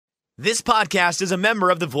This podcast is a member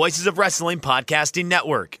of the Voices of Wrestling Podcasting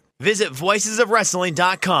Network. Visit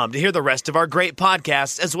voicesofwrestling.com to hear the rest of our great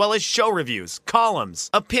podcasts, as well as show reviews, columns,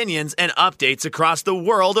 opinions, and updates across the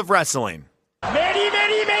world of wrestling. Meri,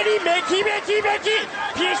 meri, meri, meki, meki, meki,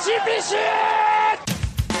 pishi, pishi!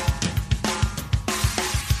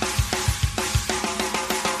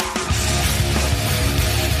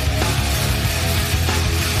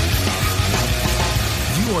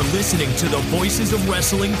 You are listening to the Voices of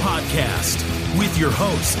Wrestling podcast with your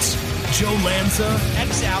hosts, Joe Lanza.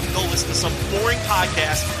 X out and go listen to some boring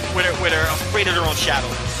podcast where they're afraid of their own shadow.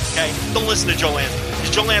 Okay? Don't listen to Joe Lanza,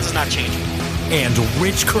 because Joe Lanza's not changing. And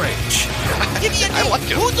Rich Craich. Give me a name. like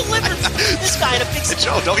him. Who delivers this guy in a big spot?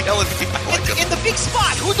 Joe, don't yell at me. I like him. In the big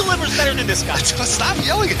spot, who delivers better than this guy? Stop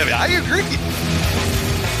yelling at me. I agree.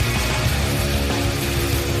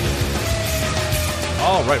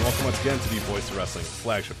 All right, welcome once again to the Voice of Wrestling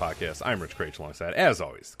flagship podcast. I'm Rich Craich alongside, as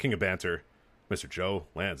always, the King of Banter, Mr. Joe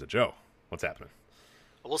Lanza. Joe, what's happening?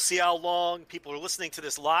 We'll see how long people are listening to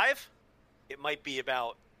this live. It might be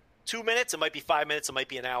about 2 minutes. It might be 5 minutes. It might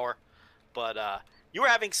be an hour. But you were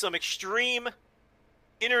having some extreme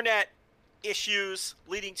internet issues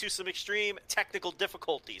leading to some extreme technical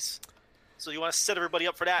difficulties. So you want to set everybody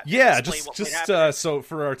up for that? Yeah, just so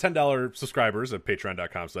for our $10 subscribers at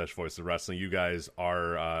patreon.com/voice of wrestling, you guys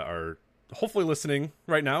are hopefully listening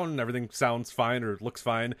right now and everything sounds fine or looks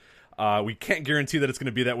fine. We can't guarantee that it's going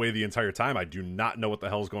to be that way the entire time. I do not know what the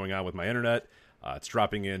hell is going on with my internet. It's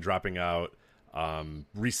dropping in, dropping out,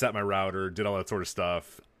 reset my router, did all that sort of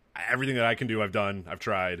stuff. Everything that I can do, I've done. I've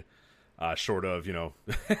tried, short of,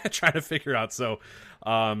 trying to figure out. So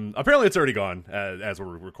apparently it's already gone as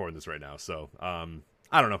we're recording this right now. So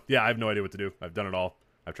I don't know. Yeah, I have no idea what to do. I've done it all.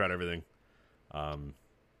 I've tried everything.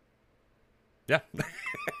 Yeah.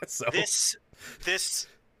 So This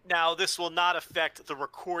will not affect the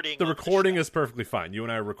recording. The recording is perfectly fine. You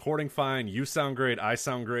and I are recording fine. You sound great. I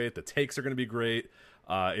sound great. The takes are going to be great.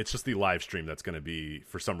 It's just the live stream that's going to be,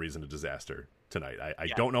 for some reason, a disaster tonight. I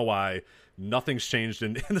don't know why. Nothing's changed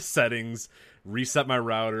in the settings. Reset my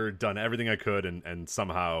router, done everything I could, and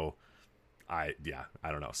somehow I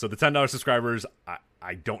don't know. So the $10 subscribers,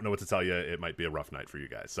 I don't know what to tell you. It might be a rough night for you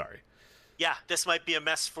guys. Sorry. Yeah, this might be a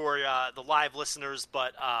mess for the live listeners,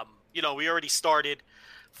 but we already started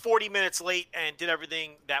 40 minutes late and did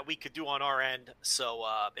everything that we could do on our end. So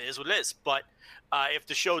it is what it is. But if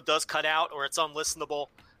the show does cut out or it's unlistenable,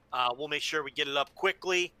 we'll make sure we get it up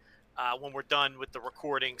quickly when we're done with the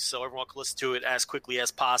recording so everyone can listen to it as quickly as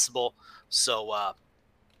possible. So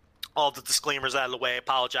all the disclaimers out of the way. I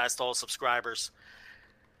apologize to all subscribers.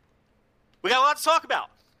 We got a lot to talk about.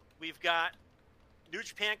 We've got New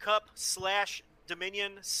Japan Cup /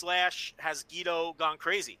 Dominion / has Guido gone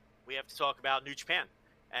crazy? We have to talk about New Japan,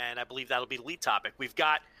 and I believe that'll be the lead topic. We've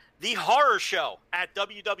got the horror show at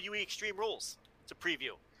WWE Extreme Rules to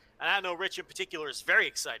preview. And I know Rich in particular is very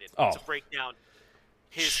excited to break down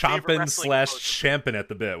his chomping / champing at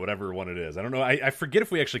the bit, whatever one it is. I don't know. I forget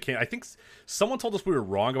if we actually can. I think someone told us we were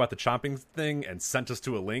wrong about the chomping thing and sent us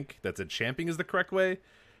to a link that said champing is the correct way.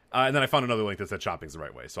 And then I found another link that said chomping is the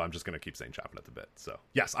right way. So I'm just going to keep saying chomping at the bit. So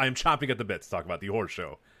yes, I am chomping at the bit to talk about the horror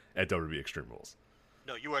show at WWE Extreme Rules.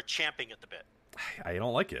 No, you are champing at the bit. I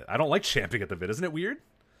don't like it. I don't like champing at the bit. Isn't it weird?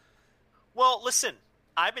 Well, listen,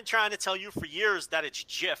 I've been trying to tell you for years that it's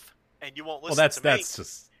GIF, and you won't listen to me. Well, that's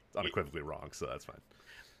just unequivocally wrong, so that's fine.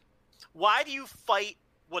 Why do you fight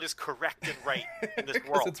what is correct and right in this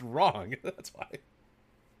world? Because it's wrong. That's why.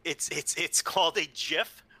 It's called a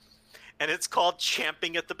GIF, and it's called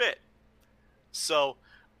champing at the bit. So,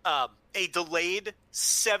 a delayed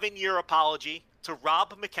 7-year apology to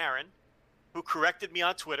Rob McCarran, who corrected me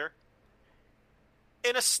on Twitter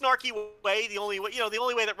in a snarky way. The only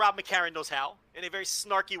way that Rob McCarran knows how. In a very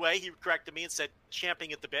snarky way, he corrected me and said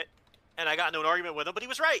champing at the bit, and I got into an argument with him. But he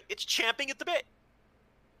was right. It's champing at the bit.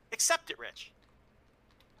 Accept it, Rich.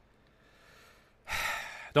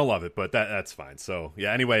 Don't love it, but that's fine. So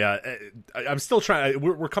yeah. Anyway, I'm still trying.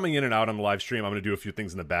 We're coming in and out on the live stream. I'm going to do a few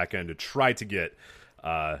things in the back end to try to get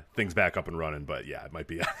things back up and running. But yeah, it might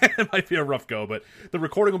be a rough go. But the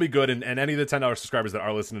recording will be good, and any of the $10 subscribers that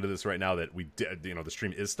are listening to this right now that we did, the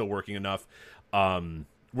stream is still working enough.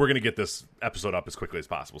 We're going to get this episode up as quickly as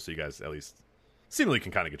possible, so you guys at least seemingly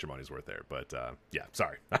can kind of get your money's worth there. But yeah,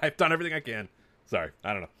 sorry, I've done everything I can. Sorry,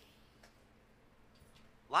 I don't know.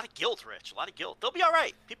 A lot of guilt, Rich. A lot of guilt. They'll be all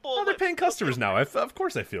right. People. They're paying customers now. Of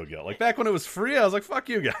course, I feel guilt. Like back when it was free, I was like, "Fuck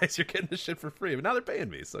you guys, you're getting this shit for free." But now they're paying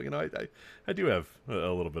me, so I do have a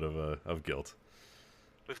little bit of guilt.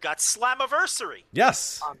 We've got Slammiversary.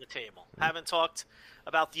 Yes, on the table. Haven't talked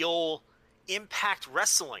about the old Impact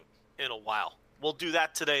Wrestling in a while. we'll do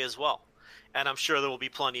that today as well. And I'm sure there will be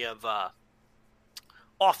plenty of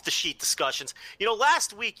off-the-sheet discussions.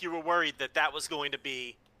 Last week you were worried that was going to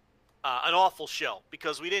be an awful show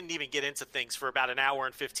because we didn't even get into things for about an hour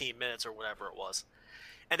and 15 minutes or whatever it was.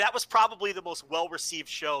 And that was probably the most well-received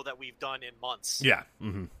show that we've done in months. Yeah.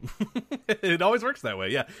 Mm-hmm. It always works that way,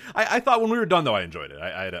 yeah. I thought when we were done, though, I enjoyed it.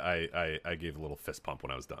 I gave a little fist pump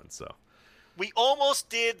when I was done, so. We almost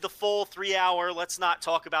did the full 3-hour, let's not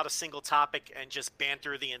talk about a single topic and just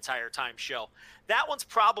banter the entire time show. That one's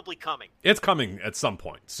probably coming. It's coming at some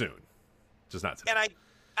point soon. Just not today. And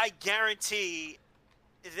I guarantee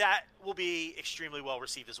that will be extremely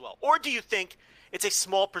well-received as well. Or do you think it's a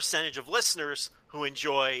small percentage of listeners who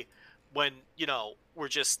enjoy when, we're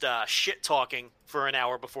just shit-talking for an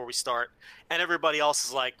hour before we start, and everybody else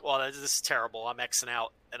is like, well, this is terrible, I'm Xing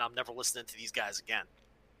out, and I'm never listening to these guys again.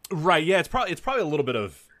 Right, yeah, it's probably a little bit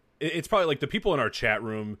of... It's probably like the people in our chat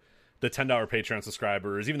room, the $10 Patreon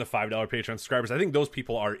subscribers, even the $5 Patreon subscribers, I think those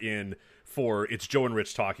people are in for it's Joe and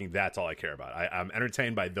Rich talking, that's all I care about. I'm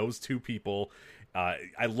entertained by those two people.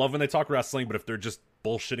 I love when they talk wrestling, but if they're just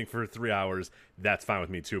bullshitting for 3 hours, that's fine with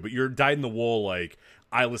me too. But you're dyed-in-the-wool, like,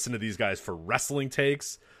 I listen to these guys for wrestling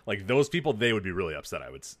takes. Like, those people, they would be really upset, I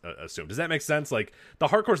would assume. Does that make sense? Like, the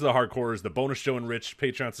hardcores of the hardcores, the bonus Joe and Rich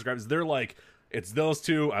Patreon subscribers, they're like, it's those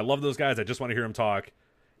two. I love those guys. I just want to hear them talk.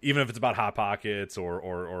 Even if it's about Hot Pockets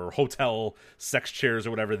or hotel sex chairs or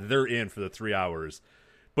whatever, they're in for the 3 hours.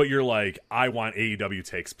 But you're like, I want AEW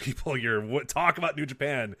takes. People, talk about New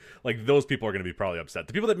Japan. Like, those people are going to be probably upset.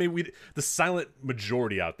 The people that the silent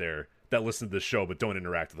majority out there that listen to this show but don't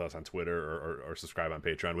interact with us on Twitter or subscribe on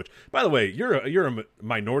Patreon, which, by the way, you're a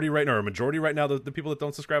minority right now, or a majority right now, the people that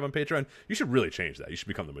don't subscribe on Patreon. You should really change that. You should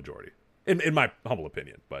become the majority, in my humble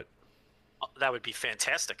opinion. But that would be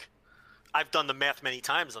fantastic. I've done the math many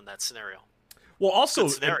times on that scenario. Well, also,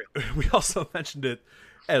 scenario. We also mentioned it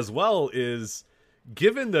as well, is...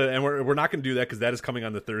 Given and we're not going to do that because that is coming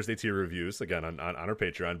on the Thursday tier reviews again on our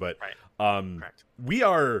Patreon, but Correct. We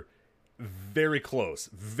are very close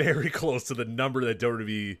to the number that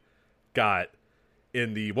WWE got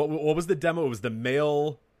in the what was the demo? It was the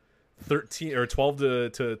male 13 or 12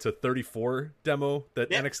 to 34 demo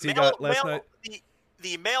that NXT got last night.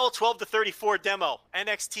 The male 12 to 34 demo,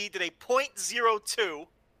 NXT did a .02,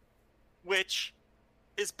 which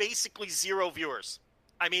is basically 0 viewers.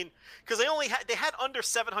 I mean, because they had under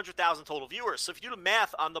 700,000 total viewers. So if you do the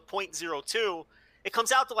math on the .02, it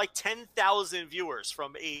comes out to like 10,000 viewers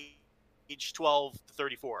from age 12 to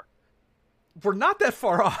 34. We're not that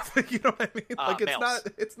far off. You know what I mean? Like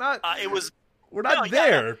it's not. It was. We're not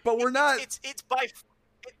there, yeah. But we're not.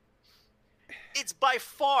 It's by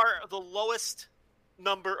far the lowest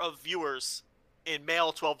number of viewers in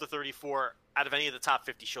male 12 to 34 out of any of the top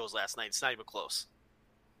 50 shows last night. It's not even close.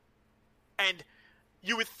 And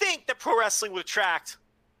you would think that pro wrestling would attract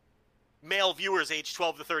male viewers age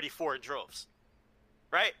 12 to 34 in droves,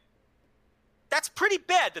 right? That's pretty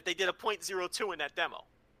bad that they did a .02 in that demo.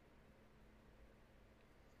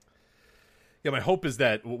 Yeah, my hope is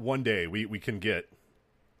that one day we can get,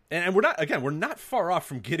 and we're not far off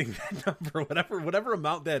from getting that number, whatever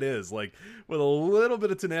amount that is. Like, with a little bit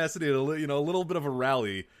of tenacity and a little bit of a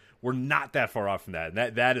rally, we're not that far off from that.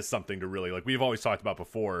 And that is something to really, like, we've always talked about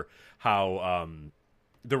before, how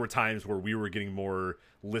there were times where we were getting more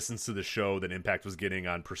listens to the show than Impact was getting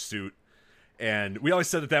on Pursuit. And we always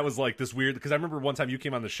said that was like this weird, because I remember one time you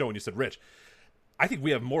came on the show and you said, Rich, I think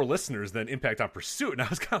we have more listeners than Impact on Pursuit. And I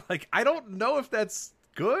was kind of like, I don't know if that's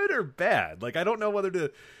good or bad. Like, I don't know whether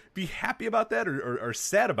to be happy about that or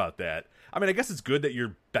sad about that. I mean, I guess it's good that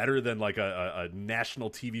you're better than like a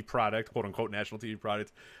national TV product, quote unquote national TV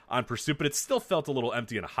product on Pursuit, but it still felt a little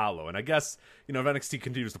empty and hollow. And I guess, if NXT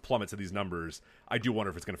continues to plummet to these numbers, I do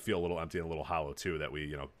wonder if it's going to feel a little empty and a little hollow too, that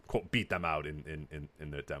we, quote, beat them out in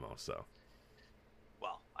the demo. So,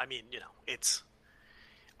 well, I mean, it's,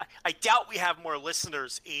 I doubt we have more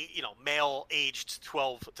listeners, male aged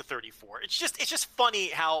 12 to 34. It's just funny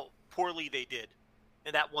how poorly they did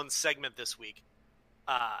in that one segment this week.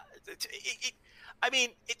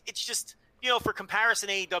 It's just, for comparison,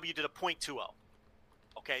 AEW did a .20.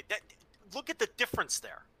 Okay, look at the difference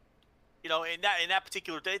there. In that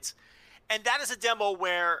particular dates, and that is a demo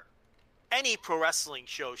where any pro wrestling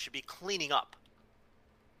show should be cleaning up.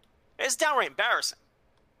 It's downright embarrassing.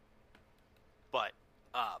 But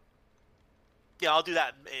I'll do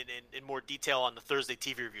that in more detail on the Thursday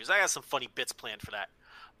TV reviews. I got some funny bits planned for that.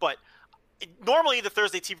 But normally the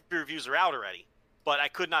Thursday TV reviews are out already, but I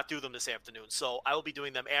could not do them this afternoon. So I will be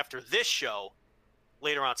doing them after this show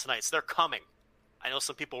later on tonight. So they're coming. I know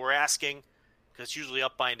some people were asking because it's usually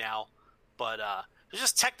up by now, but There's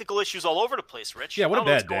just technical issues all over the place, Rich. Yeah, what a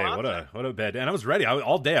bad day. What What a bad day. And I was ready.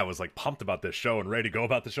 All day I was like pumped about this show and ready to go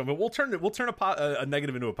about the show. But we'll turn a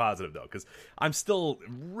negative into a positive though, because I'm still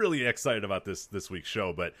really excited about this week's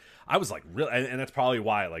show. But I was like really, and that's probably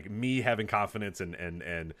why, like, me having confidence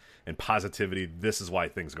and positivity. This is why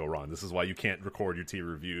things go wrong. This is why you can't record your TV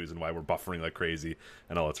reviews and why we're buffering like crazy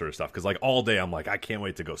and all that sort of stuff. Because like all day I'm like, I can't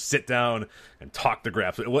wait to go sit down and talk the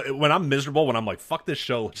graphs. When I'm miserable, when I'm like, fuck this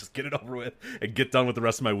show, let's just get it over with and get done with the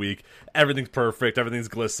rest of my week. Everything's perfect, everything's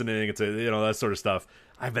glistening, it's that sort of stuff.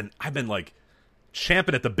 I've been like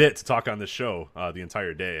champing at the bit to talk on this show the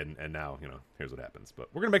entire day, and now here's what happens. But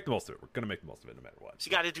we're gonna make the most of it. We're gonna make the most of it no matter what. So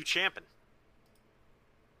you got to do champing.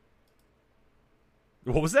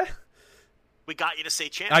 What was that? We got you to say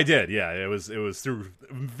champing. I did, yeah. It was through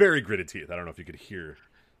very gritted teeth. I don't know if you could hear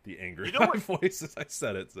the anger in my voice as I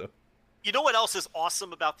said it. So you know what else is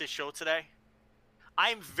awesome about this show today?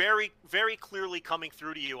 I'm very, very clearly coming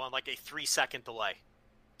through to you on like a 3-second delay.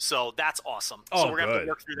 So that's awesome. Oh, so we're gonna have to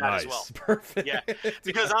work through that as well. Perfect. Yeah.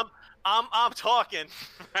 Because I'm talking,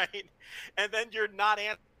 right? And then you're not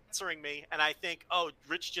answering me, and I think, oh,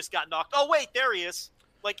 Rich just got knocked. Oh wait, there he is.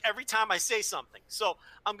 Like every time I say something. So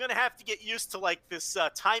I'm gonna have to get used to like this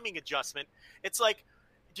timing adjustment. It's like,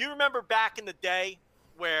 do you remember back in the day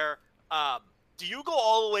where do you go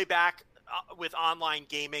all the way back with online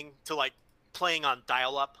gaming to like playing on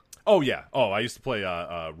dial-up? Oh yeah. Oh, I used to play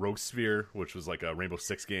Rogue Sphere, which was like a Rainbow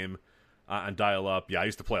Six game on dial-up. Yeah, I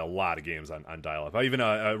used to play a lot of games on dial-up. I even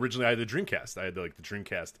originally I had the Dreamcast. I had the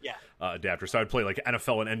Dreamcast adapter, so I'd play like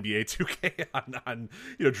NFL and NBA 2K on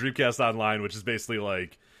Dreamcast Online, which is basically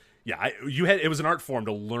like. Yeah, it was an art form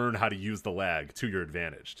to learn how to use the lag to your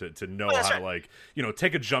advantage, to know how to like,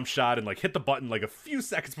 take a jump shot and like hit the button like a few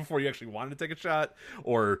seconds before you actually wanted to take a shot,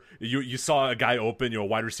 or you saw a guy open, a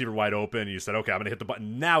wide receiver wide open, and you said, okay, I'm gonna hit the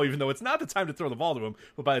button now, even though it's not the time to throw the ball to him,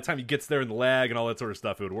 but by the time he gets there and the lag and all that sort of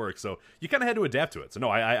stuff, it would work. So you kind of had to adapt to it. So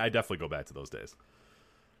no, I definitely go back to those days.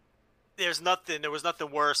 There was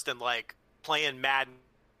nothing worse than like playing Madden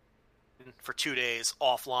for 2 days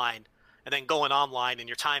offline, and then going online and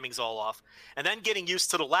your timing's all off, and then getting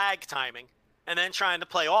used to the lag timing, and then trying to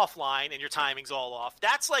play offline and your timing's all off.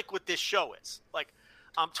 That's like what this show is. Like,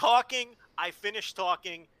 I'm talking, I finish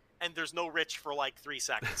talking, and there's no Rich for like 3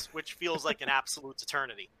 seconds, which feels like an absolute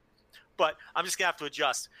eternity. But I'm just going to have to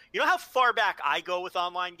adjust. You know how far back I go with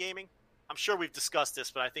online gaming? I'm sure we've discussed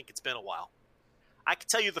this, but I think it's been a while. I can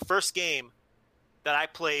tell you the first game that I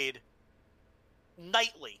played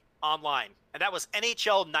nightly online, and that was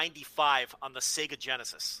NHL 95 on the Sega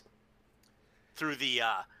Genesis. Through the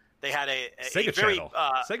they had a Sega very channel.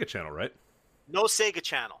 Sega channel, right? No Sega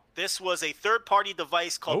channel. This was a third-party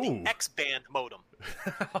device called the X-Band modem.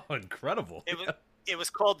 Oh, incredible! It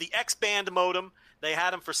was called the X-Band modem. They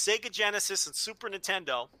had them for Sega Genesis and Super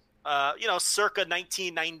Nintendo. Circa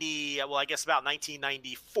 1990. Well, I guess about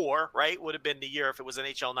 1994, right? Would have been the year if it was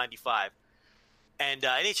NHL 95. And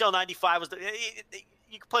NHL 95 was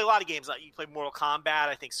you could play a lot of games. You could play Mortal Kombat.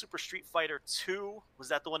 I think Super Street Fighter 2. Was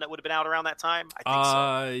that the one that would have been out around that time?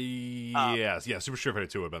 I think so. Yes. Yeah, Super Street Fighter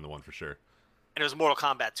 2 would have been the one for sure. And it was Mortal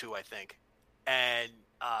Kombat 2, I think. And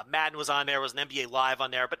Madden was on there. There was an NBA Live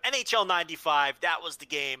on there. But NHL 95, that was the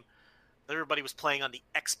game that everybody was playing on the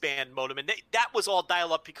X-Band modem. And that was all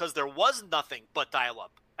dial-up because there was nothing but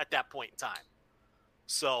dial-up at that point in time.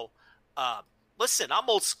 So, listen, I'm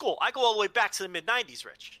old school. I go all the way back to the mid-90s,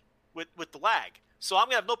 Rich, with the lag. So I'm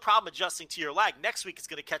going to have no problem adjusting to your lag. Next week it's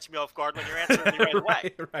going to catch me off guard when you're answering me right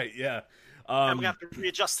away. Right, yeah. I'm going to have to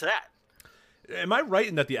readjust to that. Am I right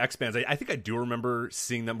in that the X-Bands, I think I do remember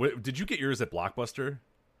seeing them. Did you get yours at Blockbuster?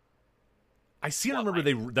 I remember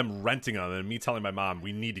them renting them and me telling my mom,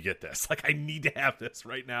 we need to get this. Like, I need to have this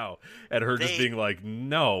right now. And her just being like,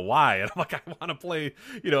 no, why? And I'm like, I want to play,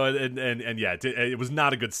 and yeah, it was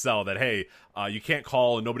not a good sell that, hey, you can't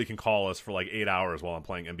call and nobody can call us for like 8 hours while I'm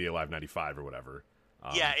playing NBA Live 95 or whatever.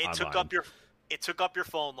 Yeah, it took up your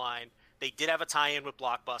phone line. They did have a tie-in with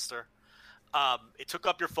Blockbuster. It took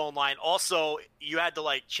up your phone line. Also, you had to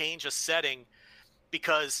like change a setting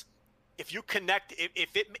because if you connect,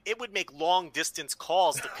 if it would make long distance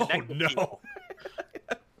calls to connect with people.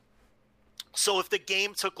 So if the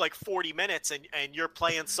game took like 40 minutes and you're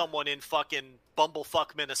playing someone in fucking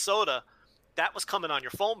Bumblefuck, Minnesota, that was coming on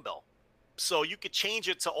your phone bill. So you could change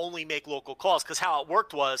it to only make local calls, because how it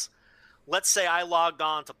worked was, let's say I logged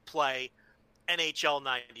on to play NHL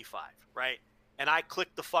 95, right? And I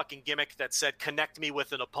clicked the fucking gimmick that said connect me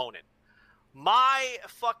with an opponent. My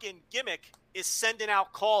fucking gimmick is sending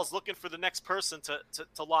out calls looking for the next person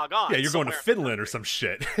to log on. Yeah, you're going to Finland or some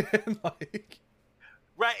shit.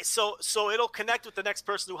 Right. So it'll connect with the next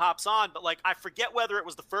person who hops on, but like I forget whether it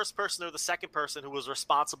was the first person or the second person who was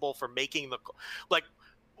responsible for making the like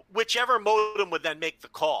whichever modem would then make the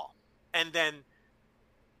call. And then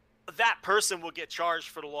that person will get charged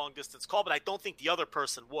for the long distance call, but I don't think the other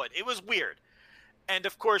person would. It was weird. And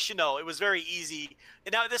of course, you know, it was very easy.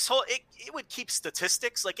 And now this whole it would keep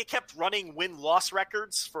statistics, like it kept running win-loss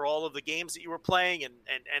records for all of the games that you were playing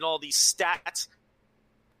and all these stats,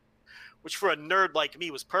 which for a nerd like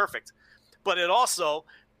me was perfect. But it also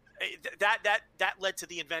that led to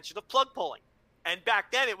the invention of plug polling. And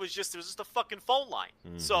back then it was just a fucking phone line.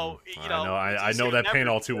 Mm-hmm. So you know, I know that pain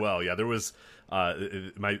all too well. Yeah, there was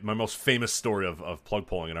my most famous story of plug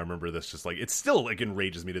polling, and I remember this just like it still like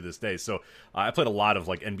enrages me to this day. So I played a lot of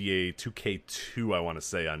like NBA 2K2, I want to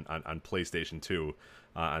say on PlayStation 2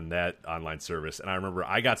 on that online service, and I remember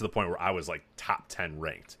I got to the point where I was like top 10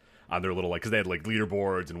 ranked on their little like because they had like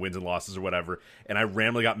leaderboards and wins and losses or whatever, and I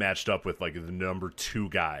randomly got matched up with like the number 2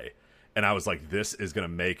 guy. And I was like, this is going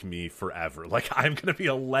to make me forever. Like, I'm going to be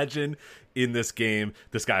a legend in this game.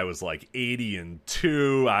 This guy was like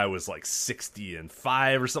 80-2. I was like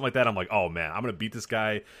 60-5 or something like that. I'm like, oh, man, I'm going to beat this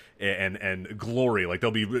guy and glory. Like,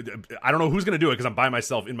 there'll be – I don't know who's going to do it because I'm by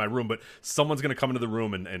myself in my room, but someone's going to come into the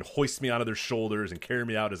room and hoist me onto their shoulders and carry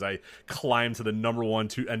me out as I climb to the number 1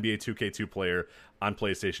 NBA 2K2 player on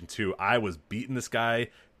PlayStation 2. I was beating this guy.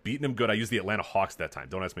 Beating him good. I used the Atlanta Hawks that time.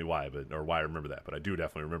 Don't ask me why, or why I remember that, but I do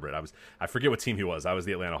definitely remember it. I forget what team he was. I was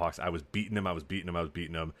the Atlanta Hawks. I was beating him.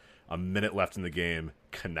 A minute left in the game.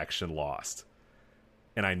 Connection lost,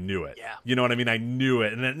 and I knew it. Yeah. You know what I mean? I knew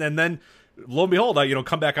it, and then lo and behold, I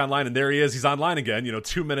come back online, and there he is. He's online again.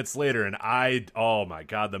 2 minutes later, and oh my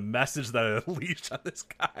god, the message that I unleashed on this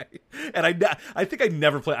guy. And I think I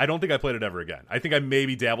never played. I don't think I played it ever again. I think I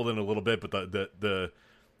maybe dabbled in it a little bit, but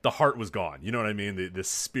the heart was gone. You know what I mean? The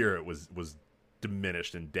spirit was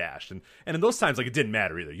diminished and dashed. And in those times, like, it didn't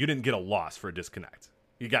matter either. You didn't get a loss for a disconnect.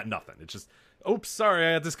 You got nothing. It's just, oops, sorry,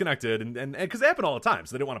 I got disconnected. And because it happened all the time,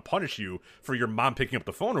 so they didn't want to punish you for your mom picking up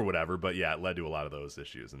the phone or whatever. But yeah, it led to a lot of those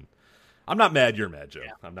issues. And I'm not mad you're mad, Joe.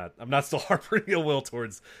 Yeah. I'm not still harboring ill will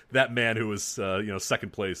towards that man who was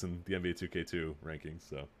second place in the NBA 2K2 rankings.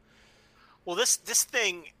 So, well, this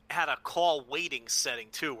thing had a call waiting setting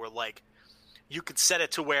too, where like, you could set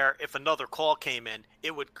it to where if another call came in,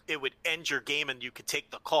 it would end your game and you could take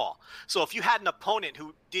the call. So if you had an opponent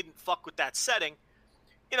who didn't fuck with that setting,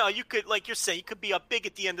 you could, like you're saying, you could be up big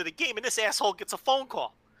at the end of the game and this asshole gets a phone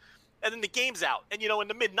call. And then the game's out. And, in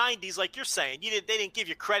the mid-90s, like you're saying, they didn't give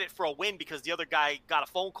you credit for a win because the other guy got a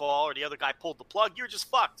phone call or the other guy pulled the plug. You were just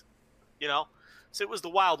fucked, So it was the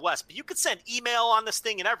Wild West. But you could send email on this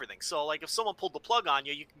thing and everything. So, like, if someone pulled the plug on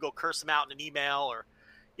you, you can go curse them out in an email or,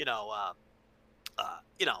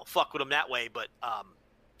 fuck with them that way. But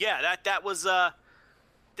that was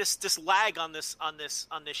this lag on this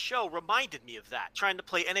show reminded me of that. Trying to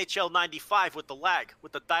play NHL 95 with the lag,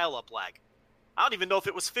 with the dial-up lag. I don't even know if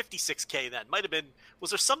it was 56K then. Might have been.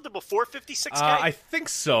 Was there something before 56K? I think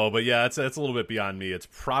so, but yeah, it's a little bit beyond me. It's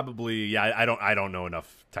probably I don't know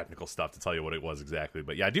enough technical stuff to tell you what it was exactly.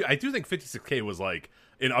 But yeah, I do think 56K was like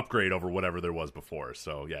an upgrade over whatever there was before.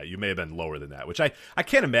 So yeah, you may have been lower than that, which I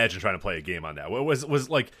can't imagine trying to play a game on that. It was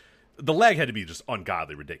like the lag had to be just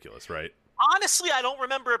ungodly ridiculous, right? Honestly, I don't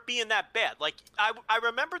remember it being that bad. Like, I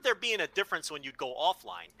remember there being a difference when you'd go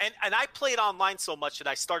offline. And I played online so much that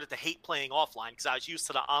I started to hate playing offline because I was used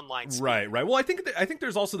to the online speed. Right. Well, I think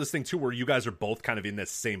there's also this thing, too, where you guys are both kind of in this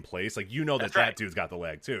same place. Like, that dude's got the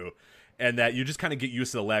lag, too. And that you just kind of get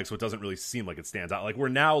used to the lag, so it doesn't really seem like it stands out. Like, we're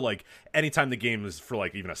now, like, anytime the game is for,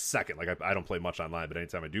 like, even a second, like, I don't play much online, but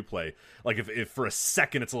anytime I do play, like, if for a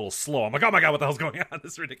second it's a little slow, I'm like, oh my god, what the hell's going on?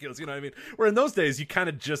 This is ridiculous, you know what I mean? Where in those days, you kind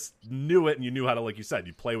of just knew it, and you knew how to, like you said,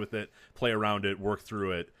 you play with it, play around it, work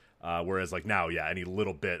through it, whereas, like, now, yeah, any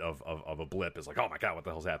little bit of a blip is like, oh my god, what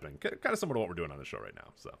the hell's happening? Kind of similar to what we're doing on the show right now,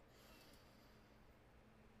 so.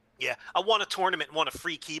 Yeah, I won a tournament and won a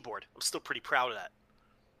free keyboard. I'm still pretty proud of that.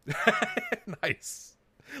 Nice.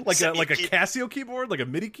 Like a Casio keyboard, like a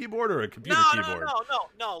MIDI keyboard, or a computer keyboard?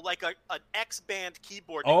 No, like an X-band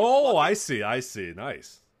keyboard. Oh, I see. Nice.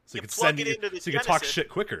 So you can plug it into the so you can talk shit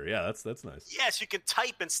quicker. Yeah, that's nice. Yes, you can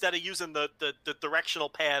type instead of using the directional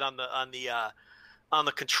pad on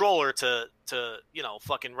the controller to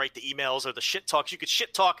fucking write the emails or the shit talks. You could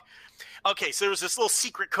shit talk. Okay, so there was this little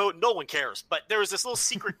secret code. No one cares, but there was this little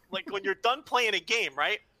secret. Like when you're done playing a game,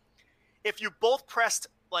 right? If you both pressed,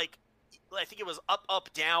 like, I think it was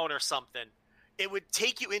up, down or something, it would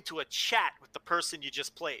take you into a chat with the person you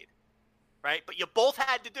just played, right? But you both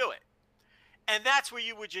had to do it. And that's where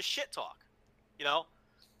you would just shit talk,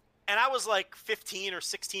 And I was like 15 or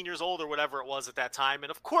 16 years old or whatever it was at that time.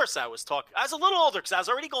 And of course I was talking. I was a little older because I was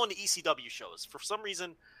already going to ECW shows. For some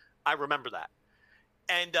reason, I remember that.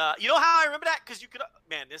 And you know how I remember that? Because you could,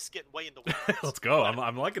 man, this is getting way into weird. Let's go.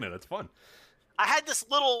 I'm liking it. It's fun. I had this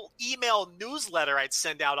little email newsletter I'd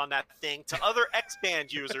send out on that thing to other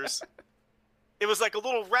X-Band users. It was like a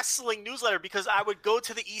little wrestling newsletter because I would go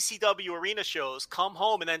to the ECW arena shows, come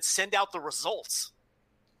home, and then send out the results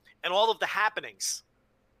and all of the happenings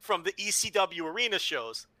from the ECW arena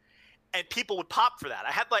shows, and people would pop for that.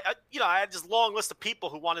 I had I had this long list of people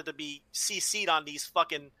who wanted to be CC'd on these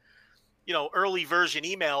fucking, early version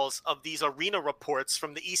emails of these arena reports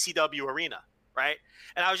from the ECW arena, right?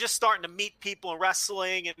 And I was just starting to meet people in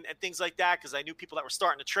wrestling and things like that because I knew people that were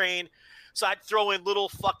starting to train. So I'd throw in little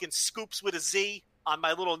fucking scoops with a Z on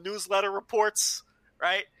my little newsletter reports,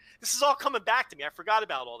 right? This is all coming back to me. I forgot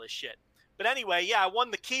about all this shit. But anyway, yeah, I won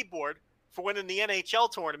the keyboard for winning the NHL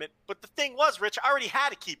tournament. But the thing was, Rich, I already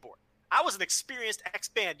had a keyboard. I was an experienced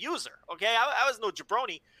X-Band user, okay? I was no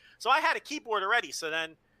jabroni. So I had a keyboard already. So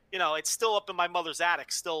then, it's still up in my mother's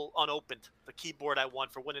attic, still unopened, the keyboard I won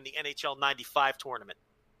for winning the NHL 95 tournament.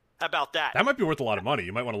 How about that? That might be worth a lot of money.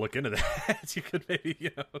 You might want to look into that. You could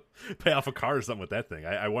maybe, pay off a car or something with that thing.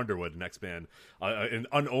 I wonder what an X-Band, an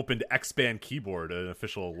unopened X-Band keyboard, an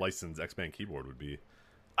official licensed X-Band keyboard would be.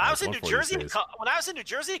 When I was in New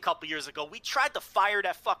Jersey a couple years ago, we tried to fire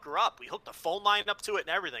that fucker up. We hooked the phone line up to it and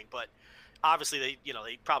everything, but obviously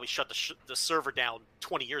they probably shut the server down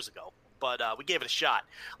 20 years ago. But we gave it a shot.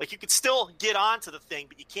 Like, you could still get onto the thing,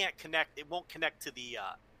 but you can't connect. It won't connect to the.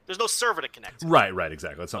 There's no server to connect to. Right,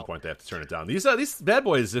 exactly. At some point, they have to turn it down. These bad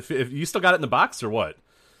boys. If you still got it in the box or what?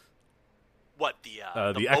 What the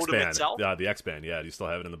X-Band itself? The X-Band. Yeah, do you still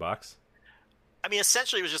have it in the box? I mean,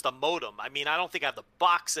 essentially, it was just a modem. I mean, I don't think I have the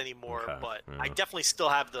box anymore, but I definitely still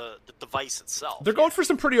have the device itself. They're going for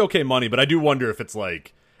some pretty okay money, but I do wonder if it's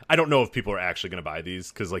like, I don't know if people are actually going to buy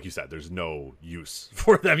these because, like you said, there's no use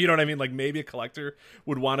for them. You know what I mean? Like, maybe a collector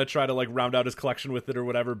would want to try to like round out his collection with it or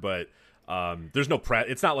whatever, but there's no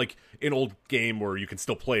it's not like an old game where you can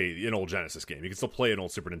still play an old Genesis game. You can still play an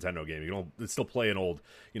old Super Nintendo game. You can still play an old,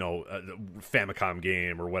 Famicom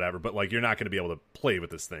game or whatever, but like, you're not going to be able to play with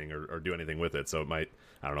this thing or do anything with it. So it might,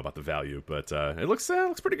 I don't know about the value, but it looks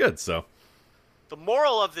pretty good. So the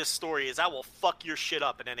moral of this story is I will fuck your shit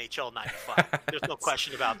up in NHL 95. There's no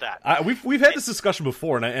question about that. We've had this discussion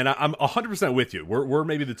before, and I'm 100% with you. We're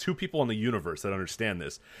maybe the two people in the universe that understand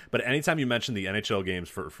this. But anytime you mention the NHL games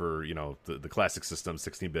for the classic system,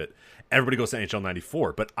 16-bit, everybody goes to NHL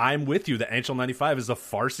 94. But I'm with you that NHL 95 is a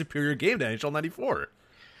far superior game to NHL 94.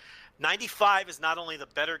 95 is not only the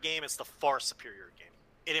better game, it's the far superior game.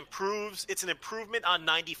 It's an improvement on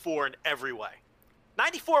 94 in every way.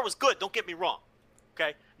 94 was good, don't get me wrong.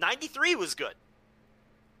 Okay, 93 was good,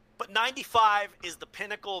 but 95 is the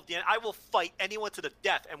pinnacle of the end. I will fight anyone to the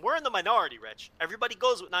death, and we're in the minority, Rich. Everybody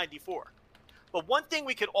goes with 94. But one thing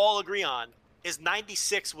we could all agree on is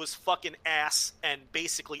 96 was fucking ass and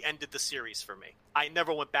basically ended the series for me. I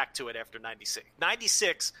never went back to it after 96.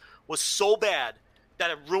 96 was so bad that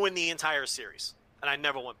it ruined the entire series, and I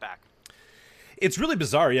never went back. It's really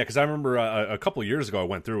bizarre, yeah, because I remember a couple of years ago I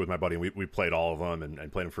went through with my buddy, and we played all of them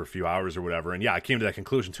and played them for a few hours or whatever, and yeah, I came to that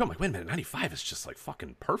conclusion too. I'm like, wait a minute, 95 is just like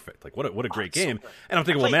fucking perfect. Like, what a great game. So and I'm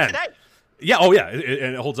thinking, well, man, today. yeah, oh yeah, and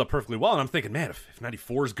it holds up perfectly well. And I'm thinking, man, if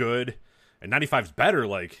 94 is good and 95 is better,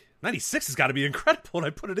 like 96 has got to be incredible. And I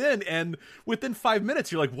put it in, and within 5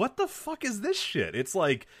 minutes, you're like, what the fuck is this shit? It's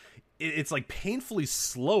like painfully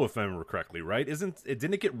slow, if I remember correctly, right? Didn't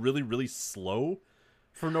it get really, really slow?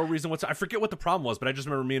 For no reason whatsoever. I forget what the problem was, but I just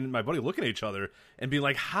remember me and my buddy looking at each other and being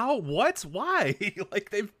like, how? What? Why? Like,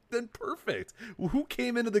 they've been perfect. Who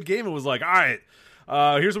came into the game and was like, all right,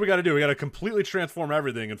 here's what we got to do. We got to completely transform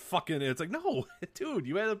everything and fucking... It's like, no, dude,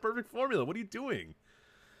 you had a perfect formula. What are you doing?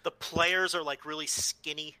 The players are, like, really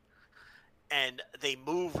skinny and they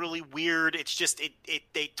move really weird. It's just,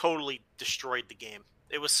 they totally destroyed the game.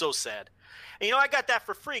 It was so sad. And, I got that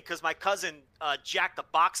for free because my cousin jacked a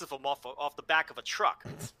box of them off the back of a truck.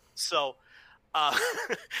 So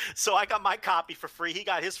so I got my copy for free. He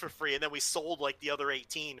got his for free. And then we sold, like, the other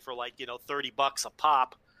 18 for, like, $30 a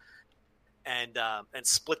pop and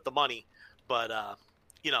split the money. But,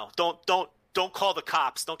 don't call the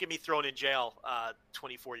cops. Don't get me thrown in jail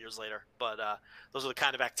 24 years later. But those are the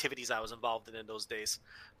kind of activities I was involved in those days.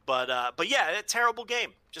 But yeah, a terrible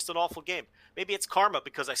game. Just an awful game. Maybe it's karma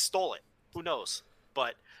because I stole it. Who knows?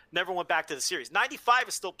 But never went back to the series. 95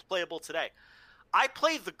 is still playable today. I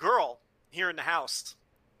played the girl here in the house,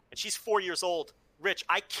 and she's 4 years old. Rich,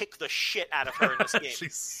 I kick the shit out of her in this game. She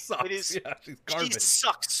sucks. It is, yeah, she's garbage. She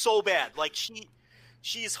sucks so bad. Like,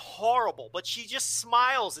 She's horrible, but she just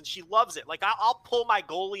smiles and she loves it. Like, I'll pull my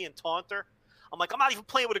goalie and taunt her. I'm like, I'm not even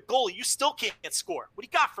playing with a goalie. You still can't score. What do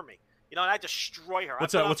you got for me? And I destroy her.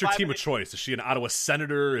 What's her team of choice? Is she an Ottawa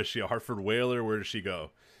Senator? Is she a Hartford Whaler? Where does she go?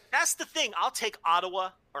 That's the thing. I'll take Ottawa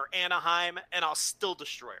or Anaheim, and I'll still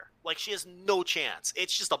destroy her. Like, she has no chance.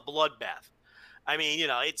 It's just a bloodbath. I mean,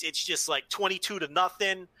 it's just like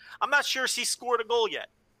 22-0. I'm not sure she scored a goal yet.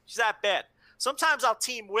 She's that bad. Sometimes I'll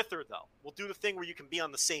team with her, though. We'll do the thing where you can be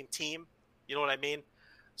on the same team. You know what I mean?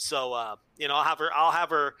 So, I'll have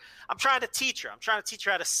her. I'm trying to teach her. I'm trying to teach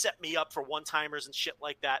her how to set me up for one-timers and shit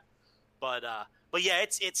like that. But yeah,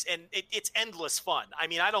 it's endless fun. I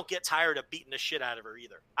mean, I don't get tired of beating the shit out of her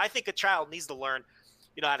either. I think a child needs to learn,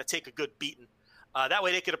 how to take a good beating. That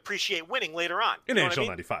way they could appreciate winning later on. In NHL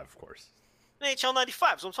 95, of course. In NHL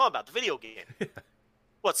 95 is what I'm talking about, the video game.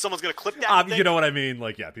 What, someone's going to clip that? You know what I mean?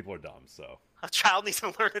 Like, yeah, people are dumb, so. A child needs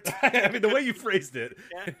to learn it. I mean, the way you phrased it,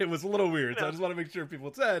 It was a little weird. Yeah. So I just want to make sure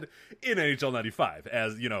people said in NHL 95,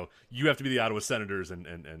 as, you have to be the Ottawa Senators and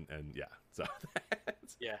yeah. So.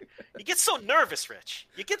 Yeah. You get so nervous, Rich.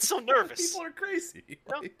 You get so nervous. People are crazy.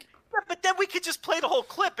 Like... Yeah, but then we could just play the whole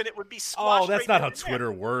clip and it would be squashed. Oh, that's right not how there.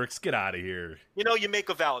 Twitter works. Get out of here. You make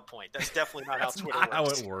a valid point. That's definitely not how Twitter works. How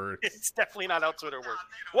it works. It's definitely not how Twitter works.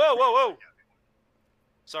 Whoa.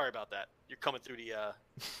 Sorry about that. You're coming through the...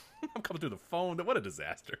 I'm coming through the phone. What a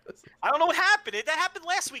disaster. I don't know what happened. That happened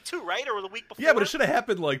last week too, right? Or the week before? Yeah, but it should have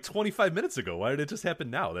happened like 25 minutes ago. Why did it just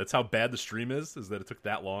happen now? That's how bad the stream is that it took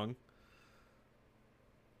that long?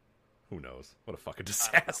 Who knows? What a fucking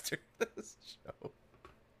disaster this show.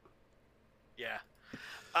 Yeah.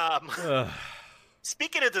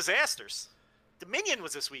 Speaking of disasters, Dominion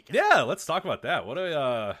was this weekend. Yeah, let's talk about that. What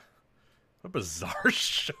a bizarre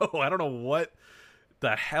show. I don't know what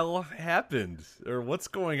the hell happened or what's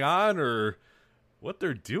going on or what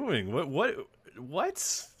they're doing. What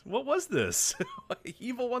was this?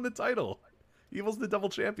 Evil won the title. Evil's the double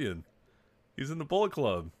champion. He's in the Bullet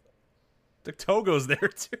Club. Dick Togo's there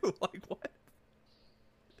too. Like, what?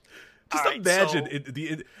 Just right,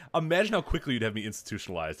 imagine imagine how quickly you'd have me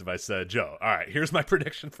institutionalized if I said, Joe, all right, here's my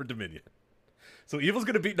prediction for Dominion. So Evil's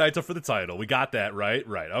going to beat Naito for the title. We got that, right?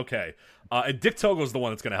 Right, okay. And Dick Togo's the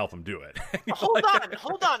one that's going to help him do it.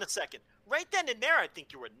 Hold on a second. Right then and there, I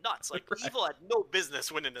think you were nuts. Like, right. Evil had no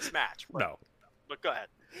business winning this match. No. But go ahead.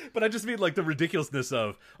 But I just mean, like, the ridiculousness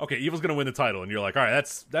of, okay, Evil's going to win the title, and you're like, all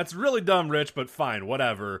right, that's really dumb, Rich, but fine,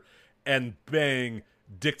 whatever. And bang,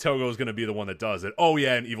 Dick Togo's going to be the one that does it. Oh,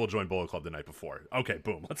 yeah, and Evil joined Bullet Club the night before. Okay,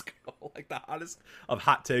 boom, let's go. Like, the hottest of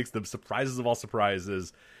hot takes, the surprises of all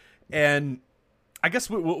surprises. And I guess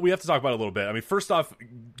we have to talk about it a little bit. I mean, first off,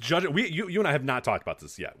 you and I have not talked about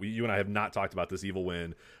this yet. You and I have not talked about this Evil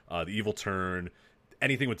win, the Evil turn,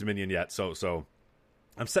 anything with Dominion yet. So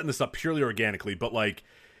I'm setting this up purely organically, but like,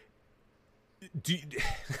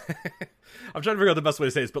 I'm trying to figure out the best way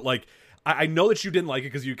to say this, but like, I know that you didn't like it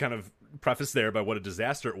because you kind of prefaced there by what a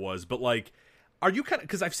disaster it was, but like, are you kind of,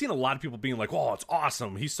 because I've seen a lot of people being like, oh, it's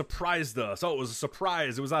awesome, he surprised us, oh, it was a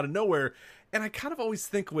surprise, it was out of nowhere. And I kind of always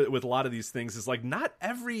think with a lot of these things is like, not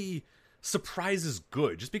every surprise is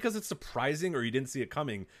good. Just because it's surprising or you didn't see it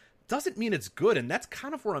coming doesn't mean it's good. And that's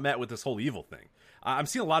kind of where I'm at with this whole Evil thing. I'm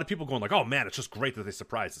seeing a lot of people going like, oh man, it's just great that they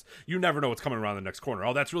surprised us. You never know what's coming around the next corner.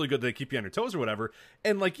 Oh, that's really good. They keep you on your toes or whatever.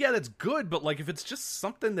 And like, yeah, that's good. But like, if it's just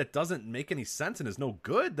something that doesn't make any sense and is no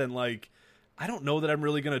good, then like, I don't know that I'm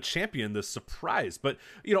really going to champion this surprise. But,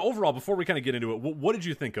 overall, before we kind of get into it, what did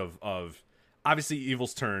you think of obviously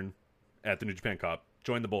Evil's turn at the New Japan Cup,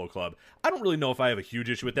 join the Bullet Club? I don't really know if I have a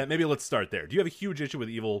huge issue with that. Maybe let's start there. Do you have a huge issue with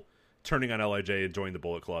Evil turning on LIJ and joining the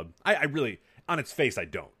Bullet Club? I really, on its face, I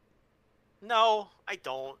don't. No, I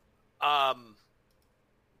don't.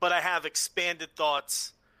 But I have expanded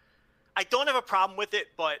thoughts. I don't have a problem with it,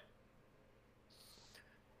 but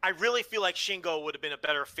I really feel like Shingo would have been a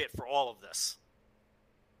better fit for all of this.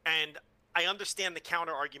 And I understand the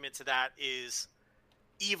counter argument to that is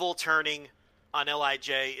Evil turning on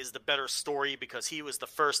LIJ is the better story because he was the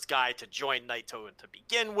first guy to join Naito to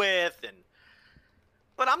begin with.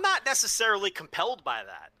 But I'm not necessarily compelled by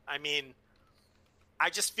that. I mean, I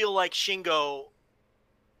just feel like Shingo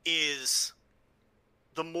is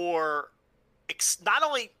the more not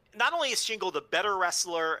only is Shingo the better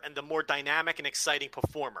wrestler and the more dynamic and exciting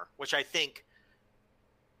performer, which I think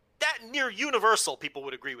that near universal people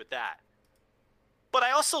would agree with that. But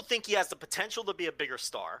I also think he has the potential to be a bigger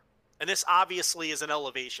star. And this obviously is an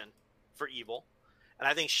elevation for Evil. And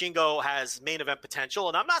I think Shingo has main event potential.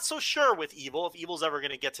 And I'm not so sure with Evil if Evil's ever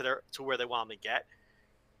going to get to where they want him to get.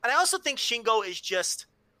 And I also think Shingo is just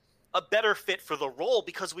a better fit for the role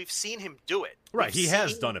because we've seen him do it. Right, he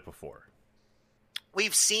has done it before.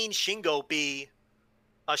 we've seen Shingo be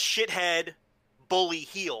a shithead bully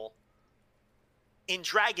heel in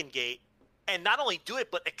Dragon Gate, and not only do it,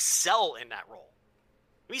 but excel in that role.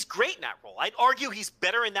 I mean, he's great in that role. I'd argue he's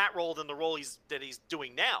better in that role than the role that he's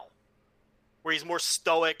doing now, where he's more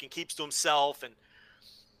stoic and keeps to himself. And,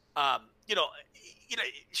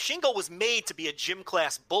 Shingo was made to be a gym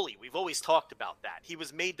class bully. We've always talked about that. He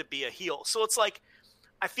was made to be a heel. So it's like,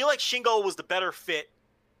 I feel like Shingo was the better fit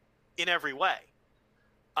in every way.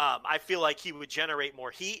 I feel like he would generate more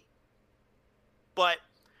heat. But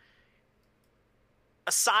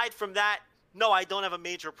aside from that, no, I don't have a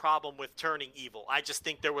major problem with turning Evil. I just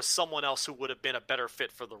think there was someone else who would have been a better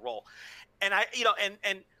fit for the role. And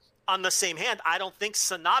and on the same hand, I don't think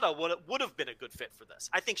Sonata would have been a good fit for this.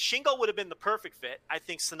 I think Shingo would have been the perfect fit. I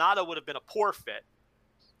think Sonata would have been a poor fit.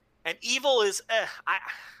 And Evil is,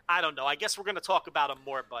 I don't know. I guess we're going to talk about him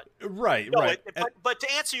more, but right. But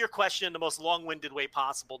to answer your question in the most long-winded way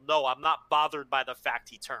possible, no, I'm not bothered by the fact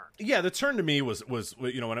he turned. Yeah, the turn to me was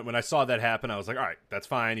when I saw that happen, I was like, all right, that's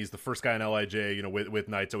fine. He's the first guy in LIJ, with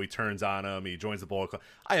Naito. He turns on him. He joins the Bullet Club.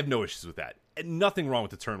 I have no issues with that. And nothing wrong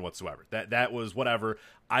with the turn whatsoever. That was whatever.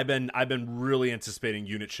 I've been really anticipating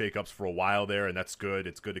unit shakeups for a while there, and that's good.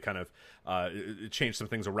 It's good to kind of change some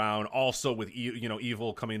things around. Also, with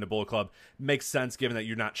Evil coming into Bullet Club makes sense given that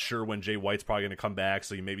you're not sure when Jay White's probably going to come back,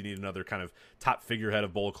 so you maybe need another kind of top figurehead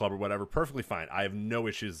of Bullet Club or whatever. Perfectly fine. I have no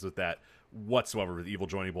issues with that whatsoever, with Evil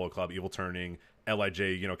joining Bullet Club, Evil turning,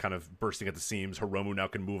 LIJ, kind of bursting at the seams. Hiromu now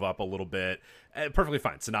can move up a little bit. Perfectly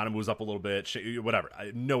fine. Sonata moves up a little bit. Whatever.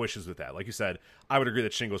 No issues with that. Like you said, I would agree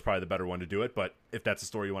that Shingo's probably the better one to do it, but if that's the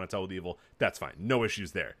story you want to tell with Evil, that's fine. No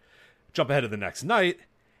issues there. Jump ahead to the next night,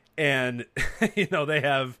 and, they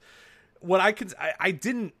have what I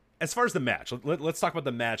didn't, as far as the match, let's talk about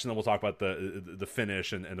the match, and then we'll talk about the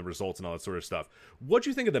finish and the results and all that sort of stuff. What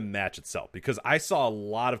do you think of the match itself? Because I saw a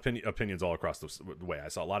lot of opinions all across the way. I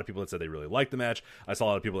saw a lot of people that said they really liked the match. I saw a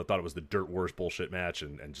lot of people that thought it was the dirt worst bullshit match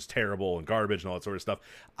and just terrible and garbage and all that sort of stuff.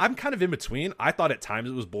 I'm kind of in between. I thought at times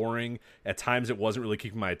it was boring. At times it wasn't really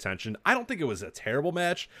keeping my attention. I don't think it was a terrible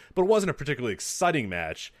match, but it wasn't a particularly exciting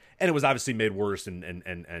match. And it was obviously made worse and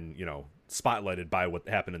spotlighted by what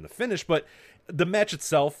happened in the finish. But the match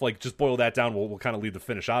itself, just boil that down. We'll kind of leave the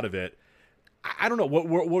finish out of it. I don't know. What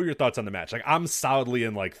were your thoughts on the match? I'm solidly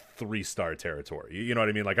in 3-star territory. You know what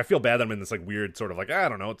I mean? I feel bad that I'm in this weird sort of I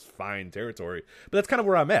don't know, it's fine territory. But that's kind of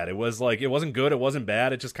where I'm at. It was it wasn't good. It wasn't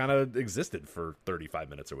bad. It just kind of existed for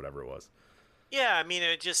 35 minutes or whatever it was. Yeah, I mean,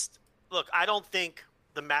 look, I don't think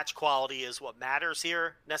the match quality is what matters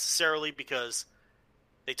here necessarily because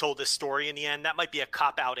they told this story in the end. That might be a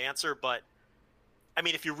cop-out answer, but I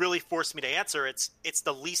mean, if you really force me to answer, it's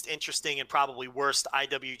the least interesting and probably worst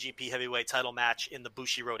IWGP Heavyweight title match in the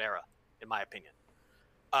Bushiroad era, in my opinion.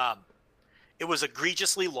 It was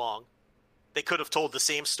egregiously long. They could have told the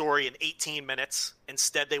same story in 18 minutes.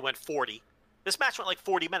 Instead, they went 40. This match went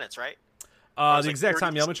 40 minutes, right? The exact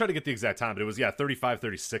time, yeah, I'm going to try to get the exact time, but it was,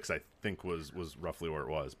 35-36, I think was roughly where it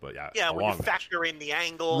was. But yeah, when you factor in the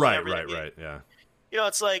angle. Right, yeah.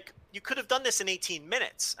 It's you could have done this in 18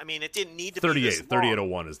 minutes. I mean, it didn't need to 38, be this long.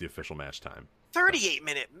 38:01 is the official match time.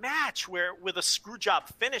 38-minute match with a screw job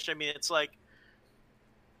finish. I mean, it's and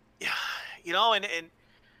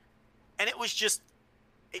it was just,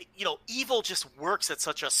 Evil just works at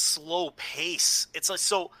such a slow pace. It's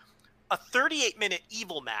so a 38-minute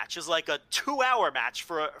Evil match is like a 2-hour match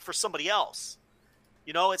for somebody else.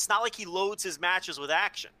 It's not like he loads his matches with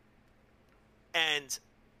action. And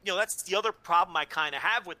that's the other problem I kind of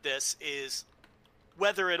have with this is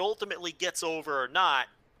whether it ultimately gets over or not,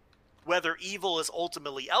 whether Evil is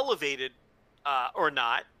ultimately elevated or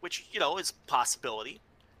not, which, is a possibility.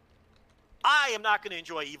 I am not going to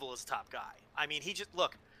enjoy Evil as a top guy. I mean,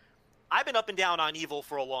 I've been up and down on Evil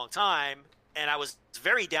for a long time, and I was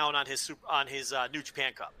very down on his New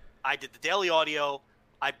Japan Cup. I did the daily audio.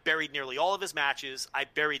 I buried nearly all of his matches. I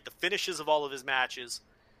buried the finishes of all of his matches.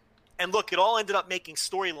 And look, it all ended up making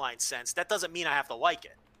storyline sense. That doesn't mean I have to like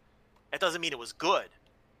it. That doesn't mean it was good,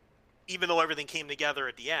 even though everything came together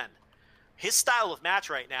at the end. His style of match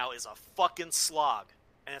right now is a fucking slog,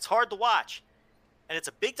 and it's hard to watch. And it's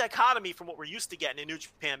a big dichotomy from what we're used to getting in New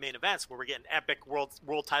Japan main events, where we're getting epic world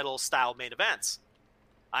title style main events.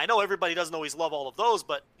 I know everybody doesn't always love all of those,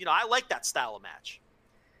 but I like that style of match.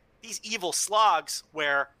 These Evil slogs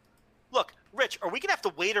where, look, Rich, are we gonna have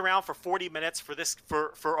to wait around for 40 minutes for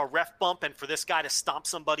a ref bump and for this guy to stomp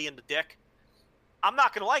somebody in the dick? I'm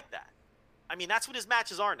not gonna like that. I mean, that's what his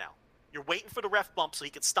matches are now. You're waiting for the ref bump so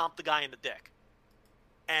he can stomp the guy in the dick.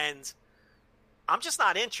 And I'm just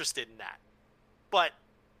not interested in that. But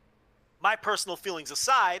my personal feelings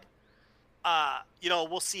aside,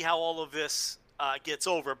 we'll see how all of this gets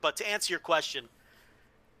over. But to answer your question,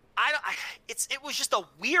 it was just a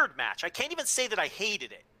weird match. I can't even say that I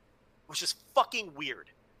hated it. It was just fucking weird.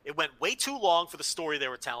 It went way too long for the story they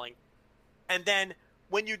were telling. And then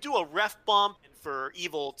when you do a ref bump and for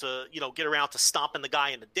Evil to, get around to stomping the guy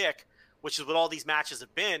in the dick, which is what all these matches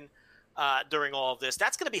have been during all of this,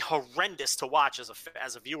 that's going to be horrendous to watch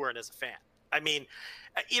as a viewer and as a fan. I mean,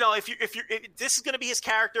 if this is going to be his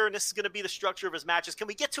character and this is going to be the structure of his matches, can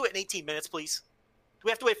we get to it in 18 minutes, please? Do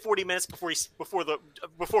we have to wait 40 minutes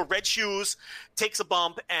before Red Shoes takes a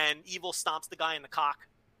bump and Evil stomps the guy in the cock?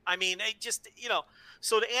 I mean,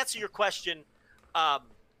 so to answer your question,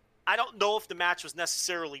 I don't know if the match was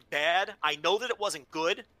necessarily bad. I know that it wasn't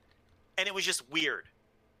good, and it was just weird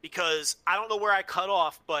because I don't know where I cut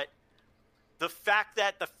off, but the fact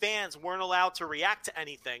that the fans weren't allowed to react to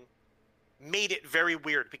anything made it very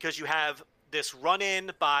weird because you have this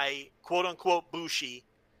run-in by quote-unquote Bushi,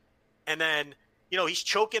 and then, he's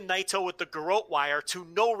choking Naito with the garrote wire to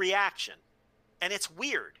no reaction. And it's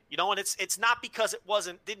weird, and it's not because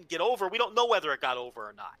it didn't get over. We don't know whether it got over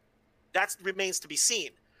or not. That remains to be seen.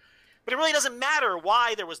 But it really doesn't matter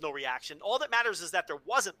why there was no reaction. All that matters is that there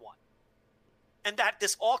wasn't one. And that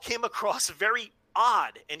this all came across very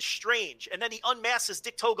odd and strange. And then he unmasks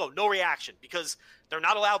Dick Togo, no reaction, because they're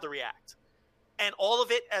not allowed to react. And all of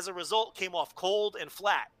it, as a result, came off cold and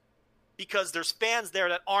flat because there's fans there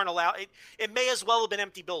that aren't allowed. It may as well have been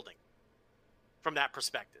empty building from that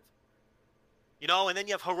perspective. And then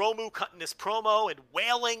you have Hiromu cutting this promo and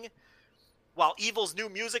wailing while Evil's new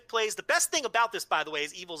music plays. The best thing about this, by the way,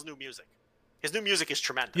 is Evil's new music. His new music is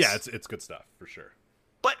tremendous. Yeah, it's good stuff for sure.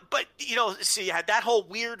 But so you had that whole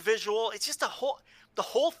weird visual. It's just the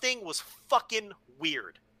whole thing was fucking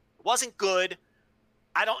weird. It wasn't good.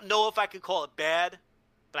 I don't know if I can call it bad,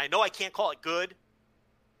 but I know I can't call it good.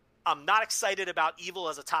 I'm not excited about Evil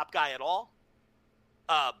as a top guy at all.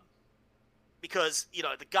 Because,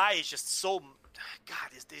 the guy is just so, God,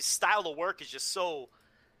 his style of work is just so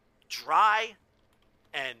dry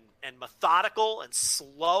and methodical and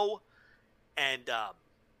slow. And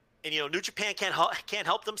New Japan can't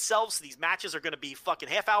help themselves. So these matches are going to be fucking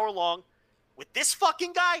half hour long. With this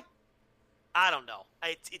fucking guy, I don't know.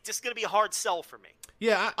 It's just going to be a hard sell for me.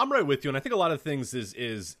 Yeah, I'm right with you, and I think a lot of things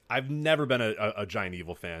is I've never been a giant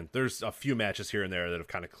Evil fan. There's a few matches here and there that have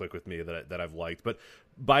kind of clicked with me that I've liked, but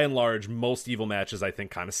by and large, most Evil matches I think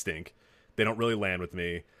kind of stink. They don't really land with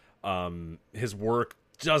me. His work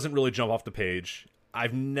doesn't really jump off the page.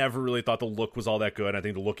 I've never really thought the look was all that good. I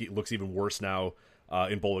think the look looks even worse now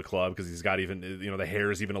in Bullet Club because he's got even, the hair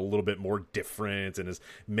is even a little bit more different and his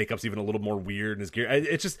makeup's even a little more weird and his gear.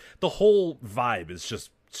 It's just, the whole vibe is just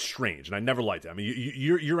strange, and I never liked it. I mean,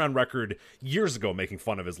 you're on record years ago making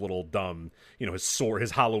fun of his little dumb, his sword,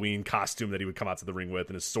 his Halloween costume that he would come out to the ring with,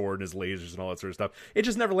 and his sword and his lasers and all that sort of stuff. It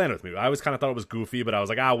just never landed with me. I always kind of thought it was goofy, but I was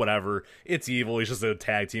like, whatever. It's Evil. He's just a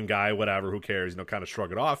tag team guy. Whatever. Who cares? Kind of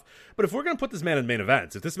shrug it off. But if we're gonna put this man in main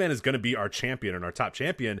events, if this man is gonna be our champion and our top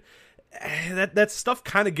champion, that stuff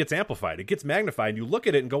kind of gets amplified. It gets magnified, and you look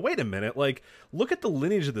at it and go, wait a minute, look at the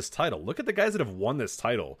lineage of this title. Look at the guys that have won this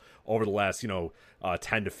title over the last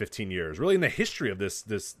 10 to 15 years, really in the history of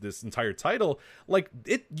this entire title.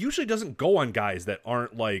 It usually doesn't go on guys that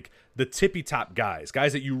aren't the tippy top guys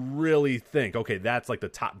that you really think, okay, that's the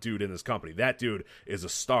top dude in this company. That dude is a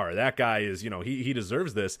star. That guy is, he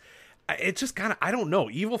deserves this. It just kind of, I don't know.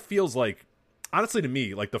 Evil feels honestly to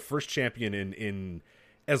me, the first champion in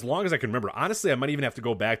as long as I can remember. Honestly, I might even have to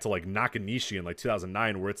go back to Nakanishi in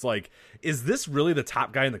 2009, where it's is this really the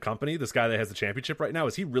top guy in the company? This guy that has the championship right now,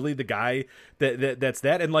 is he really the guy that's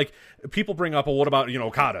that? And people bring up, well, what about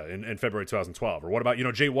Okada in February 2012, or what about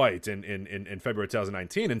Jay White in February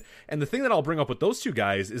 2019? And the thing that I'll bring up with those two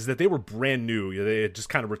guys is that they were brand new. They had just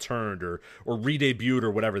kind of returned or re-debuted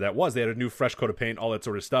or whatever that was. They had a new fresh coat of paint, all that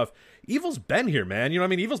sort of stuff. Evil's been here, man.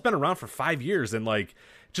 Evil's been around for 5 years, and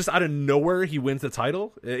just out of nowhere, he wins the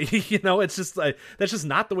title. It's just that's just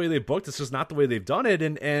not the way they booked. It's just not the way they've done it,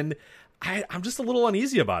 and I'm just a little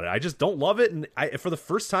uneasy about it. I just don't love it, and for the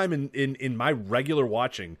first time in my regular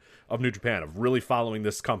watching of New Japan, of really following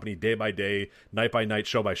this company day by day, night by night,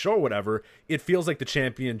 show by show, or whatever, it feels like the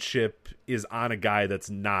championship is on a guy that's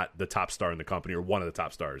not the top star in the company or one of the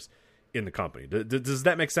top stars in the company. Does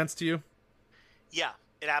that make sense to you? Yeah,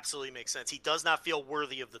 it absolutely makes sense. He does not feel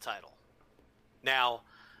worthy of the title. Now,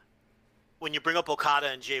 when you bring up Okada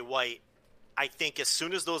and Jay White, I think as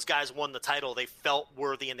soon as those guys won the title, they felt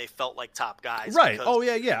worthy and they felt like top guys. Right. Oh,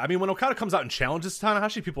 yeah. I mean, when Okada comes out and challenges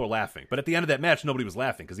Tanahashi, people are laughing. But at the end of that match, nobody was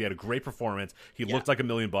laughing because he had a great performance. He looked like $1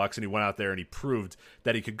 million, and he went out there and he proved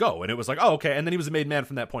that he could go. And it was like, oh, okay. And then he was a made man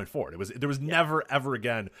from that point forward. There was never, ever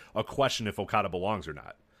again a question if Okada belongs or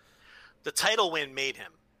not. The title win made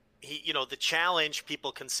him. The challenge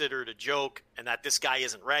people considered a joke and that this guy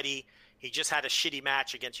isn't ready. He just had a shitty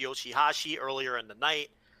match against Yoshihashi earlier in the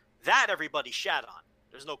night. That everybody shat on.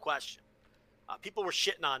 There's no question. People were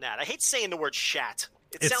shitting on that. I hate saying the word shat.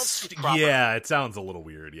 It sounds too proper. Yeah, it sounds a little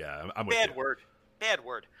weird. Yeah, I'm with you. Bad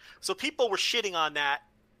word. So people were shitting on that,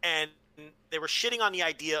 and they were shitting on the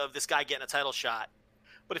idea of this guy getting a title shot.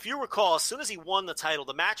 But if you recall, as soon as he won the title,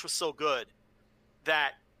 the match was so good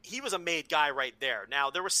that he was a made guy right there.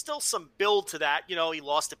 Now, there was still some build to that. He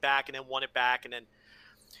lost it back and then won it back.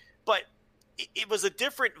 But it was a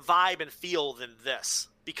different vibe and feel than this,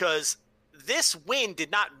 because this win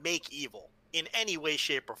did not make Evil in any way,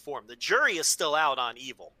 shape, or form. The jury is still out on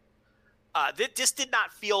Evil. This did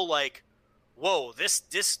not feel like, whoa,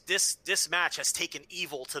 this match has taken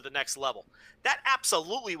Evil to the next level. That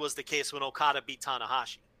absolutely was the case when Okada beat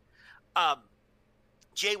Tanahashi.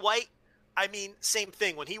 Jay White, I mean, same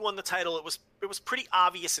thing. When he won the title, it was pretty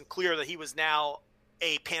obvious and clear that he was now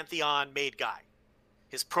a Pantheon-made guy.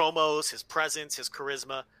 His promos, his presence, his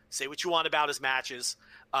charisma, say what you want about his matches.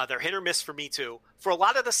 They're hit or miss for me, too, for a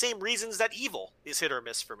lot of the same reasons that Evil is hit or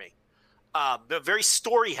miss for me. They're very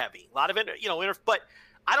story-heavy. A lot of but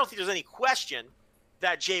I don't think there's any question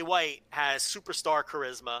that Jay White has superstar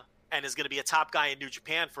charisma and is going to be a top guy in New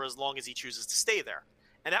Japan for as long as he chooses to stay there.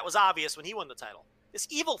 And that was obvious when he won the title. This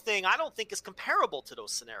Evil thing, I don't think is comparable to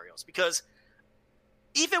those scenarios, because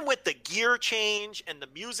even with the gear change and the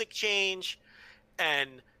music change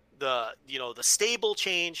and the stable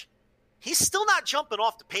change, he's still not jumping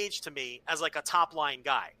off the page to me as like a top line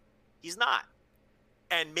guy. He's not.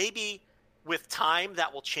 And maybe with time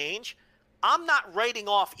that will change. I'm not writing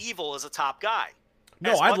off Evil as a top guy.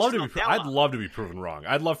 No, I'd love to be proven wrong.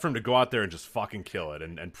 I'd love for him to go out there and just fucking kill it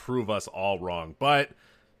and prove us all wrong. But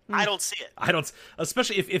I don't see it. I don't,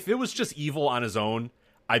 especially if it was just Evil on his own,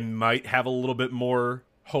 I might have a little bit more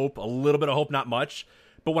hope, not much.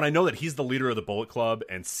 But when I know that he's the leader of the Bullet Club,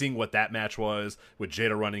 and seeing what that match was with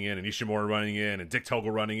Jada running in and Ishimori running in and Dick Togo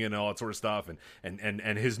running in and all that sort of stuff,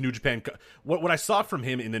 and his New Japan, what I saw from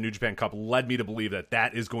him in the New Japan Cup led me to believe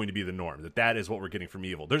that is going to be the norm, that is what we're getting from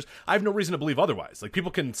Evil. I have no reason to believe otherwise. Like,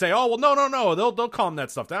 people can say, oh, well, no, they'll calm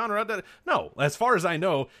that stuff down. No, as far as I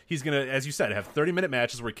know, he's going to, as you said, have 30-minute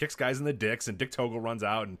matches where he kicks guys in the dicks and Dick Togo runs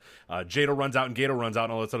out and Jada runs out and Gato runs out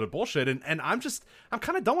and all this other bullshit. And I'm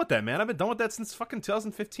kind of done with that, man. I've been done with that since fucking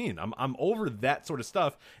 2015. I'm over that sort of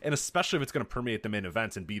stuff, and especially if it's going to permeate the main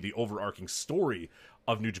events and be the overarching story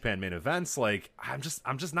of New Japan main events. Like, I'm just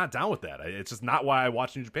not down with that. It's just not why I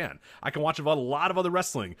watch New Japan. I can watch a lot of other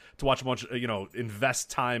wrestling to watch a bunch of, invest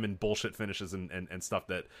time in bullshit finishes and stuff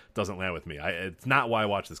that doesn't land with me. It's not why I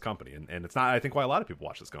watch this company, and it's not, I think, why a lot of people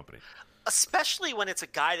watch this company. Especially when it's a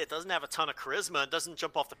guy that doesn't have a ton of charisma and doesn't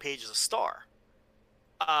jump off the page as a star.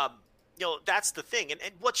 That's the thing. And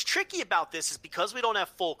what's tricky about this is because we don't have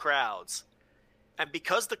full crowds and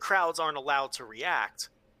because the crowds aren't allowed to react,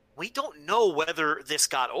 we don't know whether this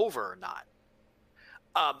got over or not.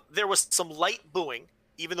 There was some light booing,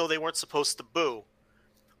 even though they weren't supposed to boo.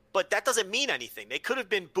 But that doesn't mean anything. They could have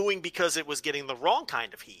been booing because it was getting the wrong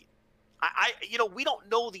kind of heat. We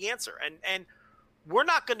don't know the answer. And we're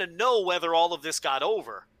not going to know whether all of this got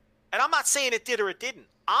over. And I'm not saying it did or it didn't.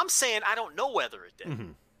 I'm saying I don't know whether it did.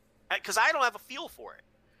 Mm-hmm. Because I don't have a feel for it.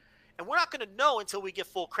 And we're not going to know until we get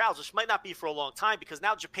full crowds, which might not be for a long time, because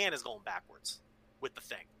now Japan is going backwards with the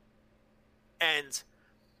thing. And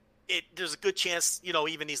there's a good chance,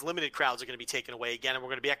 even these limited crowds are going to be taken away again, and we're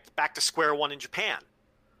going to be back to square one in Japan.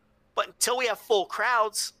 But until we have full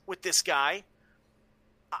crowds with this guy,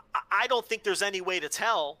 I don't think there's any way to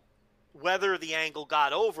tell whether the angle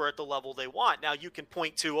got over at the level they want. Now, you can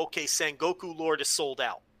point to, okay, Sengoku Lord is sold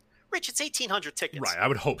out. Rich, it's 1,800 tickets. Right, I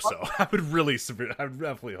would hope so. I would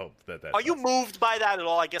definitely hope that. Are you moved by that at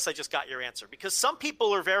all? I guess I just got your answer. Because some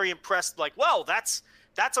people are very impressed, like, well, that's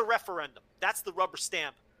a referendum. That's the rubber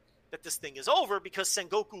stamp that this thing is over because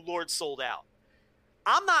Sengoku Lord sold out.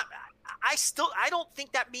 I don't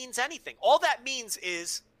think that means anything. All that means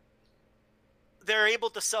is they're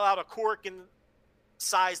able to sell out a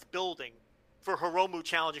Korakuen-sized building for Hiromu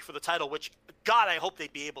challenging for the title, which, God, I hope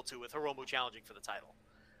they'd be able to with Hiromu challenging for the title.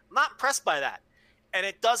 I'm not impressed by that. And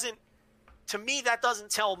that doesn't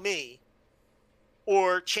tell me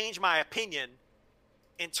or change my opinion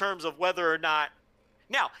in terms of whether or not.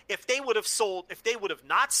 Now, if they would have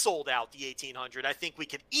not sold out the 1800, I think we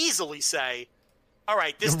could easily say, all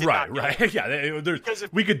right, this did not go. Right. Yeah,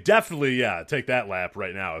 we could definitely take that lap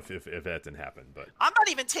right now if that didn't happen. But I'm not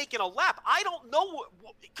even taking a lap. I don't know,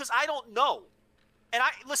 because I don't know. And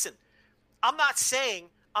listen, I'm not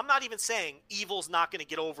even saying Evil's not going to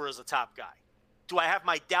get over as a top guy. Do I have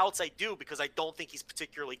my doubts? I do, because I don't think he's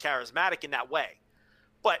particularly charismatic in that way.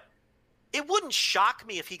 But it wouldn't shock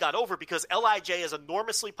me if he got over, because LIJ is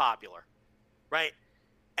enormously popular, right?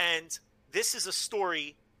 And this is a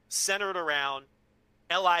story centered around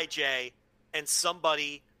LIJ and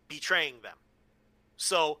somebody betraying them.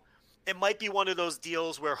 So it might be one of those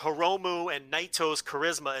deals where Hiromu and Naito's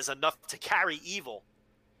charisma is enough to carry Evil,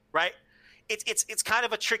 right? It's kind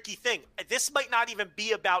of a tricky thing. This might not even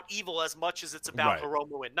be about Evil as much as it's about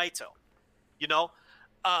Hiromu and Naito, you know?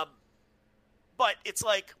 But it's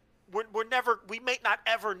like we may not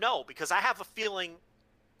ever know, because I have a feeling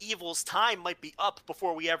Evil's time might be up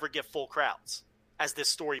before we ever get full crowds as this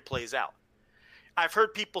story plays out. I've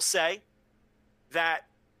heard people say that,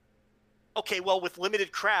 okay, well, with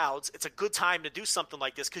limited crowds, it's a good time to do something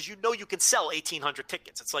like this because you know you can sell 1,800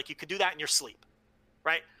 tickets. It's like you can do that in your sleep,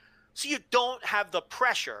 right? So you don't have the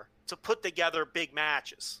pressure to put together big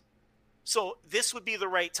matches. So this would be the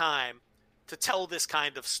right time to tell this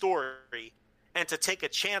kind of story and to take a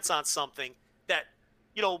chance on something that,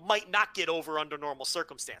 you know, might not get over under normal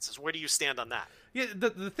circumstances. Where do you stand on that? Yeah,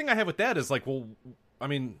 the thing I have with that is like, well, I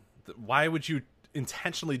mean, why would you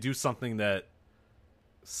intentionally do something that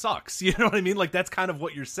sucks? You know what I mean? Like, that's kind of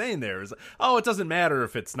what you're saying there is, oh, it doesn't matter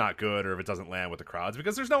if it's not good or if it doesn't land with the crowds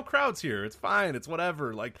because there's no crowds here. It's fine. It's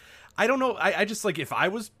whatever. Like, I don't know. I just, like, if I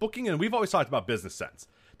was booking, and we've always talked about business sense,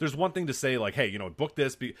 there's one thing to say, like, hey, you know, book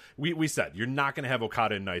this. We said you're not going to have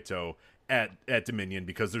Okada and Naito at Dominion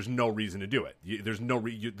because there's no reason to do it. There's no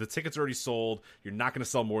the tickets are already sold. You're not going to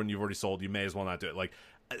sell more than you've already sold. You may as well not do it. Like,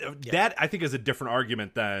 that I think is a different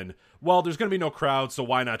argument than, well, there's going to be no crowd, so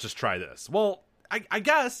why not just try this? Well, I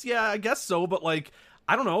guess, yeah, I guess so, but like,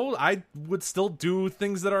 I don't know, I would still do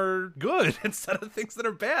things that are good instead of things that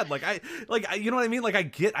are bad. Like, you know what I mean? Like, I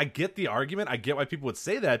get the argument, I get why people would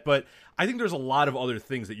say that, but I think there's a lot of other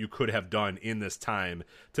things that you could have done in this time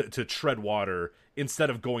to tread water instead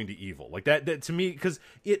of going to Evil. Like, that to me, because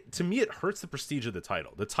it hurts the prestige of the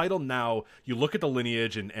title. The title now, you look at the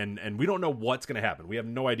lineage and we don't know what's going to happen. We have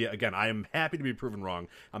no idea. Again, I am happy to be proven wrong.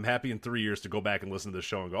 I'm happy in 3 years to go back and listen to the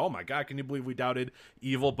show and go, oh my God, can you believe we doubted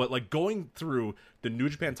Evil? But like, going through the New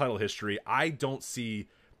Japan title history, I don't see,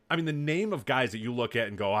 I mean, the name of guys that you look at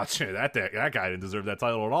and go, oh, that guy didn't deserve that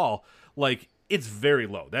title at all. Like, it's very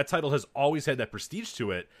low. That title has always had that prestige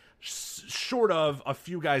to it, short of a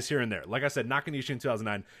few guys here and there. Like I said, Nakanishi in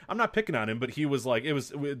 2009, I'm not picking on him, but he was like, it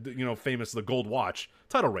was, you know, famous, the Gold Watch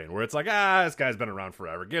title reign, where it's like, this guy's been around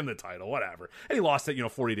forever, give him the title, whatever. And he lost it, you know,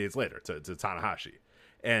 40 days later to Tanahashi.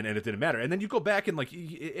 And it didn't matter. And then you go back and, like,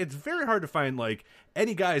 it's very hard to find, like,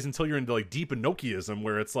 any guys until you're into, like, deep Inokiism,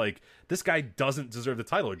 where it's like, this guy doesn't deserve the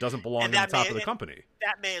title or doesn't belong in the top of the company.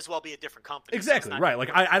 That may as well be a different company. Exactly, right.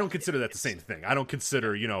 Like, I don't consider that the same thing. I don't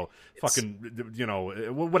consider, you know, fucking, you know,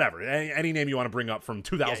 whatever. Any name you want to bring up from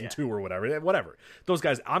 2002 or whatever. Those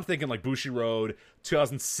guys, I'm thinking, like, Bushiroad,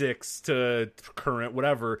 2006 to current,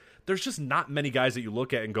 whatever. There's just not many guys that you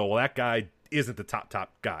look at and go, well, that guy isn't the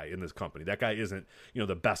top guy in this company. That guy isn't, you know,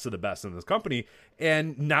 the best of the best in this company.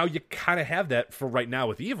 And now you kind of have that for right now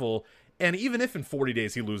with Evil. And even if in 40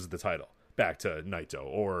 days he loses the title back to Naito,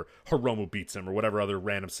 or Hiromu beats him, or whatever other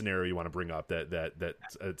random scenario you want to bring up that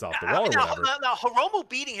it's off the wall or whatever. Now, Hiromu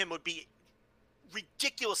beating him would be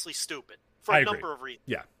ridiculously stupid for a number of reasons.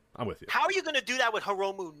 Yeah, I'm with you. How are you going to do that with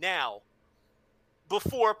Hiromu now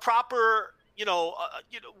before proper, on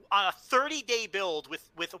a 30-day build with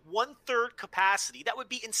 1/3 capacity? That would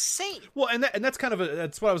be insane. Well, and that's kind of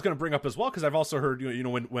that's what I was going to bring up as well, because I've also heard, you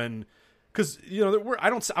know, when because, you know, I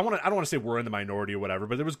don't want to say we're in the minority or whatever,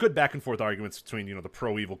 but there was good back and forth arguments between, you know, the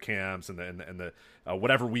pro Evil camps and the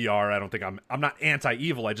whatever we are. I don't think I'm not anti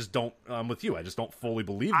Evil. I just don't. I'm with you. I just don't fully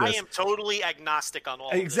believe this. I am totally agnostic on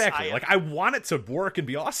all. Exactly. Of this. I want it to work and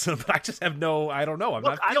be awesome, but I just have no. I don't know. I'm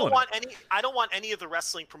not feeling it. I don't want any of the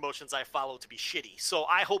wrestling promotions I follow to be shitty. So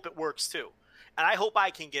I hope it works too, and I hope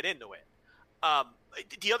I can get into it.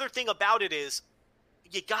 The other thing about it is,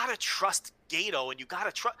 you gotta trust Gato, and you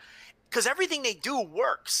gotta trust. Because everything they do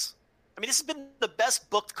works. I mean, this has been the best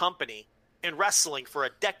booked company in wrestling for a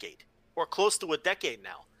decade, or close to a decade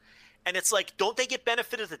now. And it's like, don't they get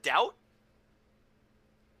benefit of the doubt?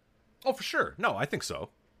 Oh, for sure. No, I think so.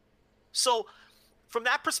 So, from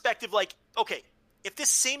that perspective, like, okay, if this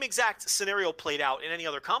same exact scenario played out in any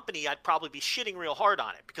other company, I'd probably be shitting real hard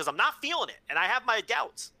on it because I'm not feeling it, and I have my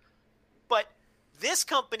doubts. But this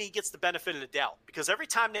company gets the benefit of the doubt because every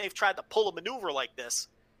time they've tried to pull a maneuver like this,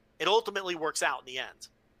 it ultimately works out in the end.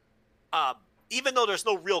 Even though there's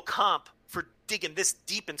no real comp for digging this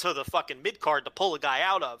deep into the fucking mid-card to pull a guy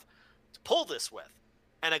out of, to pull this with,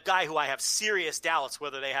 and a guy who I have serious doubts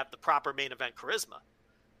whether they have the proper main event charisma.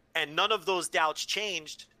 And none of those doubts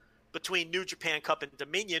changed between New Japan Cup and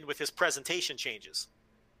Dominion with his presentation changes.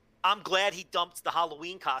 I'm glad he dumped the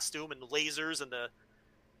Halloween costume and the lasers and the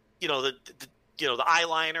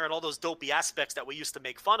eyeliner and all those dopey aspects that we used to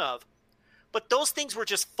make fun of. But those things were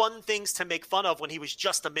just fun things to make fun of when he was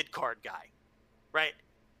just a mid-card guy, right?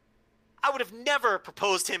 I would have never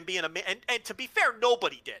proposed him being and to be fair,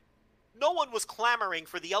 nobody did. No one was clamoring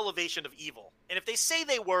for the elevation of Evil. And if they say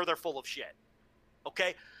they were, they're full of shit.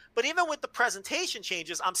 Okay? But even with the presentation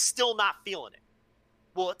changes, I'm still not feeling it.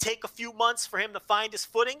 Will it take a few months for him to find his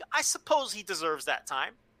footing? I suppose he deserves that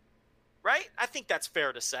time. Right? I think that's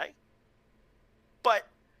fair to say. But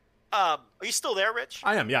are you still there, Rich?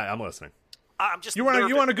 I am. Yeah, I'm listening. I'm just you want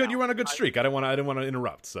a good now. streak. I didn't want to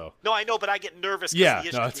interrupt. So no, I know, but I get nervous. Yeah,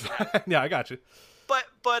 the no, that's fine. Yeah, I got you. But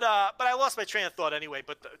I lost my train of thought anyway.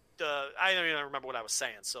 But I don't even remember what I was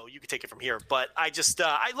saying. So you can take it from here. But I'm just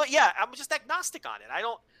agnostic on it.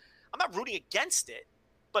 I'm not rooting against it,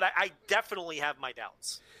 but I definitely have my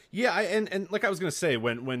doubts. Yeah, and like I was gonna say,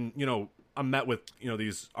 when I'm met with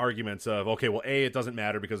these arguments of, okay, well, it doesn't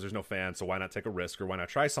matter because there's no fans, so why not take a risk or why not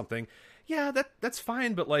try something? Yeah, that's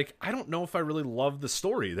fine, but like I don't know if I really love the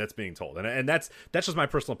story that's being told, and that's just my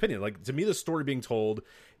personal opinion. Like to me, the story being told,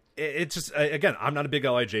 it's just again, I'm not a big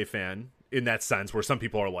LIJ fan in that sense, where some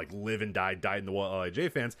people are like live and die in the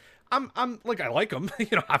LIJ fans. I'm like, I like them,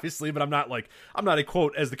 obviously, but I'm not a,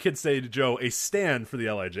 quote, as the kids say to Joe, a stan for the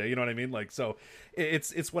LIJ. You know what I mean? Like, so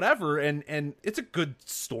it's whatever. And it's a good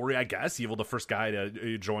story, I guess. Evil, the first guy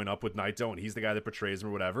to join up with Naito, and he's the guy that portrays him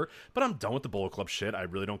or whatever. But I'm done with the Bullet Club shit. I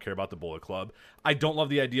really don't care about the Bullet Club. I don't love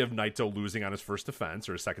the idea of Naito losing on his first defense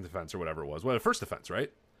or his second defense or whatever it was. Well, first defense,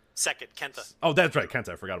 right? Second, Kenta. Oh, that's right,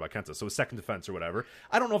 Kenta. I forgot about Kenta. So his second defense or whatever.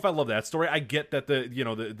 I don't know if I love that story. I get that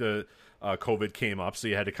the COVID came up, so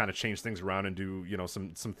you had to kind of change things around and do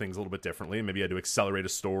some things a little bit differently. Maybe you had to accelerate a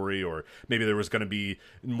story, or maybe there was going to be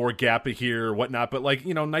more gap here or whatnot. But like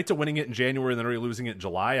Naito winning it in January and then already losing it in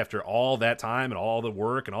July after all that time and all the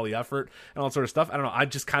work and all the effort and all that sort of stuff. I don't know. I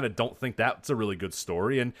just kind of don't think that's a really good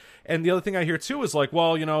story. And the other thing I hear too is like,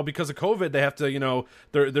 well, because of COVID, they have to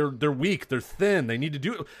they're weak, they're thin, they need to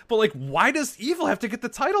do. But like, why does Evil have to get the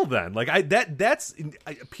title then? Like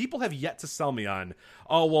people have yet to sell me on.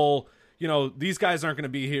 Oh well. These guys aren't going to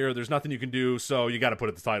be here. There's nothing you can do, so you got to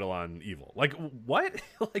put the title on Evil. Like, what?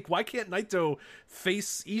 Like, why can't Naito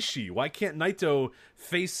face Ishii? Why can't Naito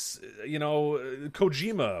face,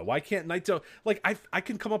 Kojima? Why can't Naito... Like, I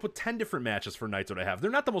can come up with 10 different matches for Naito to have.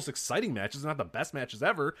 They're not the most exciting matches. They're not the best matches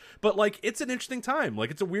ever. But, like, it's an interesting time.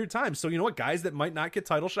 Like, it's a weird time. So, you know what? Guys that might not get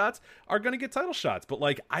title shots are going to get title shots. But,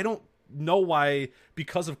 like, I don't know why,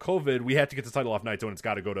 because of COVID, we had to get the title off Naito and it's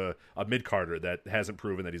got to go to a mid-carder that hasn't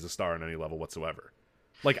proven that he's a star on any level whatsoever.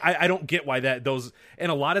 Like, I don't get why those,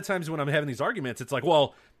 and a lot of times when I'm having these arguments, it's like,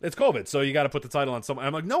 well, it's COVID, so you got to put the title on someone.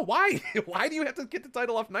 I'm like, no, why? Why do you have to get the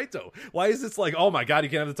title off Naito? Why is this like, oh my God, you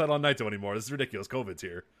can't have the title on Naito anymore? This is ridiculous. COVID's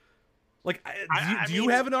here. Like, do you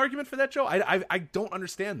have an argument for that, Joe? I don't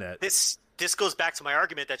understand that. This goes back to my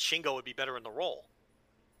argument that Shingo would be better in the role.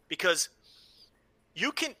 Because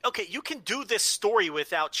you can do this story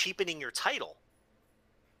without cheapening your title.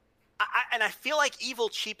 And I feel like Evil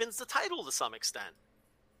cheapens the title to some extent.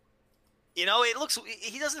 He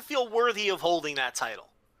doesn't feel worthy of holding that title.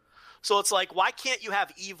 So it's like, why can't you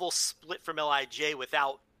have Evil split from LIJ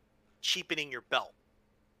without cheapening your belt,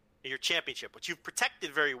 your championship, which you've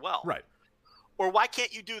protected very well? Right. Or why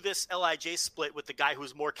can't you do this LIJ split with the guy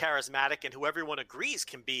who's more charismatic and who everyone agrees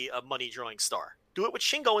can be a money-drawing star? Do it with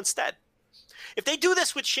Shingo instead. If they do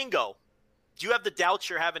this with Shingo, do you have the doubts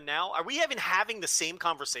you're having now? Are we even having the same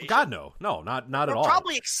conversation? God, no, not at all. We're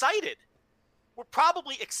probably excited. We're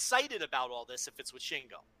probably excited about all this if it's with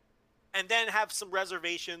Shingo. And then have some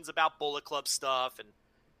reservations about Bullet Club stuff. And,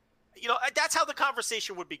 that's how the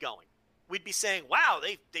conversation would be going. We'd be saying, wow,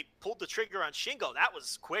 they pulled the trigger on Shingo. That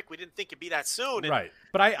was quick. We didn't think it'd be that soon. And, right.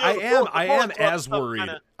 But I am as worried.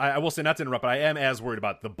 I will say, not to interrupt, but I am as worried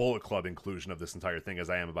about the Bullet Club inclusion of this entire thing as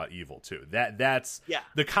I am about Evil, too. That's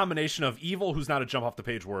the combination of Evil, who's not a jump off the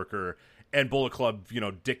page worker, and Bullet Club,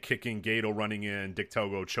 dick kicking, Gato running in, Dick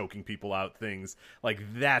Togo choking people out, things. Like,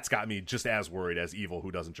 that's got me just as worried as Evil,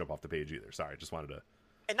 who doesn't jump off the page either. Sorry, just wanted to...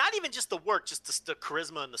 And not even just the work, just the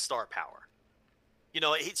charisma and the star power.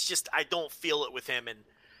 It's just I don't feel it with him. And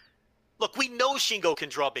look, we know Shingo can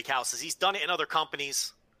draw big houses. He's done it in other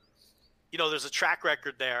companies. There's a track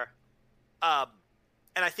record there.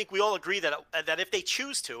 And I think we all agree that if they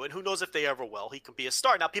choose to, and who knows if they ever will, he can be a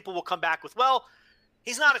star. Now, people will come back with, well,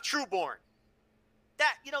 he's not a true-born.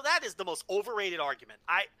 That is the most overrated argument.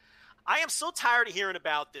 I am so tired of hearing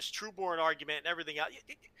about this true-born argument and everything else.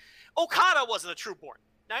 Okada wasn't a true-born.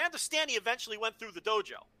 Now, I understand he eventually went through the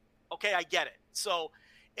dojo. Okay, I get it. So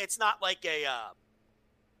it's not like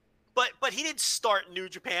but he didn't start New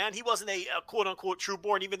Japan. He wasn't a quote-unquote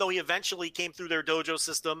true-born, even though he eventually came through their dojo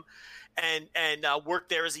system and worked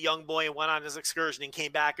there as a young boy and went on his excursion and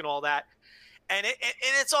came back and all that. And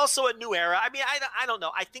it's also a new era. I mean, I don't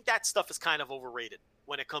know. I think that stuff is kind of overrated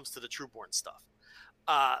when it comes to the true-born stuff.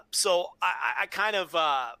 So I kind of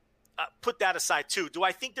put that aside too. Do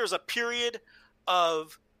I think there's a period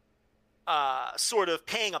of sort of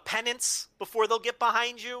paying a penance before they'll get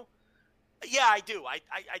behind you? Yeah, I do. I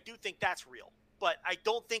do think that's real. But I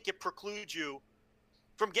don't think it precludes you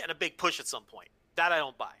from getting a big push at some point. That I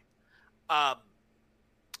don't buy.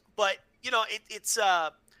 But, it's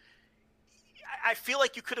I feel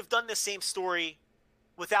like you could have done this same story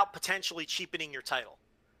without potentially cheapening your title.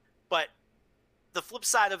 But the flip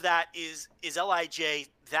side of that is LIJ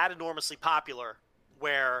that enormously popular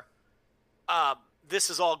where this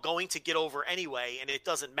is all going to get over anyway, and it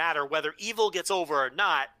doesn't matter whether Evil gets over or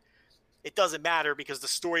not. It doesn't matter because the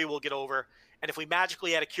story will get over. And if we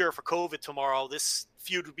magically had a cure for COVID tomorrow, this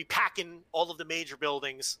feud would be packing all of the major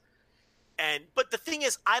buildings. But the thing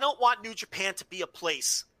is, I don't want New Japan to be a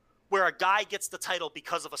place where a guy gets the title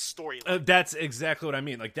because of a storyline. That's exactly what I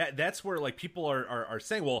mean. Like that's where like people are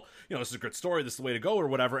saying, well, this is a good story, this is the way to go or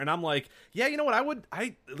whatever. And I'm like, yeah, you know what?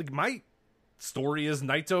 My story is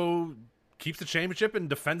Naito keeps the championship and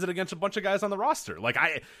defends it against a bunch of guys on the roster. Like,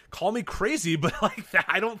 call me crazy, but like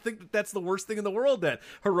I don't think that's the worst thing in the world that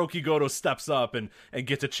Hiroki Goto steps up and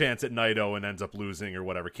gets a chance at Naito and ends up losing or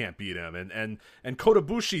whatever, can't beat him. And Kota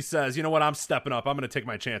Ibushi says, you know what, I'm stepping up. I'm going to take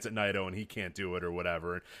my chance at Naito and he can't do it or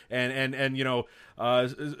whatever. And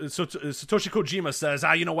Satoshi Kojima says,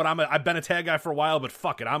 you know what, I've been a tag guy for a while, but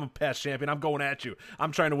fuck it, I'm a past champion. I'm going at you.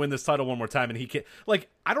 I'm trying to win this title one more time, and he can't. Like,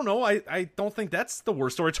 I don't know. I don't think that's the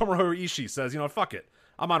worst story. Tomohiro Ishii says, fuck it.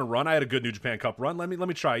 I'm on a run. I had a good New Japan Cup run. Let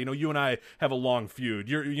me try. You and I have a long feud.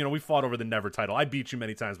 We fought over the Never title. I beat you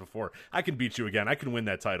many times before. I can beat you again. I can win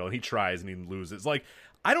that title. And he tries and he loses. Like,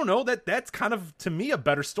 I don't know. That's kind of, to me, a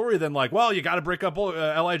better story than like, well, you got to break up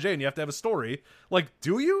LIJ and you have to have a story. Like,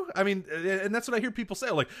 do you? I mean, and that's what I hear people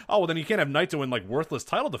say. Like, oh, well, then you can't have Naito win like worthless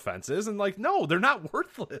title defenses. And like, no, they're not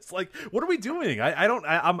worthless. Like, what are we doing?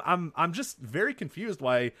 I'm just very confused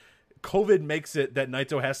why COVID makes it that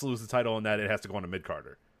Naito has to lose the title and that it has to go on to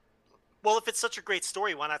mid-carder. Well, if it's such a great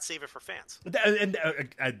story, why not save it for fans? And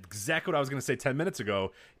exactly what I was going to say 10 minutes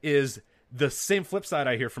ago is the same flip side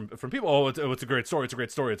I hear from people. Oh, it's a great story. It's a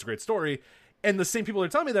great story. It's a great story. And the same people are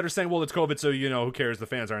telling me that are saying, well, it's COVID, so, who cares? The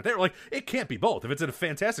fans aren't there. Like, it can't be both. If it's a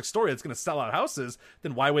fantastic story that's going to sell out houses,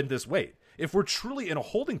 then why wouldn't this wait? If we're truly in a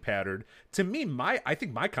holding pattern, to me, I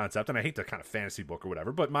think my concept, and I hate the kind of fantasy book or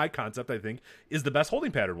whatever, but my concept, I think, is the best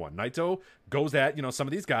holding pattern one. Naito goes at, some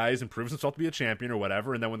of these guys and proves himself to be a champion or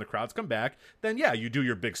whatever, and then when the crowds come back, then yeah, you do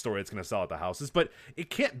your big story that's going to sell out the houses, but it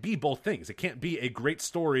can't be both things. It can't be a great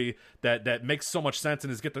story that makes so much sense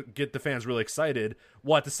and is get the fans really excited,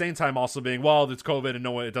 while at the same time also being, well, it's COVID and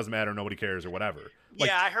it doesn't matter, nobody cares or whatever. Like,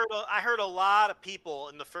 yeah, I heard a lot of people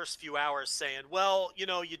in the first few hours saying, well,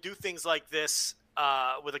 you do things like this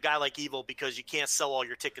with a guy like Evil because you can't sell all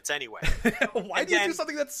your tickets anyway. Why do you do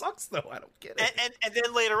something that sucks, though? I don't get it. And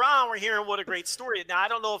then later on, we're hearing what a great story. Now, I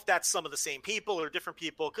don't know if that's some of the same people or different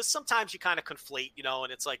people, because sometimes you kind of conflate,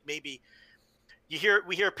 and it's like maybe we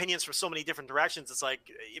hear opinions from so many different directions. It's like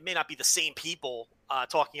it may not be the same people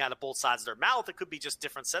talking out of both sides of their mouth. It could be just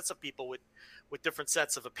different sets of people with different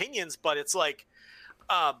sets of opinions. But it's like,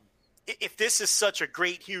 if this is such a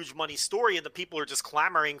great, huge money story and the people are just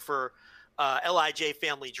clamoring for LIJ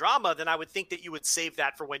family drama, then I would think that you would save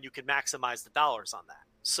that for when you can maximize the dollars on that.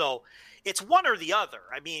 So it's one or the other.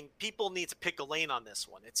 I mean, people need to pick a lane on this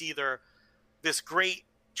one. It's either this great,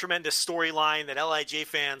 tremendous storyline that LIJ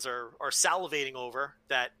fans are salivating over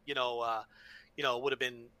that, would have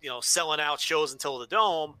been, selling out shows until the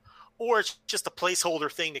Dome, or it's just a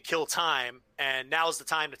placeholder thing to kill time. And now's the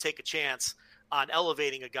time to take a chance on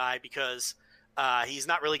elevating a guy because he's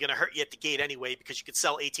not really going to hurt you at the gate anyway, because you could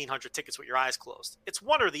sell 1,800 tickets with your eyes closed. It's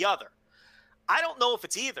one or the other. I don't know if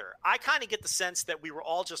it's either. I kind of get the sense that we were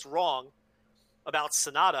all just wrong about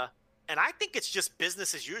Sonata And I think it's just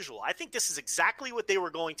business as usual. I think this is exactly what they were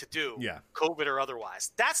going to do, COVID or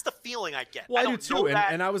otherwise. That's the feeling I get. Well, I do too.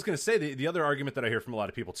 And I was going to say the other argument that I hear from a lot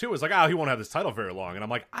of people too is like, he won't have this title very long. And I'm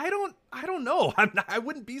like, I don't know. I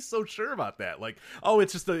wouldn't be so sure about that. Like,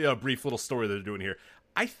 it's just a brief little story that they're doing here.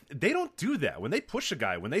 They don't do that. When they push a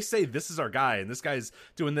guy, when they say this is our guy and this guy's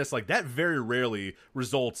doing this, like that very rarely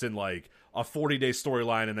results in like a 40-day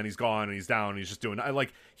storyline and then he's gone and he's down and he's just doing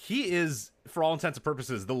like he is, for all intents and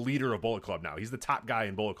purposes, the leader of Bullet Club now. He's the top guy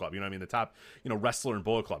in Bullet Club. You know what I mean? The top, wrestler in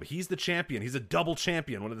Bullet Club. He's the champion. He's a double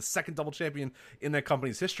champion, one of the second double champion in that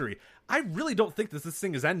company's history. I really don't think this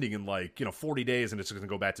thing is ending in 40 days and it's just going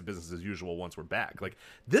to go back to business as usual once we're back. Like,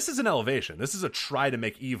 this is an elevation. This is a try to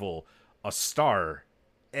make Evil a star.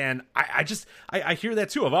 And I hear that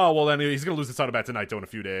too of, then he's going to lose the title back to Naito in a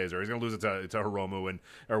few days, or he's going to lose it to Hiromu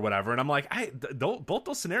or whatever. And I'm like, both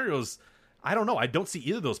those scenarios, I don't know. I don't see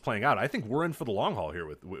either of those playing out. I think we're in for the long haul here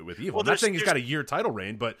with Evil. I'm not saying he's got a year title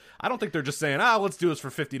reign, but I don't think they're just saying, let's do this for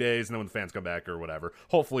 50 days, and then when the fans come back or whatever,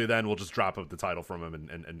 hopefully then we'll just drop the title from him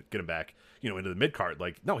and get him back, into the mid card.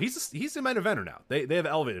 Like, no, he's a main eventer now. They have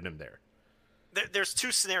elevated him there. There's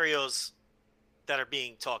two scenarios that are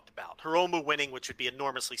being talked about. Hiromu winning, which would be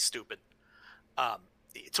enormously stupid.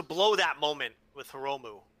 To blow that moment with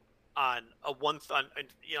Hiromu on a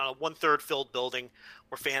one-third filled building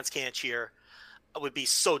where fans can't cheer would be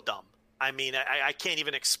so dumb. I mean, I can't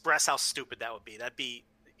even express how stupid that would be. That'd be,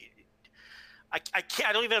 I can't.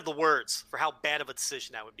 I don't even have the words for how bad of a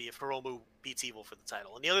decision that would be if Hiromu beats Evil for the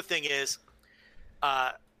title. And the other thing is,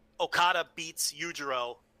 Okada beats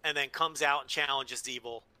Yujiro and then comes out and challenges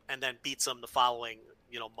Evil and then beats him the following,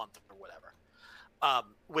 month or whatever,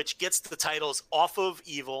 which gets the titles off of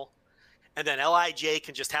Evil, and then LIJ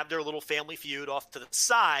can just have their little family feud off to the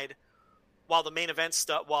side, while the main event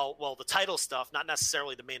stuff, while the title stuff, not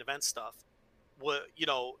necessarily the main event stuff,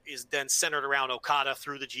 is then centered around Okada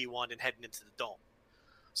through the G1 and heading into the Dome.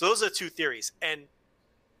 So those are the two theories, and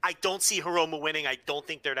I don't see Hiromu winning. I don't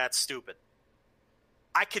think they're that stupid.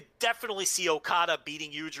 I could definitely see Okada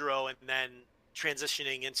beating Yujiro and then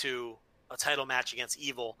transitioning into a title match against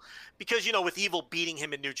Evil, because with Evil beating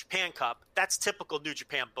him in New Japan Cup, that's typical New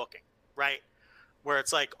Japan booking, right? Where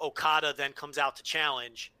it's like Okada then comes out to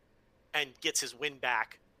challenge and gets his win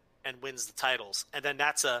back and wins the titles, and then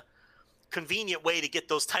that's a convenient way to get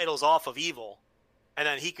those titles off of Evil, and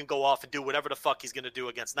then he can go off and do whatever the fuck he's going to do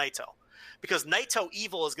against Naito, because Naito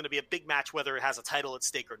Evil is going to be a big match whether it has a title at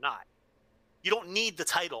stake or not. You don't need the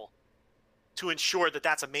title to ensure that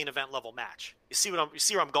that's a main event level match. You see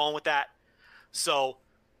where I'm going with that? So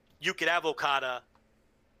you could have Okada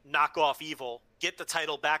knock off Evil, get the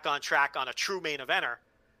title back on track on a true main eventer,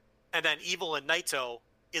 and then Evil and Naito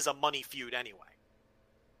is a money feud anyway.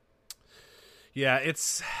 Yeah,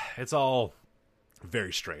 it's all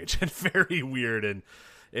very strange and very weird, and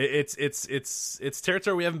it's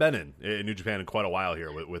territory we haven't been in New Japan in quite a while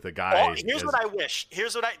here with a guy. Here's what I wish.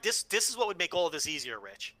 This is what would make all of this easier,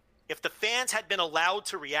 Rich. If the fans had been allowed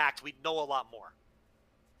to react, we'd know a lot more.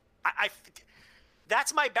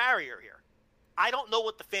 That's my barrier here. I don't know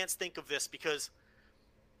what the fans think of this, because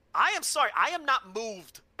I am sorry, I am not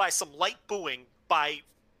moved by some light booing by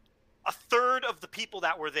a third of the people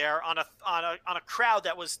that were there on a crowd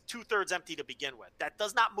that was 2/3 empty to begin with. That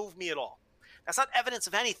does not move me at all. That's not evidence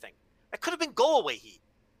of anything. That could have been go away heat.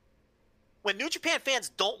 When New Japan fans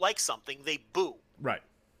don't like something, they boo. Right.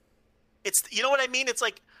 It's, you know what I mean? It's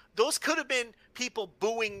like, those could have been people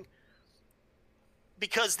booing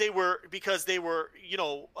because they were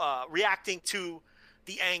reacting to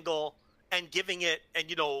the angle and giving it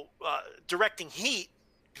and directing heat,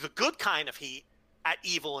 the good kind of heat, at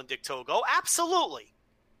Evil and Dick Togo. Absolutely.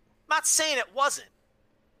 I'm not saying it wasn't,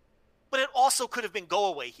 but it also could have been go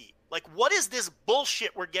away heat. Like, what is this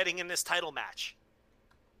bullshit we're getting in this title match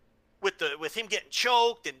with him getting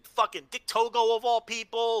choked and fucking Dick Togo of all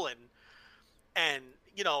people and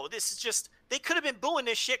this is just, they could have been booing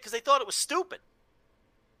this shit because they thought it was stupid.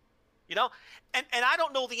 And I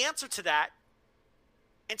don't know the answer to that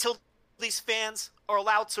until these fans are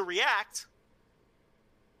allowed to react,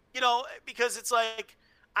 because it's like,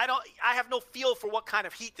 I have no feel for what kind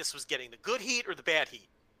of heat this was getting, the good heat or the bad heat.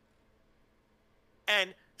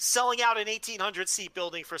 And selling out an 1,800 seat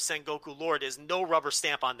building for Sengoku Lord is no rubber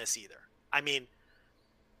stamp on this either. I mean,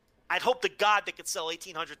 I'd hope to God they could sell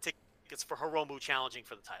 1,800 tickets for Hiromu challenging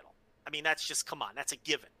for the title. I mean, that's just, come on, that's a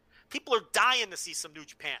given. People are dying to see some New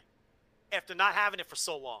Japan after not having it for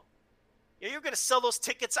so long. You're going to sell those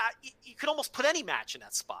tickets out. You could almost put any match in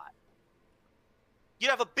that spot. You'd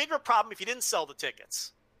have a bigger problem if you didn't sell the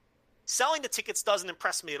tickets. Selling the tickets doesn't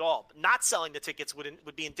impress me at all. But not selling the tickets would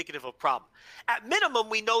be indicative of a problem. At minimum,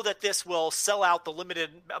 we know that this will sell out the limited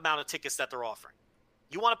amount of tickets that they're offering.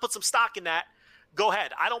 You want to put some stock in that, go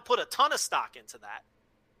ahead. I don't put a ton of stock into that.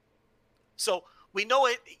 So we know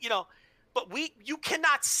it, but you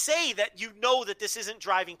cannot say that you know that this isn't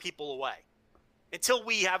driving people away until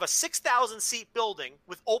we have a 6,000 seat building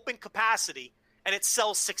with open capacity and it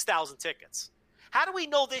sells 6,000 tickets. How do we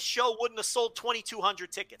know this show wouldn't have sold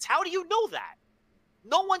 2,200 tickets? How do you know that?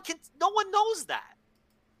 No one knows that.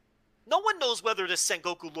 No one knows whether this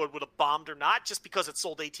Sengoku Lord would have bombed or not just because it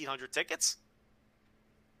sold 1,800 tickets.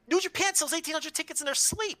 New Japan sells 1,800 tickets in their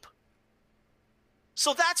sleep.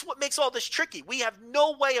 So that's what makes all this tricky. We have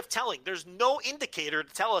no way of telling. There's no indicator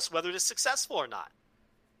to tell us whether it is successful or not.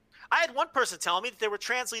 I had one person tell me that they were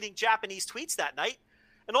translating Japanese tweets that night,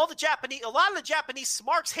 and a lot of the Japanese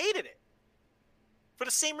smarks hated it for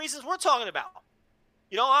the same reasons we're talking about.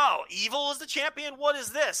 Evil is the champion. What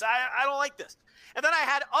is this? I don't like this. And then I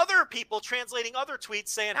had other people translating other tweets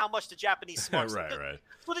saying how much the Japanese smarks. Right.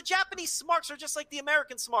 So the Japanese smarks are just like the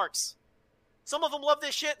American smarks. Some of them love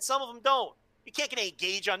this shit, and some of them don't. You can't get any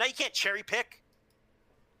gauge on that. You can't cherry pick.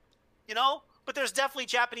 But there's definitely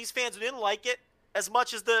Japanese fans who didn't like it as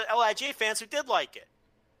much as the LIJ fans who did like it.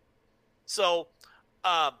 So,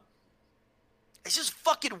 it's just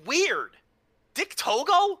fucking weird. Dick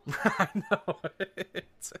Togo? I know.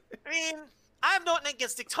 I have nothing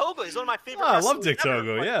against Dick Togo. He's one of my favorite I wrestlers love Dick ever,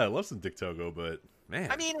 Togo. but- Yeah, I love some Dick Togo, but man.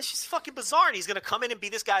 It's just fucking bizarre. And he's going to come in and be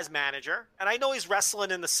this guy's manager. And I know he's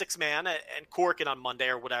wrestling in the 6-man and Corkin on Monday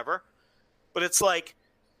or whatever. But it's like,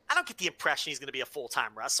 I don't get the impression he's going to be a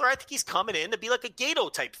full-time wrestler. I think he's coming in to be like a Gato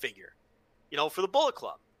type figure, for the Bullet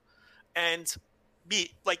Club. And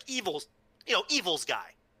be like Evil's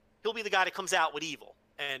guy. He'll be the guy that comes out with Evil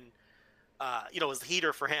and, is the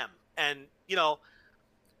heater for him. And,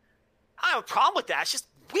 I have a problem with that. It's just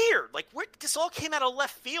weird. Like, this all came out of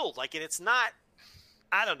left field. Like, and it's not,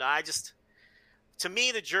 I don't know. To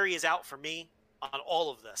me, the jury is out for me on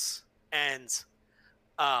all of this. And,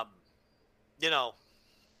 I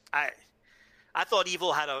thought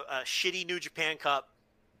Evil had a shitty New Japan Cup,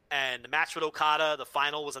 and the match with Okada, the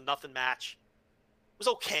final, was a nothing match. It was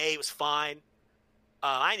okay. It was fine.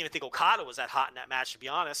 I didn't even think Okada was that hot in that match, to be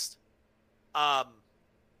honest.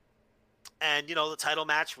 And, the title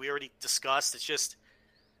match we already discussed. It's just,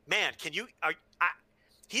 man,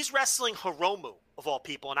 he's wrestling Hiromu, of all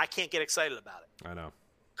people, and I can't get excited about it. I know.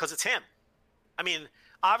 Because it's him.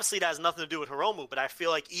 Obviously that has nothing to do with Hiromu, but I feel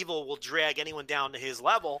like Evil will drag anyone down to his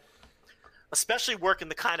level, especially working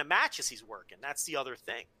the kind of matches he's working. That's the other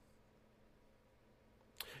thing.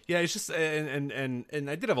 Yeah, it's just and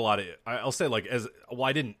I did have a lot of. I'll say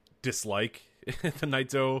I didn't dislike the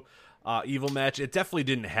Naito Evil match. It definitely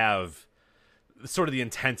didn't have sort of the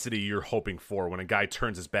intensity you're hoping for when a guy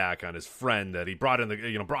turns his back on his friend that he brought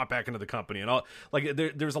back into the company and all. Like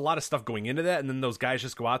there's a lot of stuff going into that, and then those guys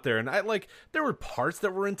just go out there, and there were parts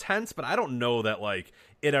that were intense, but I don't know that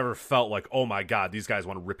it ever felt like, oh my god, these guys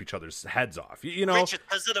want to rip each other's heads off. Rich,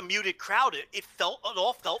 because of the muted crowd, it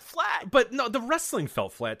all felt flat. But no, the wrestling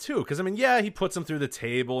felt flat too. Because he puts them through the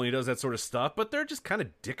table and he does that sort of stuff, but they're just kind of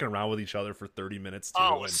dicking around with each other for 30 minutes too.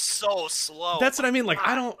 Oh, it's so slow. That's what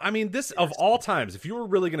I mean. This of all times, if you were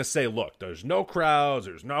really gonna say, look, there's no crowds,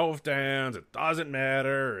 there's no fans, it doesn't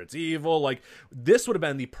matter, it's Evil. This would have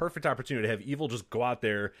been the perfect opportunity to have Evil just go out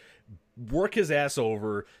there, work his ass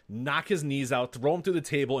over, knock his knees out, throw him through the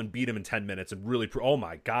table, and beat him in 10 minutes, and really, oh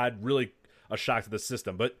my god, really a shock to the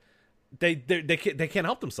system. But they can't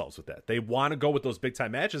help themselves with that. They want to go with those big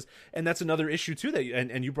time matches, and that's another issue too.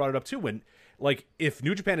 And you brought it up too, when if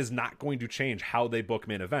New Japan is not going to change how they book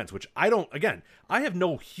main events, which I have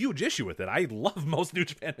no huge issue with it. I love most New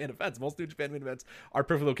Japan main events. Most New Japan main events are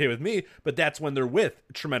perfectly okay with me, but that's when they're with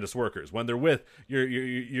tremendous workers, when they're with your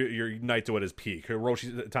Naito at his peak,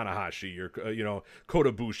 Hiroshi Tanahashi, your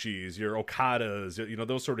Kota Bushi's, your Okadas,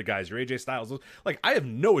 those sort of guys, your AJ Styles. I have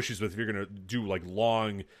no issues with if you're gonna do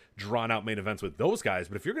long drawn out main events with those guys,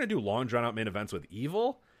 but if you're gonna do long drawn out main events with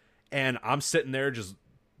Evil, and I'm sitting there just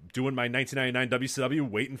doing my 1999 WCW,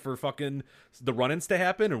 waiting for fucking the run-ins to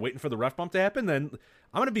happen and waiting for the ref bump to happen, then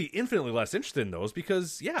I'm going to be infinitely less interested in those,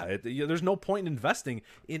 because there's no point in investing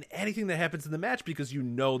in anything that happens in the match, because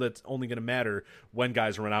that's only going to matter when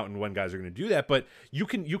guys run out and when guys are going to do that. But you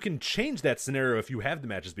can change that scenario if you have the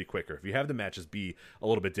matches be quicker, if you have the matches be a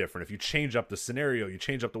little bit different, if you change up the scenario, you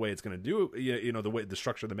change up the way it's going to do, the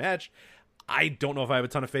structure of the match. I don't know if I have a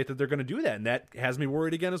ton of faith that they're going to do that, and that has me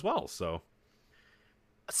worried again as well. So,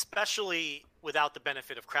 especially without the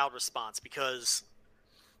benefit of crowd response, because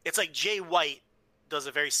it's like Jay White does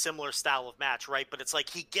a very similar style of match, right? But it's like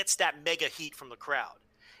he gets that mega heat from the crowd,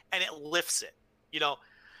 and it lifts it.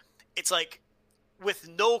 It's like with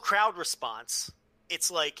no crowd response, it's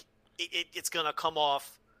like it's gonna come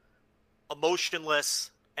off emotionless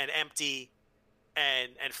and empty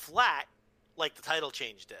and flat, like the title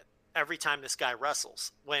change did every time this guy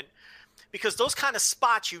wrestles. Because those kind of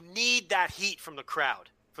spots, you need that heat from the crowd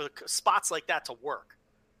for the spots like that to work.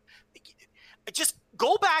 Just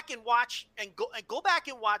go back and watch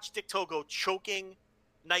Dick Togo choking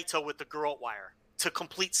Naito with the Garrote wire to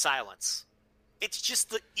complete silence. It's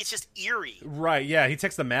just eerie. Right, yeah, he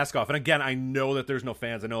takes the mask off. And again, I know that there's no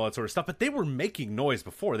fans, I know all that sort of stuff, but they were making noise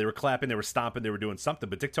before. They were clapping, they were stomping, they were doing something.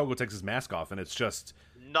 But Dick Togo takes his mask off and it's just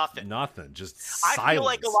nothing. Just silence.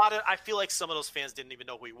 I feel like some of those fans didn't even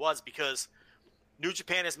know who he was, because New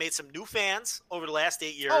Japan has made some new fans over the last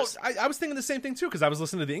 8 years. Oh, I was thinking the same thing too, because I was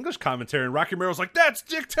listening to the English commentary and Rocky Romero's like, "That's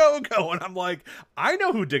Dick Togo," and I'm like, I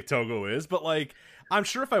know who Dick Togo is, but like, I'm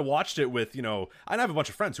sure if I watched it with, and I have a bunch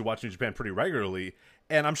of friends who watch New Japan pretty regularly,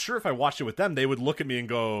 and I'm sure if I watched it with them, they would look at me and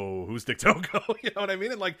go, "Who's Dick Togo?" You know what I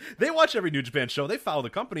mean? And like, they watch every New Japan show, they follow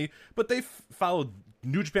the company, but they followed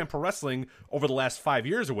New Japan Pro Wrestling over the last 5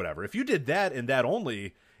 years or whatever. If you did that and that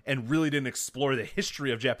only, and really didn't explore the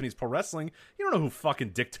history of Japanese pro wrestling, you don't know who fucking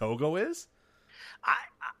Dick Togo is.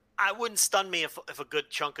 I wouldn't stun me if a good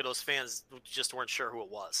chunk of those fans just weren't sure who it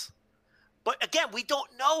was. But again, we don't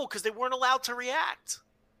know because they weren't allowed to react.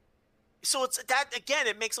 So it's that again,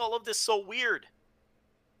 it makes all of this so weird.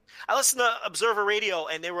 I listened to Observer Radio,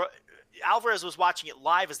 and Alvarez was watching it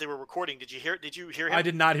live as they were recording. Did you hear him? I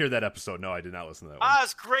did not hear that episode. No, I did not listen to that one.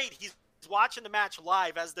 It's great. He's watching the match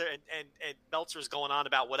live as and Meltzer's going on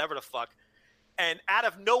about whatever the fuck. And out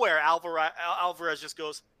of nowhere, Alvarez just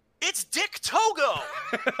goes, "It's Dick Togo!"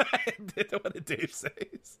 What did Dave say?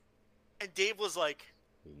 And Dave was like,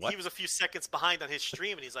 what? He was a few seconds behind on his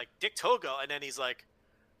stream, and he's like, "Dick Togo." And then he's like,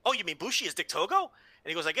 "Oh, you mean Bushi is Dick Togo?" And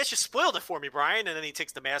he goes, "I guess you spoiled it for me, Brian." And then he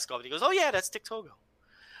takes the mask off, and he goes, "Oh, yeah, that's Dick Togo."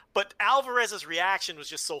 But Alvarez's reaction was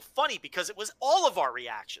just so funny because it was all of our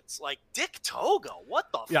reactions. Like, Dick Togo,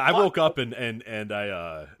 what the fuck? Yeah, I woke up and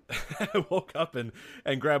I I woke up and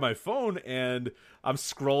grabbed my phone and I'm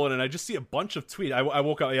scrolling and I just see a bunch of tweets. I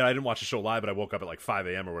woke up, I didn't watch the show live, but I woke up at like 5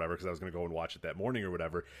 a.m. or whatever because I was going to go and watch it that morning or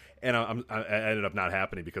whatever. And I ended up not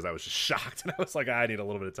happening because I was just shocked and I was like, I need a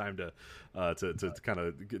little bit of time to kind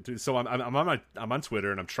of get to. So I'm on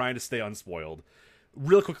Twitter and I'm trying to stay unspoiled.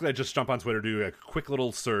 Real quickly, I just jump on Twitter, do a quick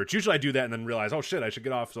little search. Usually I do that and then realize, oh shit, I should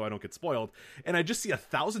get off so I don't get spoiled. And I just see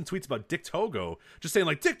 1,000 tweets about Dick Togo, just saying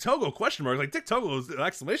like, Dick Togo, question mark, like Dick Togo is an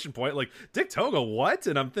exclamation point, like Dick Togo, what?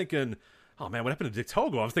 And I'm thinking, oh man, what happened to Dick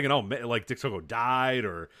Togo? I'm thinking, oh man, like Dick Togo died,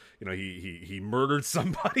 or he murdered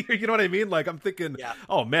somebody, or you know what I mean? Like I'm thinking, yeah.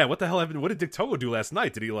 Oh man, what the hell happened? What did Dick Togo do last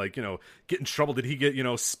night? Did he like get in trouble? Did he get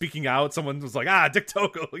speaking out? Someone was like, Dick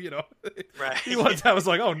Togo, right? I was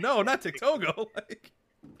like, oh no, not Dick Togo, like.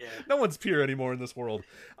 Yeah. No one's pure anymore in this world.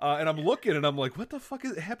 And I'm looking and I'm like, what the fuck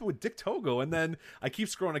happened with Dick Togo? And then I keep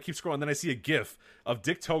scrolling. And then I see a gif of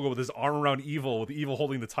Dick Togo with his arm around Evil, with Evil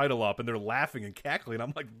holding the title up, and they're laughing and cackling.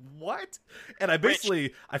 I'm like, what? And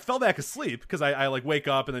I fell back asleep because I like wake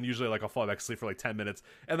up and then usually like I'll fall back asleep for like 10 minutes.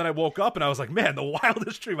 And then I woke up and I was like, man, the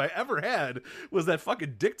wildest dream I ever had was that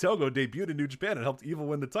fucking Dick Togo debuted in New Japan and helped Evil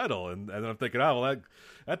win the title. And then I'm thinking, oh, well,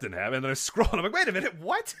 that didn't happen. And then I scroll and I'm like, wait a minute,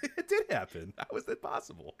 what? It did happen. How is that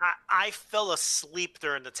possible? I fell asleep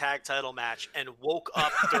during the tag title match and woke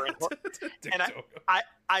up during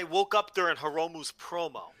I woke up during Hiromu's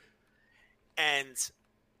promo. And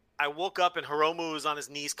I woke up and Hiromu was on his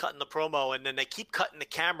knees cutting the promo, and then they keep cutting the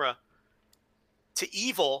camera to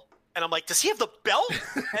Evil, and I'm like, does he have the belt?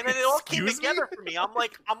 And then it all came together for me. I'm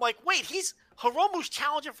like, wait, Hiromu's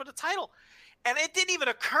challenging for the title. And it didn't even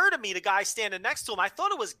occur to me, the guy standing next to him. I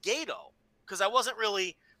thought it was Gato, because I wasn't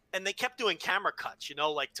really. And they kept doing camera cuts,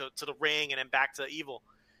 like to the ring and then back to Evil.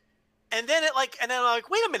 And then I'm like,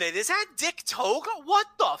 wait a minute, is that Dick Togo? What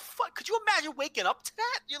the fuck? Could you imagine waking up to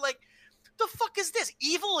that? You're like, the fuck is this?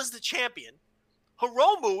 Evil is the champion.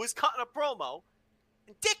 Hiromu is cutting a promo.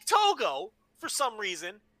 And Dick Togo, for some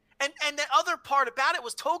reason. And the other part about it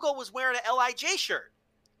was Togo was wearing an LIJ shirt.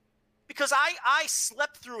 Because I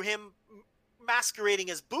slept through him masquerading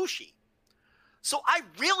as Bushi. So I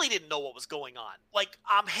really didn't know what was going on. Like,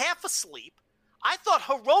 I'm half asleep. I thought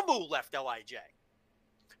Hiromu left LIJ.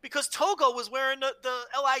 Because Togo was wearing the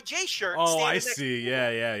LIJ shirt. Oh, I see.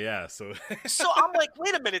 Yeah. So I'm like,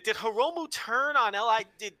 wait a minute. Did Hiromu turn on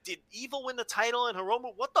LIJ? Did Evil win the title and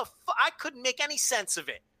Hiromu? What the fuck? I couldn't make any sense of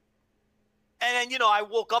it. And then, I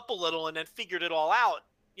woke up a little and then figured it all out.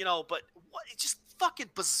 But it's just fucking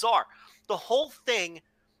bizarre. The whole thing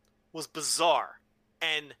was bizarre.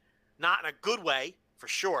 and not in a good way for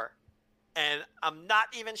sure. And I'm not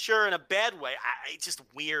even sure in a bad way. It's just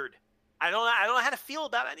weird. I don't know how to feel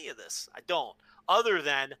about any of this. I don't. Other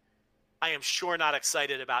than I am sure not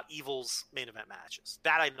excited about Evil's main event matches.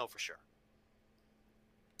 That I know for sure.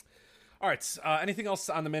 All right. Anything else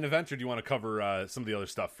on the main event, or do you want to cover some of the other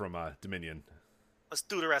stuff from Dominion? Let's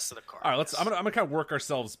do the rest of the card. All right, I'm gonna kind of work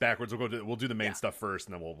ourselves backwards. We'll do the main stuff first,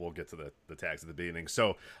 and then we'll get to the tags at the beginning.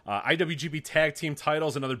 So, IWGP Tag Team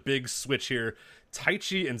titles, another big switch here.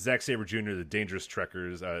 Taichi and Zack Sabre Jr., the Dangerous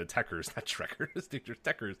Tekkers, Dangerous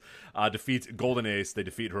Tekkers, defeat Golden Ace. They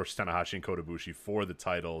defeat Hiroshi Tanahashi and Kota Ibushi for the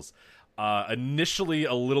titles. Initially,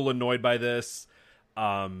 a little annoyed by this.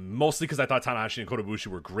 Mostly because I thought Tanahashi and Kota Ibushi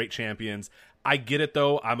were great champions. I get it,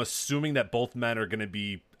 though. I'm assuming that both men are going to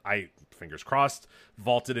be, fingers crossed,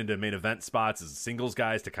 vaulted into main event spots as singles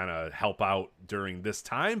guys to kind of help out during this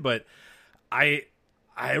time. But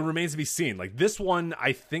it remains to be seen. Like, this one,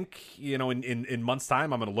 I think, in months'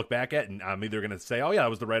 time, I'm going to look back at, and I'm either going to say, oh, yeah, that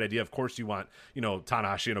was the right idea. Of course you want,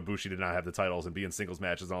 Tanahashi and Ibushi to not have the titles and be in singles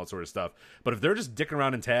matches and all that sort of stuff. But if they're just dicking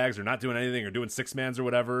around in tags or not doing anything or doing six-mans or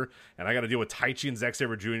whatever, and I got to deal with Taichi and Zack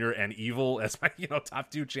Sabre Jr. and Evil as my,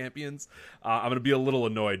 top two champions, I'm going to be a little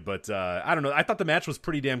annoyed. But I don't know. I thought the match was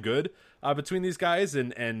pretty damn good between these guys,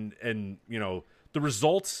 and the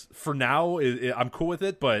results for now, I'm cool with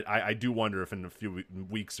it, but I do wonder if in a few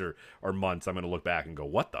weeks or months I'm going to look back and go,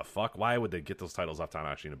 what the fuck? Why would they get those titles off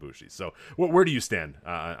Tanahashi and Ibushi? So where do you stand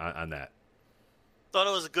on that? Thought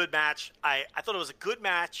it was a good match. I thought it was a good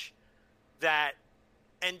match that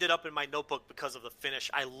ended up in my notebook because of the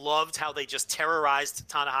finish. I loved how they just terrorized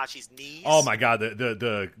Tanahashi's knees. Oh my god,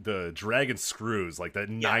 the dragon screws, like that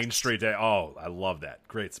 9 straight day. Oh, I love that.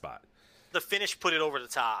 Great spot. The finish put it over the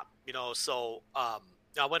top. So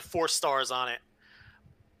I went 4 stars on it.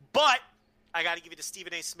 But I got to give you the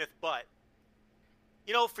Stephen A. Smith but.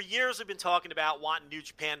 For years we've been talking about wanting New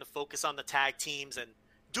Japan to focus on the tag teams and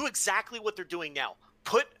do exactly what they're doing now.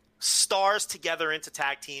 Put stars together into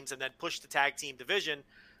tag teams and then push the tag team division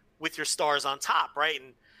with your stars on top, right?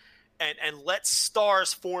 And let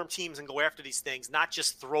stars form teams and go after these things, not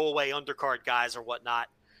just throw away undercard guys or whatnot.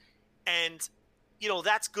 And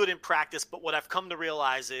that's good in practice, but what I've come to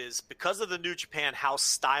realize is because of the New Japan house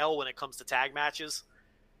style when it comes to tag matches,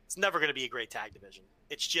 it's never going to be a great tag division.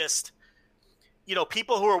 It's just,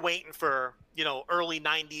 people who are waiting for, early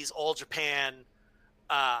 90s All Japan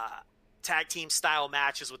tag team style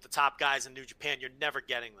matches with the top guys in New Japan, you're never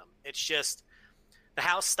getting them. It's just the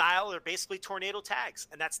house style. They're basically tornado tags,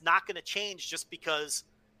 and that's not going to change just because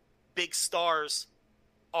big stars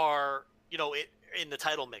are, in the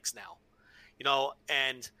title mix now.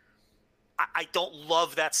 And I don't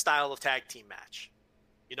love that style of tag team match.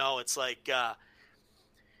 It's like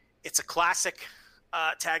it's a classic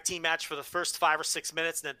tag team match for the first 5 or 6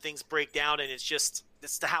 minutes, and then things break down, and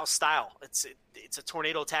it's the house style. It's a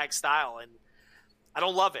tornado tag style, and I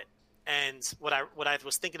don't love it. And what I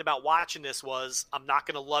was thinking about watching this was I'm not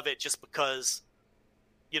going to love it just because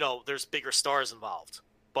there's bigger stars involved.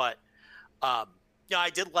 But I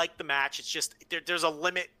did like the match. It's just there's a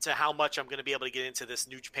limit to how much I'm going to be able to get into this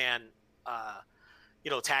New Japan,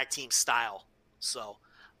 tag team style. So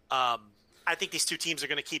I think these two teams are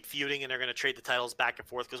going to keep feuding and they're going to trade the titles back and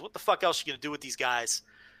forth because what the fuck else are you going to do with these guys?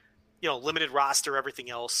 Limited roster, everything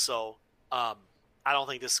else. So I don't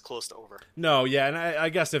think this is close to over. No, yeah, and I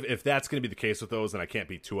guess if that's going to be the case with those, then I can't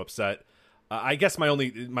be too upset. I guess my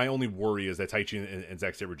only worry is that Taichi and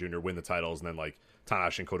Zack Sabre Jr. win the titles, and then like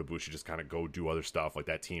Tanahashi and Kota Ibushi just kind of go do other stuff. Like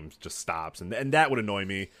that team just stops, and that would annoy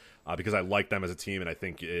me because I like them as a team, and I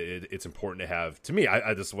think it's important to have. To me,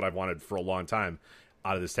 this is what I've wanted for a long time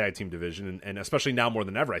out of this tag team division, and especially now more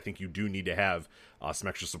than ever, I think you do need to have some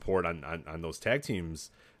extra support on those tag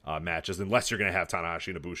teams matches, unless you're going to have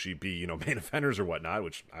Tanahashi and Ibushi be main eventers or whatnot,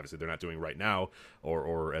 which obviously they're not doing right now,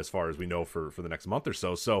 or as far as we know for the next month or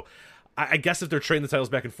so. So I guess if they're trading the titles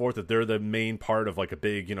back and forth, if they're the main part of like a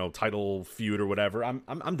big title feud or whatever,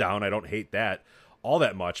 I'm down. I don't hate that all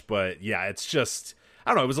that much, but yeah, it's just I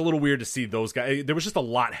don't know. It was a little weird to see those guys. There was just a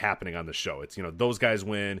lot happening on the show. It's those guys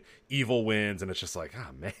win, Evil wins, and it's just like,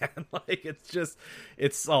 oh man, like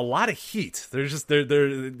it's a lot of heat. There's just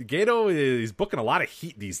Gato is booking a lot of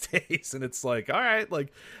heat these days, and it's like, all right,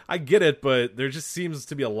 like I get it, but there just seems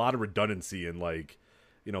to be a lot of redundancy in like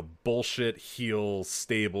bullshit heel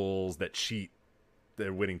stables that cheat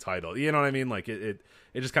their winning title. You know what I mean? Like it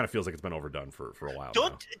just kind of feels like it's been overdone for a while.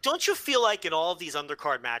 Don't you feel like in all of these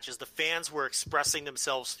undercard matches, the fans were expressing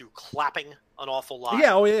themselves through clapping an awful lot?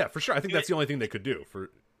 Yeah, oh yeah, for sure. I think that's the only thing they could do.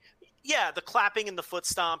 The clapping and the foot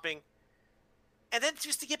stomping. And then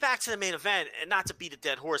just to get back to the main event, and not to beat a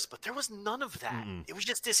dead horse, but there was none of that. Mm-mm. It was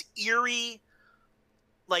just this eerie,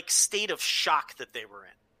 like, state of shock that they were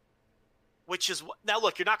in. Which is now,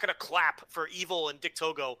 look, you're not going to clap for Evil and Dick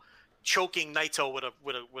Togo choking Naito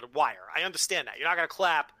with a wire. I understand that. You're not going to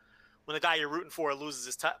clap when the guy you're rooting for loses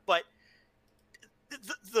his time. But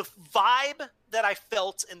the vibe that I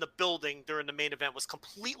felt in the building during the main event was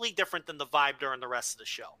completely different than the vibe during the rest of the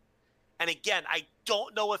show. And again, I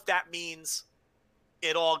don't know if that means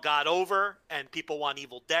it all got over and people want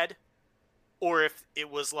Evil dead, or if it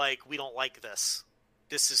was like, we don't like this.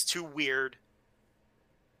 This is too weird.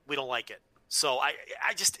 We don't like it. So I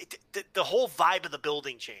just the whole vibe of the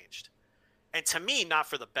building changed, and to me, not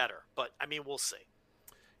for the better. But I mean, we'll see.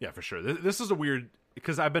 Yeah, for sure. This is a weird,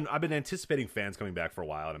 because I've been anticipating fans coming back for a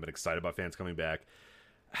while, and I've been excited about fans coming back.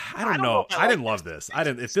 I don't know. I didn't love this. I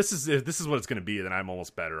didn't. If this is what it's going to be, then I'm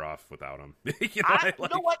almost better off without him. You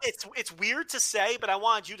know what? It's weird to say, but I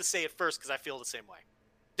wanted you to say it first because I feel the same way.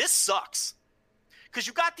 This sucks because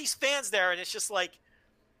you got these fans there, and it's just like,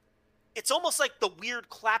 it's almost like the weird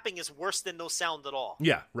clapping is worse than no sound at all.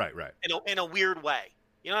 Yeah, right. In a weird way,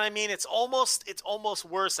 you know what I mean? It's almost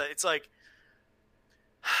worse. It's like,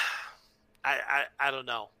 I don't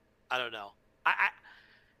know. I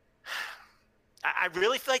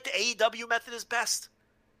really feel like the AEW method is best.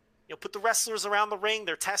 You know, put the wrestlers around the ring,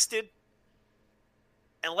 they're tested,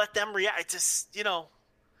 and let them react. It just,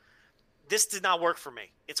 this did not work for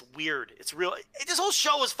me. It's weird. It's real. This whole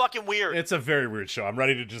show is fucking weird. It's a very weird show. I'm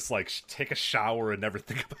ready to just take a shower and never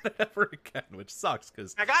think about it ever again, which sucks.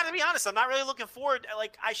 Because I gotta be honest, I'm not really looking forward.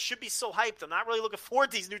 Like, I should be so hyped. I'm not really looking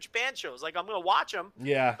forward to these New Japan shows. Like, I'm gonna watch them.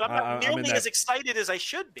 Yeah, but I'm not nearly as excited as I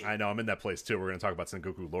should be. I know. I'm in that place too. We're gonna talk about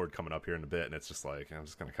Sengoku Lord coming up here in a bit, and it's just like, I'm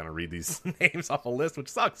just gonna kind of read these names off a list, which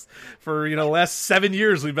sucks. For the last 7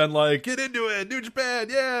 years, we've been like, get into it, New Japan,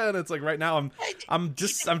 yeah, and it's like right now I'm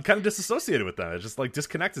kind of disassociated with that. It's just like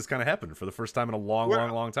disconnect has kind of happened for the first time in a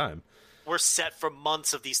long time. We're set for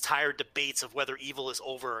months of these tired debates of whether Evil is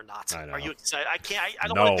over or not. I know. Are you excited? I can't. I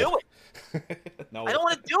don't want to do it. No, I don't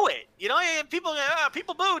want to do it. And people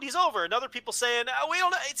booed. He's over, and other people saying, "Oh, we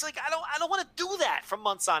don't." It's like I don't want to do that for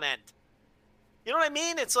months on end. You know what I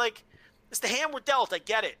mean? It's like it's the hand we're dealt. I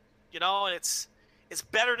get it. And it's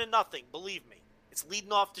better than nothing. Believe me, it's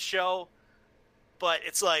leading off the show, but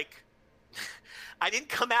it's like I didn't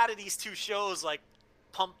come out of these two shows like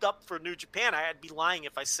pumped up for New Japan. I'd be lying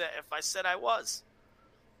if I said I was.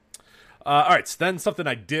 All right, so then something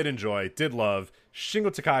I did love, Shingo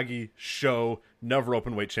Takagi Sho Never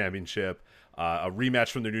Openweight Championship, a rematch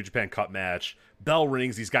from their New Japan Cup match. Bell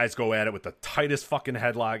rings, these guys go at it with the tightest fucking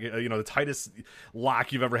headlock, the tightest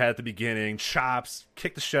lock you've ever had at the beginning, chops,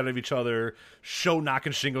 kick the shit out of each other, Sho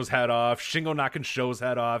knocking Shingo's head off, Shingo knocking Sho's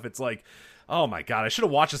head off. It's like, oh my god, I should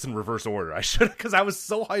have watched this in reverse order. I should have, because I was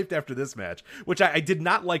so hyped after this match, which I did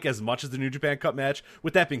not like as much as the New Japan Cup match.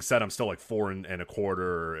 With that being said, I'm still like 4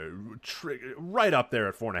 1/4, right up there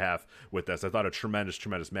at 4.5 with this. I thought a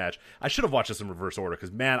tremendous match. I should have watched this in reverse order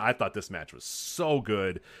because, man, I thought this match was so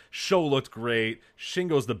good. Show looked great.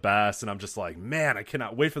 Shingo's the best, and I'm just like, man, I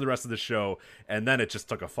cannot wait for the rest of the show. And then it just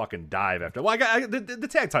took a fucking dive after. Well, the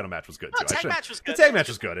tag title match was good too. The tag match was good. The tag match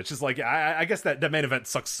was good. It's just like I guess that main event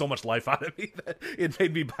sucks so much life out of me that it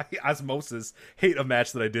made me by osmosis hate a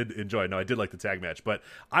match that I did enjoy. No, I did like the tag match, but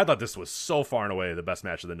I thought this was so far and away the best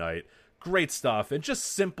match of the night. Great stuff and just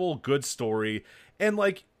simple, good story. And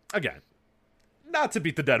like, again, not to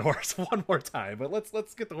beat the dead horse one more time, but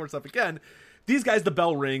let's get the horse up again. These guys, the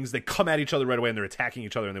bell rings, they come at each other right away and they're attacking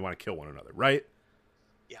each other and they want to kill one another, right?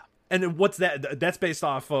 Yeah. And then what's that? That's based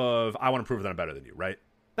off of I want to prove that I'm better than you, right?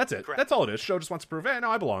 That's it. Correct. That's all it is. Sho just wants to prove, hey, no,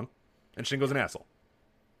 I belong. And Shingo's an asshole.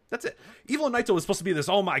 That's it. Evil and Naito was supposed to be this,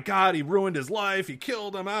 oh my god, he ruined his life, he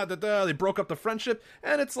killed him, they broke up the friendship,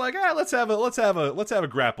 and it's like, let's have a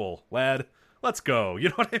grapple, lad. Let's go. You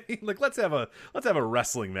know what I mean? Like, let's have a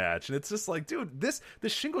wrestling match. And it's just like, dude, this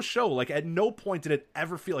Shingo show, like, at no point did it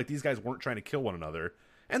ever feel like these guys weren't trying to kill one another.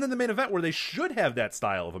 And then the main event where they should have that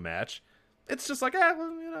style of a match, it's just like,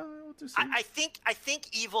 we'll do some. I think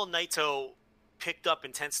Evil Naito picked up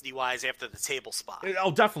intensity-wise after the table spot.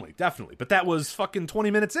 Oh, definitely. But that was fucking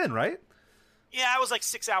 20 minutes in, right? Yeah, I was like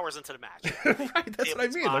 6 hours into the match. Right, that's what I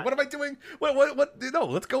mean. Like, what am I doing? What? No,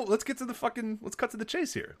 let's go. Let's get to let's cut to the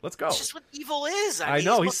chase here. Let's go. It's just what Evil is. I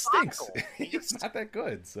know, he stinks. He's not that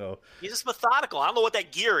good, so. He's just methodical. I don't know what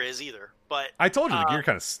that gear is either, but. I told you, the gear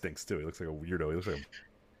kind of stinks, too. He looks like a weirdo. He looks like a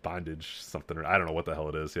bondage something, or I don't know what the hell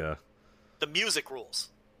it is, yeah. The music rules.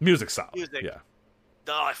 Music's solid, music. Yeah.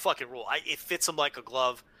 No, I fucking rule. It fits him like a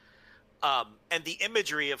glove. And the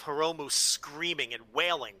imagery of Hiromu screaming and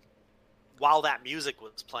wailing while that music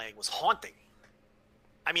was playing was haunting.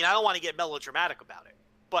 I mean, I don't want to get melodramatic about it,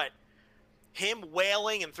 but him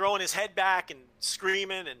wailing and throwing his head back and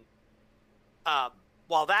screaming, and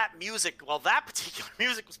while that particular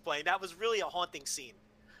music was playing, that was really a haunting scene.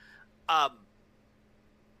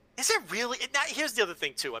 Is it really? Now, here's the other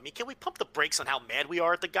thing too. I mean, can we pump the brakes on how mad we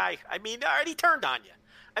are at the guy? I mean, I already turned on you.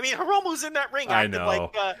 I mean, Hiromu's in that ring. I know.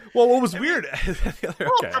 Like, well, what was weird? A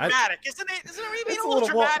little dramatic, isn't it? Isn't it really a little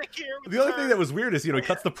dramatic here? The only thing that was weird is, he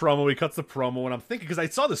cuts the promo, and I'm thinking, because I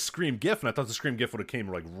saw the Scream GIF, and I thought the Scream GIF would have came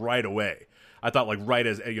like right away. I thought like right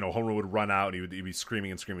as Homer would run out, and he'd be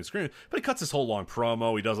screaming and screaming and screaming. But he cuts this whole long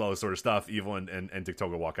promo. He does all this sort of stuff. Evil and Dick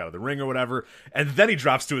Togo walk out of the ring or whatever, and then he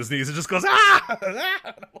drops to his knees and just goes ah. And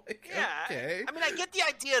I'm like, yeah. Okay. I mean, I get the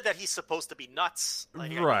idea that he's supposed to be nuts.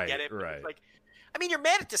 Like, right. I get it. Right. Like, I mean, you're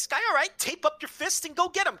mad at this guy. All right, tape up your fist and go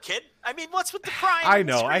get him, kid. I mean, what's with the crying? I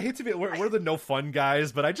know. I hate to be. We're the no fun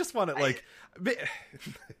guys, but I just want it like.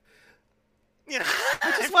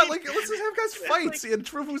 I just want let's just have guys fights and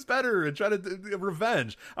prove who's better and try to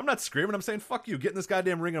revenge. I'm not screaming. I'm saying fuck you. Get in this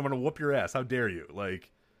goddamn ring. And I'm gonna whoop your ass. How dare you?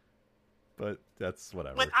 But that's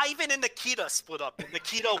whatever. When Ivan and Nikita split up, and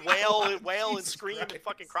Nikita wail and scream and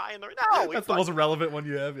fucking cry in the that's the most relevant one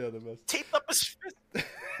you have. Yeah, the best. Taped up his fist.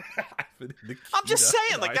 I'm just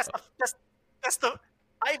saying, like that's the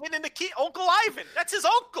Ivan and Nikita, Uncle Ivan. That's his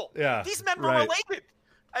uncle. Yeah, these men were related.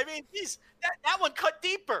 I mean, that one cut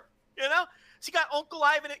deeper. So you got Uncle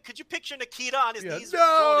Ivan. Could you picture Nikita on his knees,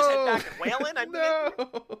 throwing his head back and wailing? I mean,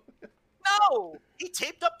 no. He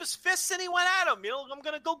taped up his fists and he went at him. I'm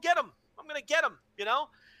gonna go get him. I'm gonna get him.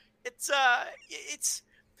 It's a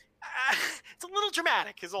little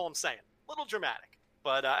dramatic, is all I'm saying. A little dramatic,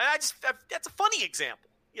 but that's a funny example.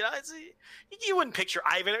 You wouldn't picture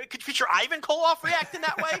Ivan. Could you picture Ivan Koloff reacting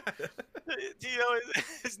that way?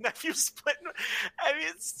 His nephew splitting. I mean,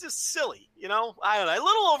 it's just silly. I don't know. A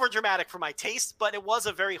little over dramatic for my taste, but it was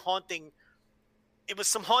a very haunting. It was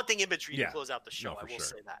some haunting imagery to close out the show. I will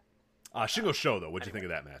say that. Shingo Show, though, what'd you think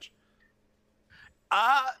of that match?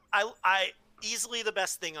 I easily the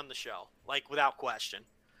best thing on the show, like without question,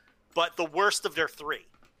 but the worst of their three.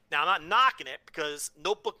 Now, I'm not knocking it because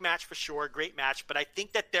Notebook match for sure, great match, but I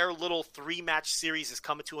think that their little 3-match series is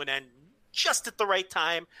coming to an end just at the right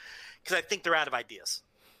time because I think they're out of ideas.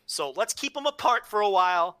 So let's keep them apart for a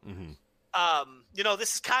while. Mm-hmm.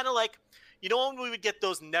 This is kind of like, when we would get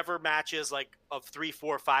those never matches like of 3,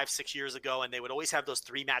 4, 5, 6 years ago, and they would always have those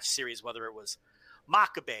 3-match series, whether it was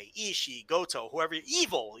Makabe, Ishii, Goto, whoever,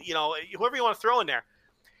 Evil, whoever you want to throw in there.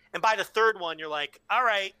 And by the third one, you're like, all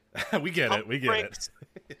right. We get it.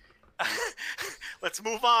 Let's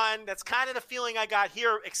move on. That's kind of the feeling I got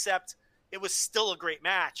here, except it was still a great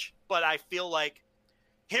match. But I feel like,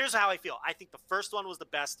 here's how I feel. I think the first one was the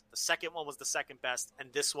best. The second one was the second best.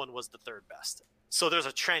 And this one was the third best. So there's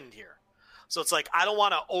a trend here. So it's like, I don't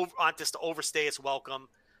want this to overstay its welcome.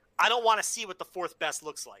 I don't want to see what the fourth best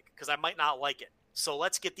looks like because I might not like it. So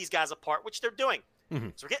let's get these guys apart, which they're doing. Mm-hmm.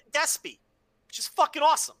 So we're getting Despy, which is fucking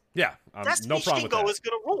awesome. Yeah, Despy no problem with that. Shingo is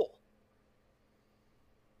going to rule.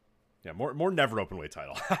 Yeah, more never open weight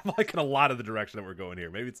title. I'm liking a lot of the direction that we're going here.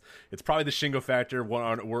 Maybe it's probably the Shingo factor.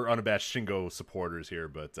 We're unabashed Shingo supporters here,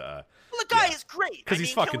 but the guy is great because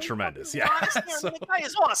he's fucking tremendous. Yeah, the guy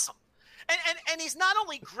is awesome, and he's not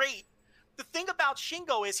only great. The thing about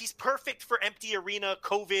Shingo is he's perfect for empty arena,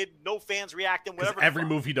 COVID, no fans reacting, whatever. Every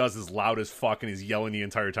move he does is loud as fuck, and he's yelling the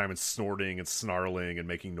entire time and snorting and snarling and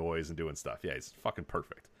making noise and doing stuff. Yeah, he's fucking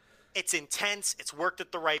perfect. It's intense. It's worked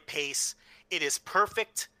at the right pace. It is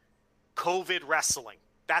perfect COVID wrestling.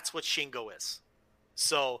 That's what Shingo is.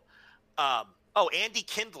 So, Andy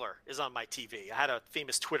Kindler is on my TV. I had a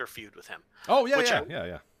famous Twitter feud with him. Oh,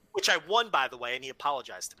 yeah. Which I won, by the way, and he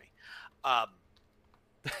apologized to me.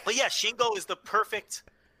 But yeah, Shingo is the perfect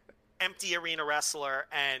empty arena wrestler,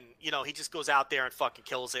 and he just goes out there and fucking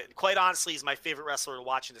kills it. And quite honestly, he's my favorite wrestler to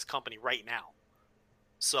watch in this company right now.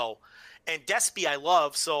 So, and Despy I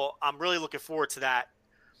love, so I'm really looking forward to that.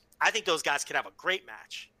 I think those guys could have a great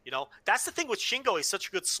match. That's the thing with Shingo. He's such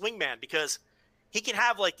a good swingman because he can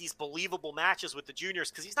have like these believable matches with the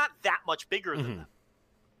juniors because he's not that much bigger than them,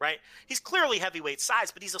 right? He's clearly heavyweight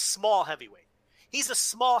size, but he's a small heavyweight. He's a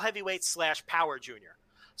small heavyweight / power junior.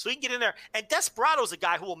 So he can get in there. And Desperado's a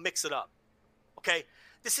guy who will mix it up. Okay?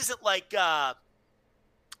 This isn't like I'm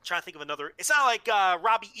trying to think of another. It's not like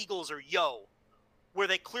Robbie Eagles or Yo, where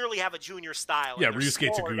they clearly have a junior style. Yeah, Ryusuke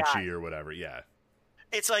Taguchi or whatever. Yeah.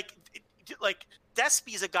 It's like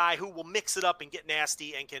Despy's a guy who will mix it up and get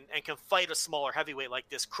nasty and can fight a smaller heavyweight like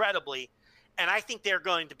this credibly. And I think they're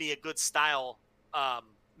going to be a good style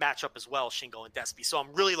matchup as well, Shingo and Despy. So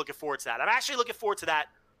I'm really looking forward to that. I'm actually looking forward to that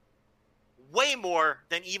way more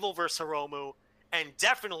than Evil versus Hiromu and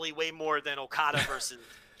definitely way more than Okada versus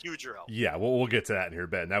Yujiro. Yeah, we'll get to that in here a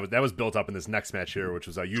bit. And that was built up in this next match here, which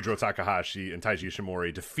was Yujiro Takahashi and Taiji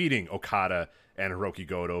Ishimori defeating Okada and Hiroki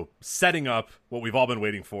Goto, setting up what we've all been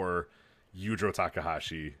waiting for, Yujiro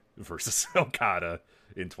Takahashi versus Okada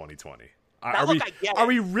in 2020. Are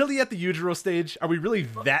we really at the Yujiro stage? Are we really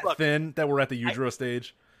thin that we're at the Yujiro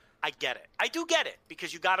stage? I get it. I do get it,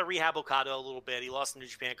 because you got to rehab Okada a little bit. He lost in the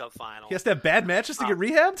New Japan Cup final. He has to have bad matches to get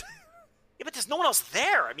rehabbed? Yeah, but there's no one else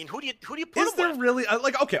there. I mean, who do you put him with? Is there really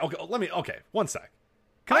okay, one sec.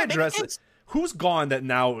 Can I address it? Who's gone that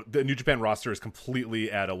now the New Japan roster is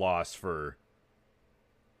completely at a loss for?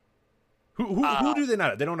 Who do they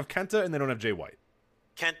not have? They don't have Kenta and they don't have Jay White.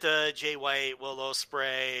 Kenta, Jay White, Will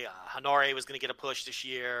Ospreay, Hanare was going to get a push this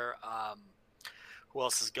year. Who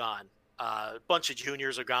else is gone? A bunch of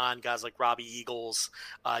juniors are gone. Guys like Robbie Eagles,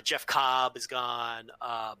 Jeff Cobb is gone.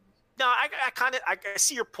 No, I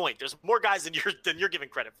see your point. There's more guys than you're giving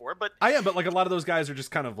credit for, but I am. But like a lot of those guys are just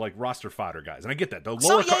kind of like roster fodder guys, and I get that.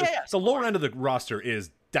 The lower end of the roster is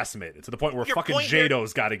decimated to the point where fucking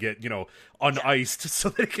Jado's got to get uniced so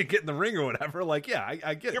that he can get in the ring or whatever. Like, yeah,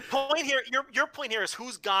 I get your point here. Your point here is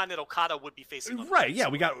who's gone that Okada would be facing. Right? Yeah,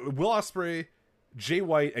 we got Will Ospreay, Jay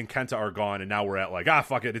White, and Kenta are gone, and now we're at like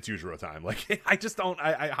fuck it, it's Yujiro time. Like, I just don't.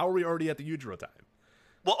 How are we already at the Yujiro time?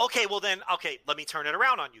 Well, okay. Let me turn it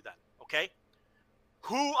around on you then. Okay,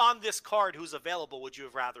 who on this card who's available would you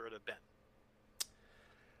have rather it have been?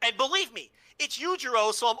 And believe me, it's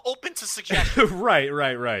Yujiro, so I'm open to suggestions. Right.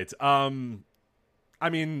 I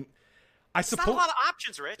mean, I suppose not a lot of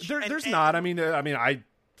options, Rich. There's not. I mean, I'd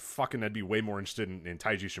be way more interested in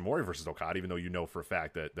Taiji Ishimori versus Okada, even though for a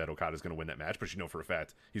fact that Okada's going to win that match, but for a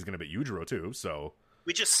fact he's going to beat Yujiro too. So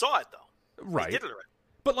we just saw it though. Right. We did it already.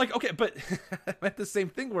 But but at the same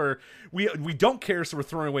thing where we don't care, so we're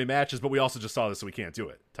throwing away matches, but we also just saw this, so we can't do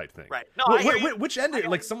it, type thing. Right? No, which end?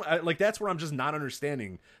 That's where I'm just not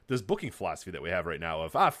understanding this booking philosophy that we have right now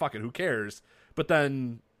of fuck it, who cares? But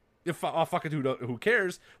then fuck it, who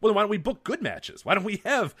cares? Well, then why don't we book good matches? Why don't we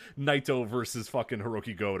have Naito versus fucking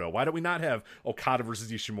Hiroki Goto? Why don't we not have Okada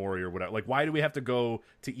versus Ishimori or whatever? Like, why do we have to go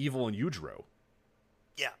to Evil and Yujiro?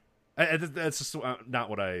 Yeah, that's just not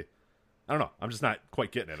what I don't know. I'm just not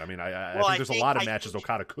quite getting it. I mean, I think there's a lot of matches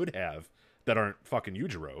Okada could have that aren't fucking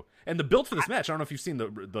Yujiro. And the build for this match, I don't know if you've seen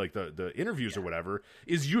the interviews or whatever,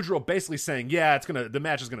 is Yujiro basically saying, "Yeah, the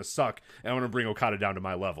match is gonna suck, and I'm gonna bring Okada down to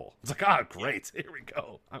my level." It's like, great, here we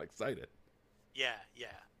go. I'm excited. Yeah.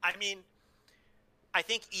 I mean, I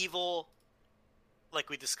think Evil, like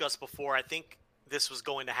we discussed before, I think this was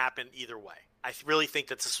going to happen either way. I really think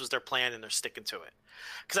that this was their plan, and they're sticking to it.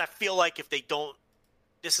 Because I feel like if they don't.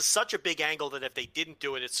 This is such a big angle that if they didn't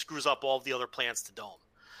do it, it screws up all the other plans to Dome.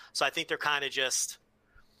 So I think they're kind of just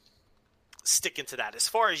sticking to that. As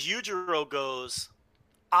far as Yujiro goes,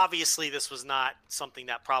 obviously this was not something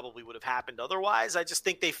that probably would have happened otherwise. I just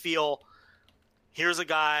think they feel, here's a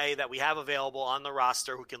guy that we have available on the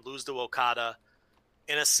roster who can lose to Okada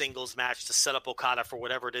in a singles match to set up Okada for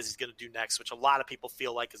whatever it is he's going to do next, which a lot of people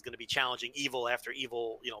feel like is going to be challenging Evil after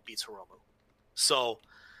Evil, beats Hiromu. So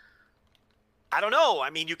I don't know. I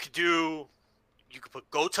mean, you could put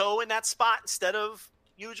Goto in that spot instead of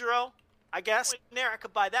Yujiro, I guess. There, I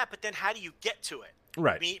could buy that, but then how do you get to it?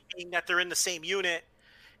 Right. Being that they're in the same unit.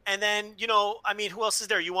 And then, I mean, who else is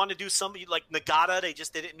there? You want to do somebody like Nagata, they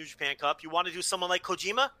just did it in New Japan Cup. You want to do someone like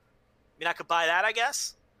Kojima? I mean, I could buy that, I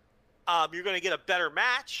guess. You're going to get a better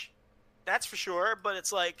match. That's for sure. But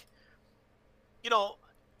it's like,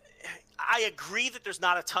 I agree that there's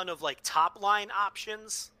not a ton of like top line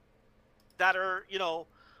options that are,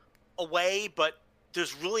 away, but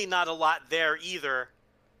there's really not a lot there either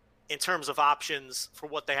in terms of options for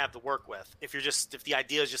what they have to work with. If the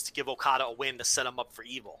idea is just to give Okada a win to set him up for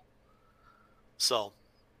Evil. So,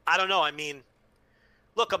 I don't know. I mean,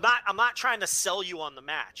 look, I'm not trying to sell you on the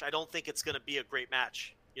match. I don't think it's going to be a great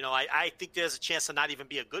match. I think there's a chance to not even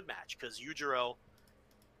be a good match because Yujiro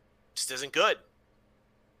just isn't good.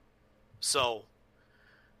 So,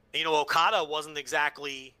 Okada wasn't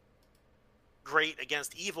exactly great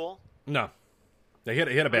against Evil. No. He had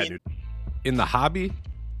a bad news. In the hobby,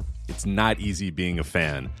 it's not easy being a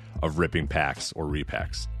fan of ripping packs or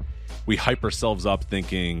repacks. We hype ourselves up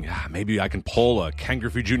thinking, maybe I can pull a Ken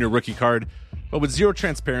Griffey Jr. rookie card, but with zero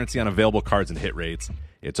transparency on available cards and hit rates,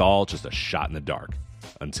 it's all just a shot in the dark.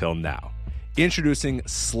 Until now. Introducing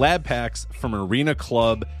Slab Packs from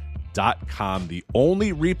ArenaClub.com, the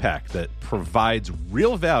only repack that provides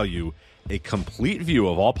real value, a complete view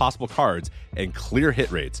of all possible cards, and clear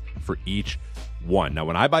hit rates for each one. Now,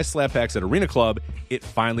 when I buy Slab Packs at Arena Club, it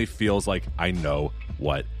finally feels like I know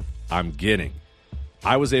what I'm getting.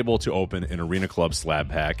 I was able to open an Arena Club slab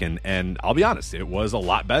pack, and I'll be honest, it was a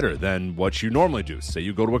lot better than what you normally do. Say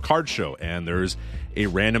you go to a card show and there's a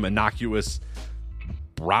random innocuous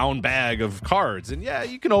brown bag of cards, and yeah,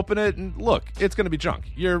 you can open it and look, it's going to be junk.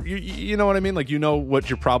 You know what I mean? Like, you know what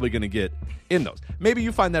you're probably going to get in those. Maybe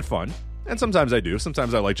you find that fun, and sometimes I do.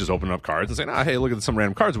 Sometimes I like just opening up cards and saying, hey, look at some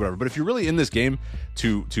random cards or whatever. But if you're really in this game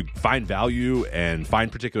to find value and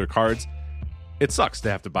find particular cards, it sucks to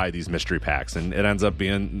have to buy these mystery packs, and it ends up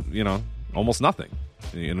being, almost nothing.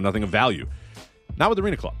 Nothing of value. Not with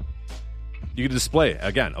Arena Club. You can display,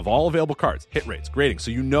 again, of all available cards, hit rates, grading,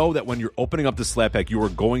 so you know that when you're opening up this slab pack, you are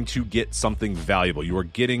going to get something valuable. You are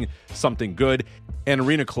getting something good. And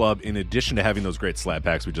Arena Club, in addition to having those great slab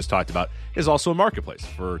packs we just talked about, is also a marketplace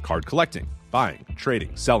for card collecting, buying,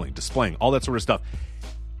 trading, selling, displaying, all that sort of stuff.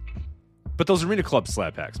 But those Arena Club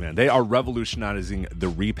slab packs, man, they are revolutionizing the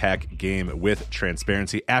repack game with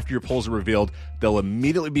transparency. After your pulls are revealed, they'll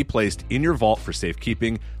immediately be placed in your vault for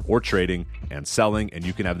safekeeping or trading and selling, and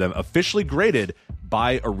you can have them officially graded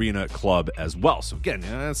by Arena Club as well. So again,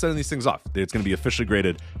 sending these things off, it's going to be officially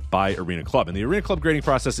graded by Arena Club. And the Arena Club grading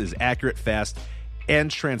process is accurate, fast, and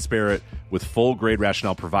transparent, with full grade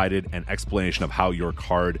rationale provided and explanation of how your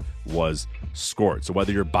card was scored. So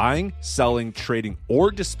whether you're buying, selling, trading, or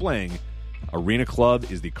displaying, Arena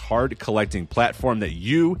Club is the card collecting platform that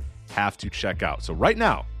you have to check out. So right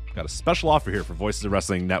now, I've got a special offer here for Voices of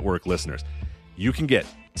Wrestling Network listeners. You can get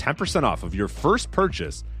 10% off of your first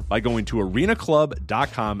purchase by going to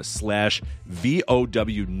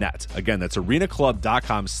arenaclub.com/VOWnet. Again, that's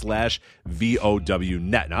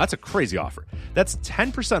arenaclub.com/VOWnet. Now, that's a crazy offer. That's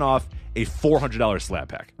 10% off a $400 slab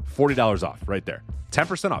pack. $40 off right there.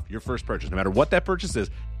 10% off your first purchase. No matter what that purchase is,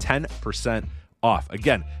 10% off.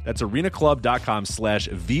 Again, that's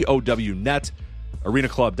arenaclub.com/VOWnet.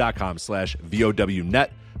 arenaclub.com/VOWnet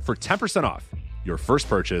for 10% off your first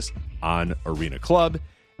purchase on Arena Club.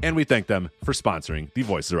 And we thank them for sponsoring the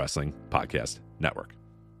Voices of Wrestling Podcast Network.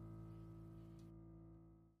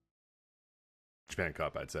 Japan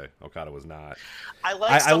Cup, I'd say. Okada was not. I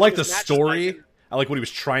like the story. I like what he was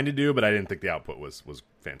trying to do, but I didn't think the output was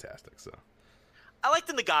fantastic. So I liked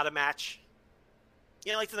the Nagata match.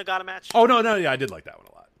 You like the Nagata match? Oh, no, yeah, I did like that one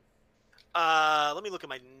a lot. Let me look at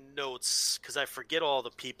my notes, because I forget all the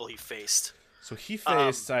people he faced. So he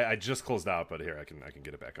faced, I just closed out, but here, I can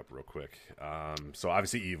get it back up real quick. So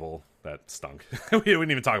obviously Evil, that stunk. We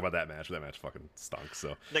didn't even talk about that match. That match fucking stunk.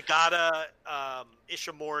 So Nagata,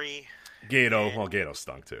 Ishimori. Gato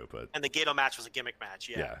stunk too, but and the Gato match was a gimmick match.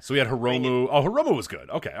 Yeah. So we had Hiromu. Oh, Hiromu was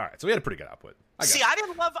good. Okay, all right. So we had a pretty good output. I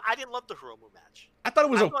didn't love the Hiromu match. I thought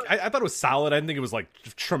it was okay. I thought it was solid. I didn't think it was like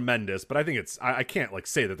tremendous, but I think I can't like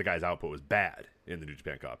say that the guy's output was bad in the New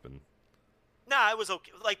Japan Cup. And it was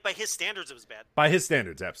okay. Like by his standards, it was bad. By his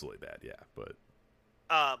standards, absolutely bad. Yeah, but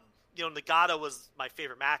Nagata was my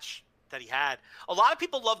favorite match that he had. A lot of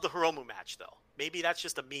people loved the Hiromu match, though. Maybe that's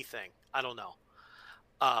just a me thing. I don't know.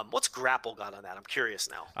 What's Grapple got on that? I'm curious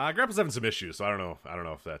now. Grapple's having some issues, so I don't know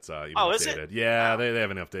if that's even updated. Is it? Yeah, they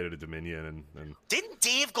haven't updated a Dominion and didn't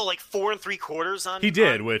Dave go like 4 3/4 on? He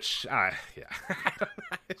did, which yeah.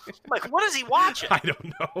 Like, what is he watching? I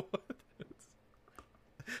don't know.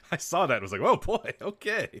 I saw that and was like, oh boy,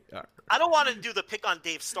 okay. Right. I don't want to do the pick on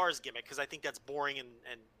Dave Starr's gimmick because I think that's boring and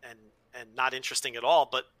not interesting at all.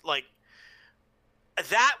 But like,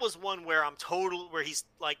 that was one where where he's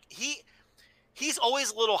like he's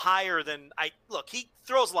always a little higher than he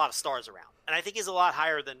throws a lot of stars around, and I think he's a little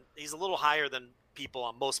higher than people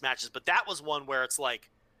on most matches. But that was one where it's like,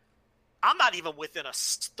 I'm not even within a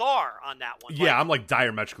star on that one. Yeah, I'm like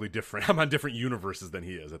diametrically different. I'm on different universes than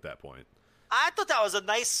he is at that point. I thought that was a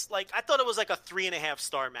nice, I thought it was like a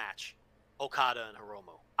 3.5-star match, Okada and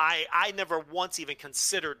Hiromu. I never once even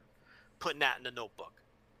considered putting that in the notebook.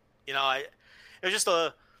 It was just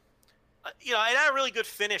it had a really good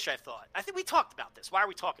finish, I thought. I think we talked about this. Why are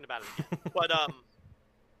we talking about it again? But,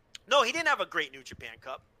 no, he didn't have a great New Japan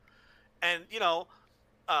Cup. And,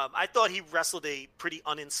 I thought he wrestled a pretty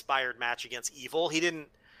uninspired match against Evil. He didn't,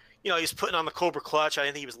 he was putting on the Cobra Clutch. I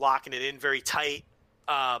didn't think he was locking it in very tight.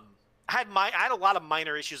 I had a lot of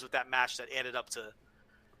minor issues with that match that added up to,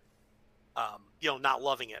 not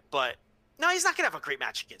loving it. But no, he's not gonna have a great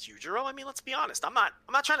match against Yujiro. I mean, let's be honest. I'm not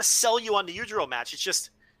trying to sell you on the Yujiro match. It's just,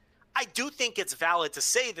 I do think it's valid to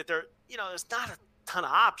say that there's not a ton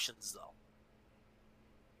of options though.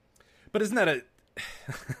 But isn't that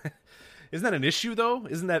an issue though?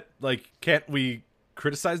 Isn't that can't we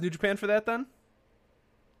criticize New Japan for that then?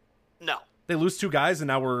 No. They lose 2 guys, and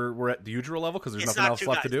now we're at the Yujiro level because there's nothing else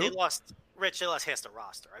left to do. They lost half the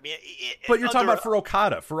roster. I mean, but you're talking about for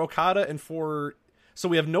Okada, and so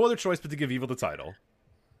we have no other choice but to give Evil the title.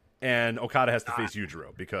 and Okada has to face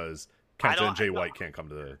Yujiro because Kenta and Jay White can't come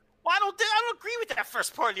to the. Well, I don't agree with that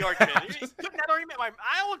first part of the argument. That argument, I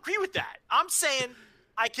don't agree with that. I'm saying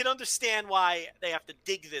I can understand why they have to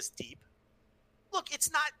dig this deep. Look,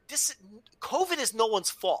 it's not this. COVID is no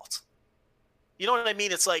one's fault. You know what I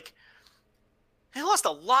mean? It's like he lost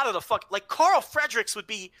a lot of the like Carl Fredericks would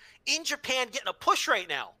be in Japan getting a push right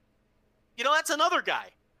now. You know, that's another guy.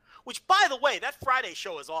 Which, by the way, that Friday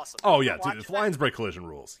show is awesome. Oh, yeah, dude. The Lions Break Collision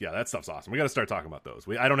rules. Yeah, that stuff's awesome. We got to start talking about those.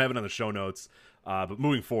 I don't have it on the show notes, but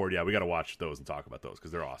moving forward, yeah, we got to watch those and talk about those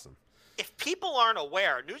because they're awesome. If people aren't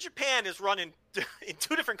aware, New Japan is running in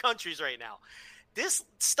 2 different countries right now. This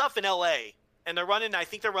stuff in L.A., and I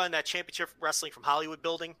think they're running that Championship Wrestling from Hollywood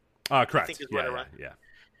building. Correct. I think is where they're running. Yeah.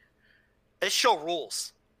 This show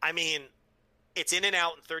rules. I mean, it's in and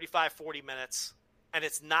out in 35, 40 minutes. And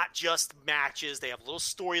it's not just matches. They have little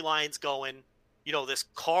storylines going. You know, this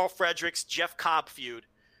Carl Fredericks, Jeff Cobb feud.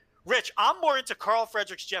 Rich, I'm more into Carl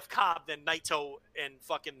Fredericks, Jeff Cobb than Naito and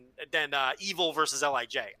Evil versus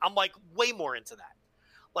LIJ. I'm like way more into that.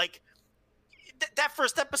 Like that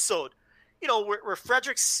first episode, you know, where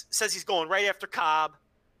Fredericks says he's going right after Cobb,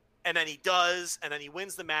 and then he does, and then he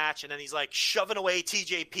wins the match, and then he's like shoving away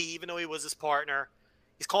TJP, even though he was his partner.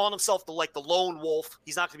 He's calling himself the lone wolf.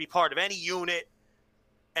 He's not going to be part of any unit.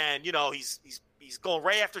 And, you know, he's going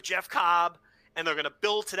right after Jeff Cobb, and they're going to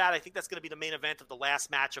build to that. I think that's going to be the main event of the last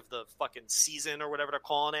match of the fucking season or whatever they're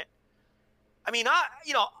calling it. I mean,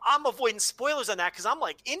 I'm avoiding spoilers on that because I'm,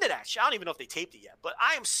 like, into that shit. I don't even know if they taped it yet. But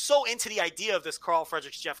I am so into the idea of this Carl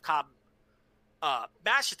Fredericks, Jeff Cobb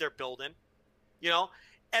match that they're building, you know.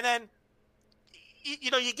 And then, you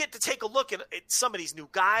know, you get to take a look at some of these new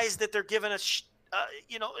guys that they're giving us.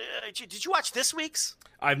 Did you watch this week's?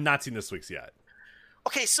 I've not seen this week's yet.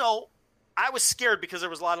 Okay, so I was scared because there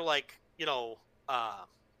was a lot of a lot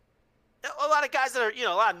of guys that are,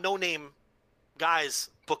 a lot of no-name guys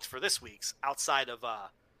booked for this week's outside of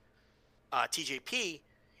TJP,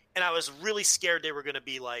 and I was really scared they were going to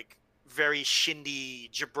be like very shindy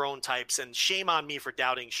jabron types, and shame on me for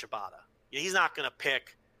doubting Shibata. He's not going to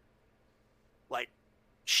pick like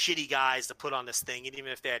shitty guys to put on this thing, even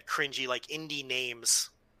if they had cringy like indie names,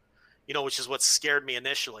 which is what scared me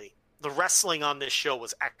initially. The wrestling on this show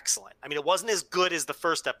was excellent. I mean, it wasn't as good as the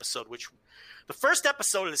first episode, which the first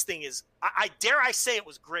episode of this thing is, I dare I say it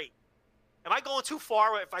was great. Am I going too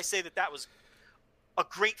far if I say that was a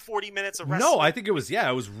great 40 minutes of wrestling? No, I think it was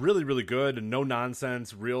really, really good and no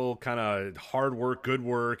nonsense, real kind of hard work, good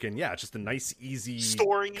work. And yeah, it's just a nice, easy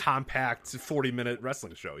story, compact 40-minute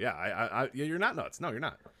wrestling show. Yeah. You're not nuts. No, you're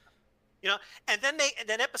not. And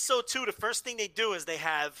then episode 2, the first thing they do is they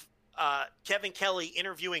have Kevin Kelly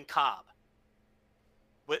interviewing Cobb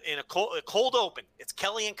in a cold open. It's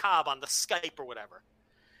Kelly and Cobb on the Skype or whatever.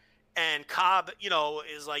 And Cobb,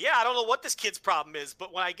 is like, yeah, I don't know what this kid's problem is,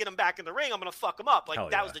 but when I get him back in the ring, I'm going to fuck him up. Like,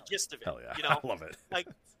 that was the gist of it. Hell yeah. I love it. Like,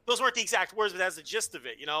 those weren't the exact words, but that's the gist of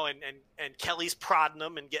it, and Kelly's prodding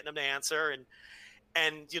him and getting him to answer.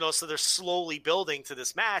 And so they're slowly building to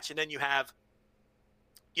this match. And then you have,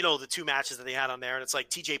 the 2 matches that they had on there. And it's like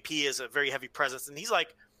TJP is a very heavy presence. And he's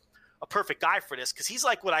like a perfect guy for this because he's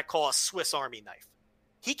like what I call a Swiss Army knife.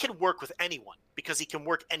 He can work with anyone because he can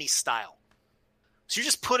work any style. So you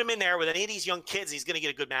just put him in there with any of these young kids, and he's going to get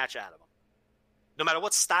a good match out of them. No matter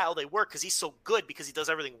what style they work, because he's so good because he does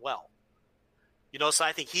everything well. So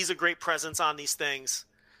I think he's a great presence on these things.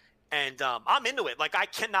 And I'm into it. Like, I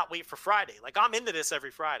cannot wait for Friday. Like, I'm into this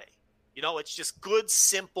every Friday. It's just good,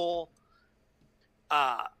 simple,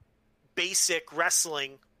 basic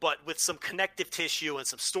wrestling, but with some connective tissue and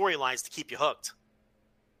some storylines to keep you hooked.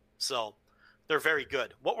 So they're very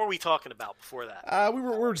good. What were we talking about before that? We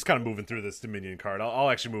were just kind of moving through this Dominion card. I'll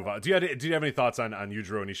actually move on. Do you have any thoughts on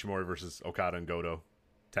Yujiro and Ishimori versus Okada and Goto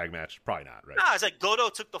tag match? Probably not, right? No, it's like Goto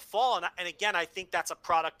took the fall, and again, I think that's a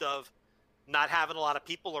product of not having a lot of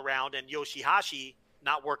people around and Yoshihashi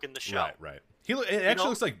not working the show. Right. It actually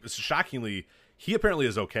looks like, shockingly, he apparently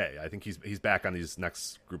is okay. I think he's back on these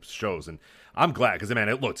next group of shows, and I'm glad because, man,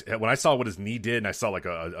 it looked, when I saw what his knee did and I saw like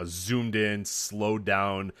a zoomed in, slowed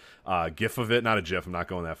down GIF of it, not a GIF, I'm not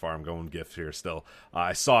going that far, I'm going GIF here still.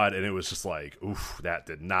 I saw it and it was just like, oof, that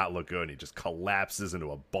did not look good. And he just collapses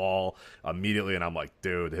into a ball immediately, and I'm like,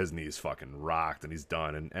 dude, his knee's fucking rocked and he's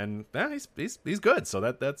done. And yeah, he's good. So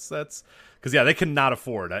that's because, yeah, they cannot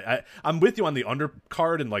afford. I'm with you on the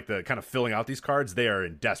undercard and like the kind of filling out these cards. They are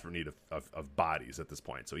in desperate need of bodies at this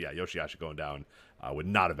point. So yeah, Yoshihashi going down would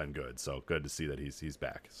not have been good. So good to see that he's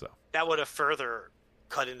back. So that would have further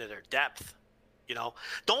cut into their depth.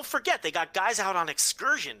 Don't forget they got guys out on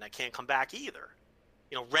excursion that can't come back either.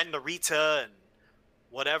 Ren Narita and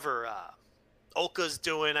whatever Oka's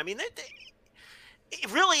doing. I mean,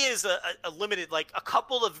 it really is a limited, like a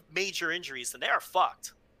couple of major injuries, and they are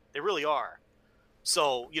fucked. They really are.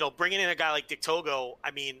 So, bringing in a guy like Dick Togo,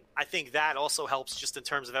 I mean, I think that also helps just in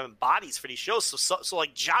terms of having bodies for these shows. So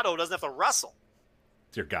like Jado doesn't have to wrestle.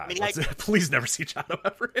 Dear God, I mean, please never see Jado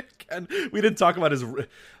ever again. We didn't talk about his.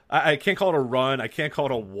 I can't call it a run. I can't call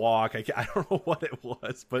it a walk. I don't know what it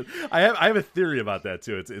was, but I have a theory about that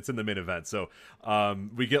too. It's in the main event. So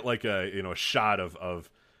we get like a shot of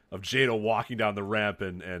Jado walking down the ramp,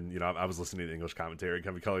 and I was listening to the English commentary, and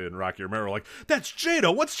Kevin Kelly and Rocky Romero were like, "That's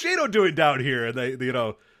Jado. What's Jado doing down here?" And they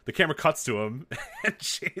the camera cuts to him, and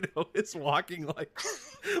Jado is walking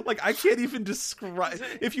like I can't even describe.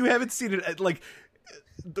 If you haven't seen it, like.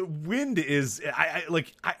 The wind is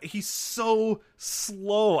he's so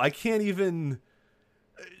slow. I can't even.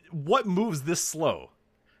 What moves this slow?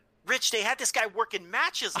 Rich, they had this guy working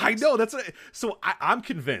matches. I know that's so. I'm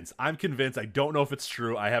convinced. I don't know if it's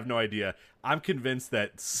true. I have no idea. I'm convinced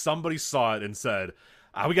that somebody saw it and said,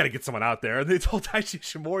 we got to get someone out there. And they told Taiji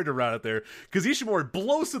Ishimori to run out there because Ishimori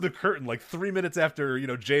blows through the curtain like 3 minutes after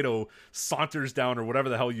Jado saunters down or whatever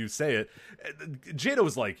the hell you say it. Jado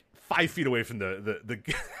is like 5 feet away from the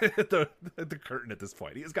curtain at this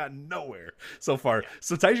point. He has gotten nowhere so far.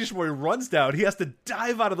 So Taiji Ishimori runs down. He has to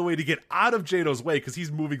dive out of the way to get out of Jado's way because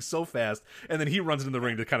he's moving so fast. And then he runs into the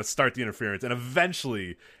ring to kind of start the interference. And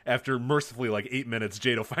eventually, after mercifully like 8 minutes,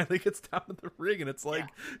 Jado finally gets down to the ring. And it's like,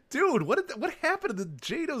 dude, what happened to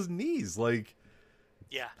Jado's knees? Like,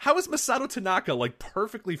 yeah, how is Masato Tanaka like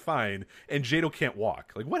perfectly fine and Jado can't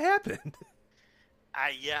walk? Like, what happened?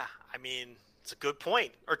 I mean, it's a good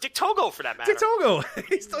point. Or Dick Togo, for that matter. Dick Togo.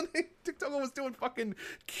 Dick Togo was doing fucking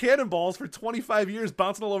cannonballs for 25 years,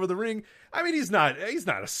 bouncing all over the ring. I mean, he's not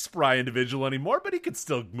a spry individual anymore, but he can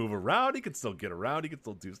still move around. He can still get around. He can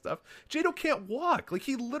still do stuff. Jado can't walk. Like,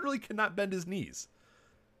 he literally cannot bend his knees.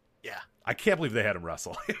 Yeah. I can't believe they had him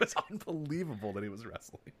wrestle. It was unbelievable that he was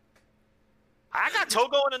wrestling. I got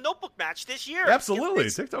Togo in a notebook match this year. Absolutely.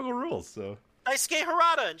 Dick Togo rules. So Daisuke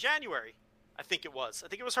Harada in January. I think it was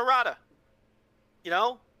Harada.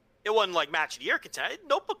 It wasn't like match of the year contender.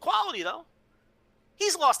 Notebook quality, though.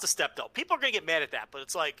 He's lost a step, though. People are going to get mad at that, but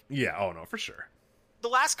it's like... Yeah, oh no, for sure. The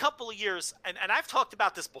last couple of years, and I've talked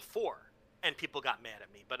about this before, and people got mad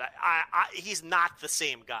at me, but he's not the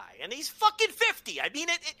same guy. And he's fucking 50. I mean,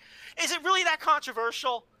 is it really that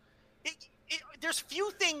controversial? There's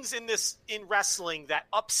few things in wrestling that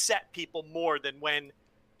upset people more than when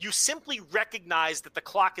you simply recognize that the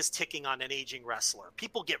clock is ticking on an aging wrestler.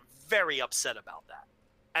 People get very upset about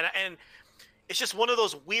that. And it's just one of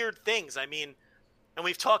those weird things. I mean, and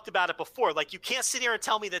we've talked about it before. Like, you can't sit here and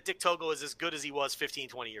tell me that Dick Togo is as good as he was 15,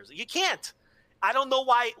 20 years ago. You can't. I don't know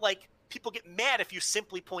why, like, people get mad if you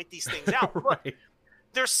simply point these things out. Right. Look,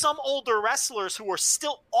 there's some older wrestlers who are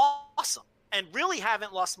still awesome and really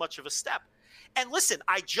haven't lost much of a step. And listen,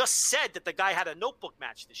 I just said that the guy had a notebook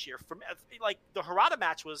match this year. Like, the Harada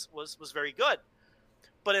match was very good.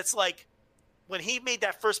 But it's like, when he made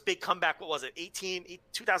that first big comeback, what was it,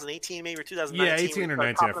 2018 maybe, or 2019? Yeah, 18 or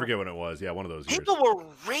 19, I forget when it was. Yeah, one of those years. People were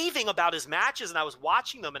raving about his matches, and I was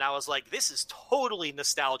watching them, and I was like, this is totally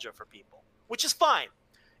nostalgia for people, which is fine.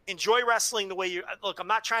 Enjoy wrestling the way you – look, I'm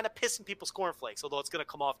not trying to piss in people's cornflakes, although it's going to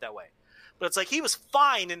come off that way. But it's like he was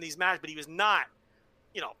fine in these matches, but he was not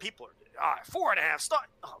 – people are 4.5 stars.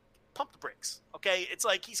 Oh, pump the brakes, okay? It's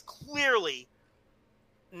like he's clearly –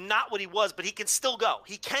 not what he was, but he can still go.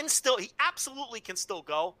 He absolutely can still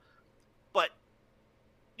go. But,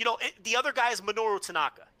 the other guy is Minoru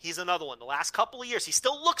Tanaka. He's another one. The last couple of years, he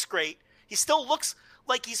still looks great. He still looks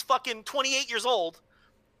like he's fucking 28 years old,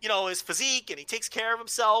 his physique, and he takes care of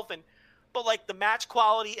himself. But like the match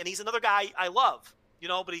quality, and he's another guy I love,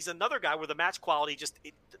 but he's another guy where the match quality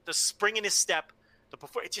the spring in his step,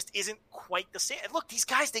 it just isn't quite the same. And look, these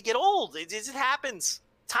guys, they get old. It happens.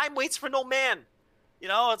 Time waits for no man.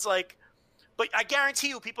 It's like, but I guarantee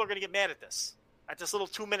you people are going to get mad at this little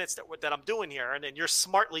 2 minutes that I'm doing here. And then you're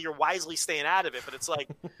wisely staying out of it. But it's like,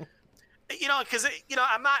 because,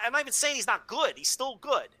 I'm not even saying he's not good. He's still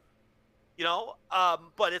good,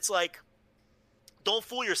 but it's like, don't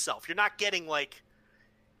fool yourself. You're not getting like,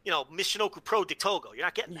 Michinoku Pro Dick Togo. You're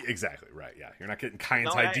not getting that. Exactly. Right. Yeah. You're not getting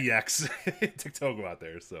Kaientai DX Dick Togo out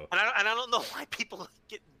there. So, and I don't know why people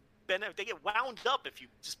get wound up if you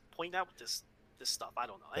just point out this stuff. I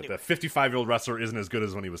don't know. Anyway. The 55-year-old wrestler isn't as good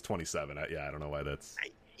as when he was 27. I don't know why that's...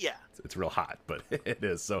 Yeah. It's real hot, but it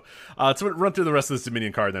is. So let's run through the rest of this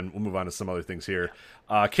Dominion card, then we'll move on to some other things here.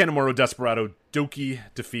 Kanemaru, Desperado, Doki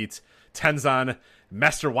defeat Tenzan,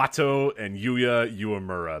 Master Wato, and Yuya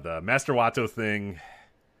Uemura. The Master Wato thing...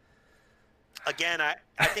 Again,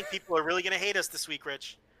 I think people are really going to hate us this week,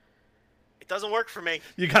 Rich. It doesn't work for me.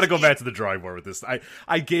 You got to go back to the drawing board with this.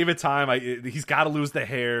 I gave it time. He's got to lose the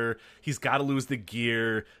hair. He's got to lose the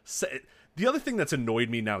gear. The other thing that's annoyed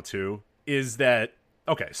me now, too, is that,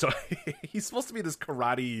 okay, so he's supposed to be this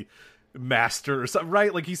karate master or something,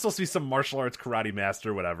 right? Like, he's supposed to be some martial arts karate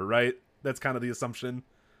master or whatever, right? That's kind of the assumption.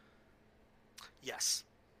 Yes.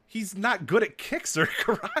 He's not good at kicks or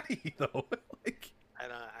karate, though. Like,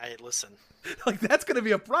 I listen. Like, that's going to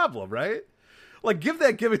be a problem, right? Like, give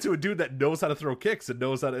it to a dude that knows how to throw kicks and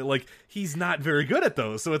knows how to, like, he's not very good at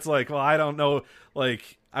those. So it's like, well, I don't know.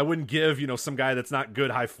 Like, I wouldn't give, some guy that's not good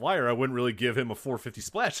high flyer, I wouldn't really give him a 450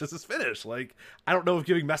 splash as his finish. Like, I don't know if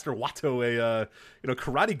giving Master Wato a,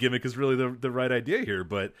 karate gimmick is really the right idea here.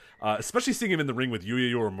 But, especially seeing him in the ring with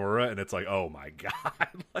Yuya Uemura, and it's like, oh my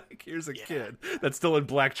God. Like, here's a kid that's still in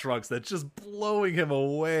black trunks that's just blowing him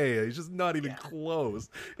away. He's just not even close.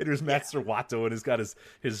 And there's Master Wato, and he's got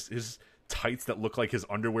his tights that look like his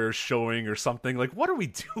underwear is showing or something. Like, what are we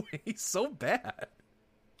doing? He's so bad.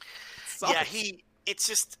 It's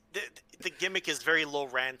just the gimmick is very low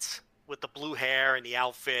rent with the blue hair and the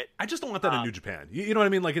outfit. I just don't want that in New Japan. You know what I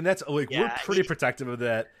mean? Like, and that's like, we're pretty protective of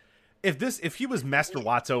that. If he was Master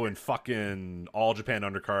Wato in fucking All Japan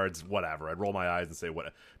undercards, whatever, I'd roll my eyes and say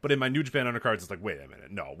what. But in my New Japan undercards, it's like, wait a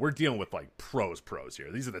minute, no, we're dealing with like pros here.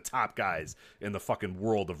 These are the top guys in the fucking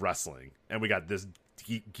world of wrestling, and we got this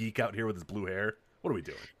geek out here with his blue hair. What are we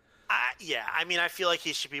doing? I mean, I feel like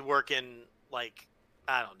he should be working like,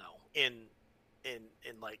 I don't know, in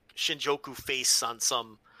like Shinjuku Face on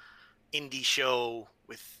some indie show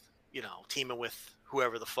with, teaming with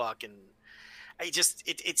whoever the fuck. And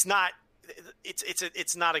it's not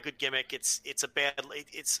a good gimmick. It's a bad,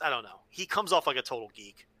 I don't know. He comes off like a total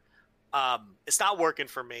geek. It's not working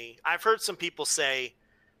for me. I've heard some people say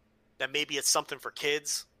that maybe it's something for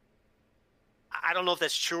kids. I don't know if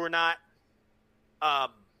that's true or not. At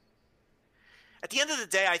the end of the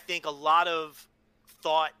day, I think a lot of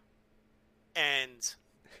thought and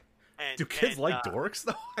do kids like dorks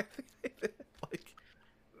though? I think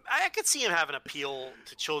I could see him having appeal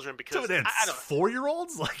to children because I don't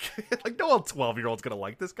 4-year-olds like no 12-year-old's gonna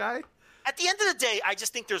like this guy. At the end of the day, I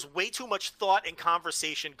just think there's way too much thought and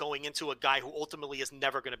conversation going into a guy who ultimately is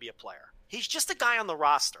never going to be a player. He's just a guy on the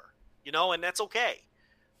roster, and that's okay.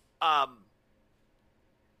 And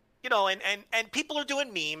people are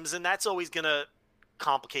doing memes, and that's always going to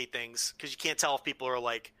complicate things because you can't tell if people are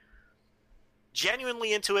like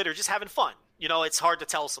genuinely into it or just having fun. It's hard to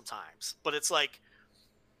tell sometimes, but it's like,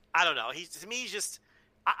 I don't know. To me, he's just,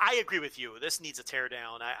 I agree with you. This needs a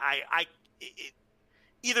teardown.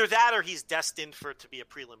 Either that or he's destined to be a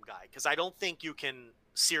prelim guy because I don't think you can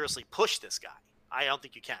seriously push this guy. I don't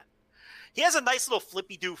think you can. He has a nice little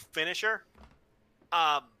flippy-do finisher.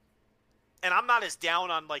 And I'm not as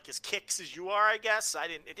down on like his kicks as you are, I guess.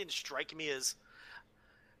 It didn't strike me as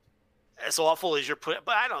awful as you're putting,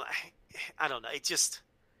 but I don't know. It's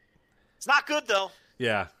not good though.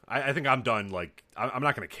 Yeah, I think I'm done. Like, I'm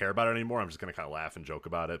not going to care about it anymore. I'm just going to kind of laugh and joke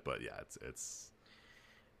about it. But yeah, it's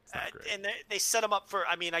not great. And they set him up for.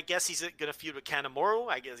 I mean, I guess he's going to feud with Kanemaru.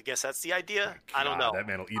 I guess that's the idea. God, I don't know. That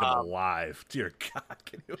man will eat him alive. Dear God,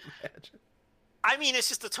 can you imagine? I mean, it's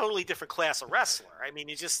just a totally different class of wrestler. I mean,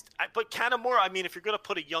 but Kanemaru, I mean, if you're going to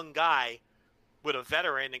put a young guy with a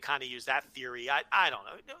veteran and kind of use that theory, I don't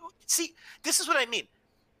know. See, this is what I mean.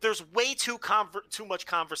 There's way too much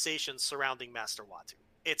conversation surrounding Master Watu.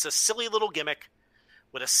 It's a silly little gimmick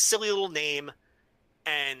with a silly little name.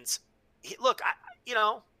 And it's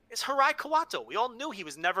Hirai Kawato. We all knew he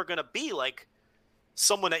was never going to be like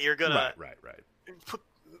someone that you're going to right. put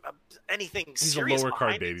anything he's serious. He's a lower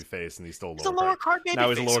card baby face, and he's still a lower card baby. Now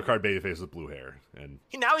face. he's a lower card baby face with blue hair, and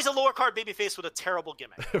now he's a lower card baby face with a terrible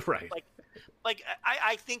gimmick. Right. Like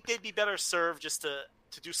I think they'd be better served just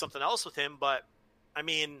to do something else with him. But I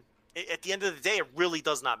mean, at the end of the day, it really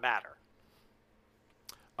does not matter.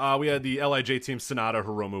 We had the LIJ team, Sonata,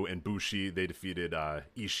 Hiromu, and Bushi. They defeated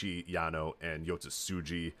Ishii, Yano, and Yota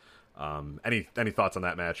Tsuji. Any thoughts on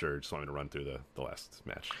that match, or just want me to run through the last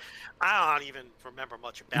match? I don't even remember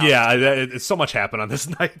much about it. It's so much happened on this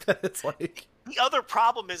night that it's like... The other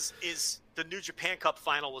problem is the New Japan Cup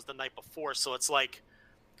final was the night before, so it's like,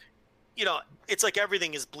 it's like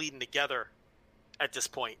everything is bleeding together at this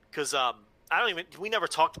point. Because we never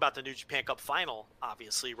talked about the New Japan Cup final,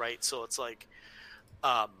 obviously, right? So it's like...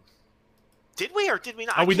 did we or did we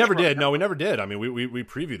not? Oh, we never did. No, we never did. I mean, we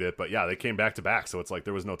previewed it, but yeah, they came back to back, so it's like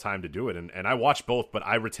there was no time to do it. And I watched both, but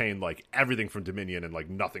I retained like everything from Dominion and like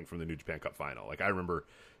nothing from the New Japan Cup final. Like I remember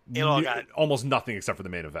almost nothing except for the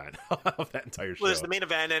main event of that entire show. Well, there's the main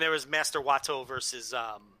event, and there was Master Wato versus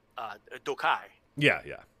Dokai. Yeah.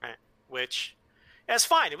 Right. Which, it's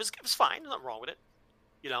fine. It was fine. Nothing wrong with it.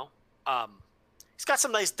 He's got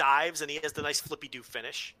some nice dives and he has the nice flippy-do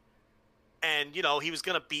finish. And, he was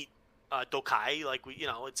going to beat Dokai. Like,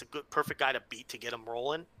 it's a good, perfect guy to beat to get him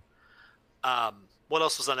rolling. What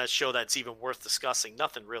else was on that show that's even worth discussing?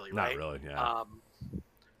 Nothing really, right? Not really, yeah.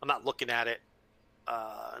 I'm not looking at it,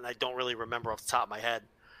 and I don't really remember off the top of my head.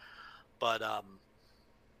 But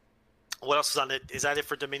what else was on it? Is that it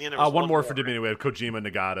for Dominion? Or one more for Dominion. We have Kojima,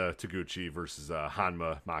 Nagata, Taguchi versus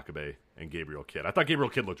Hanma, Makabe, and Gabriel Kidd. I thought Gabriel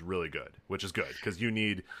Kidd looked really good, which is good because you're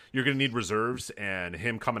going to need reserves, and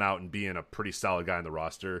him coming out and being a pretty solid guy in the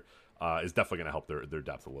roster is definitely going to help their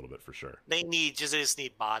depth a little bit for sure. They just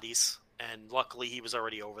need bodies, and luckily he was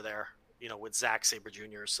already over there, with Zack Sabre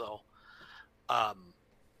Jr. So, I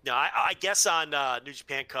guess on New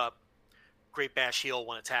Japan Cup, Great Bash Heel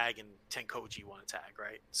won a tag and Tenkoji won a tag,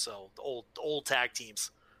 right? So the old tag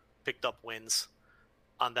teams picked up wins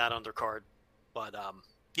on that undercard. But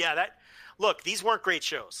these weren't great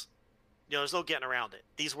shows. There's no getting around it.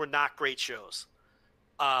 These were not great shows.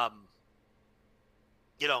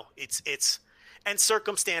 It's and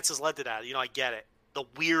circumstances led to that. I get it. The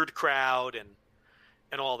weird crowd and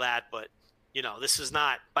all that, but this is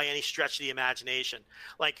not by any stretch of the imagination.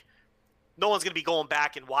 Like, no one's going to be going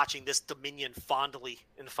back and watching this Dominion fondly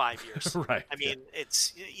in 5 years. Right. I mean,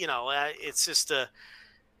 it's just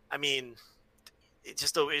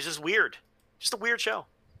it's just weird. Just a weird show.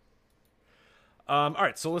 All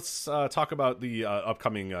right, so let's talk about the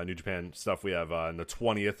upcoming New Japan stuff. We have on the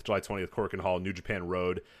 20th, July 20th, Korakuen Hall, New Japan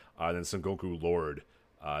Road, then Sengoku Lord.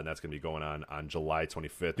 And that's going to be going on July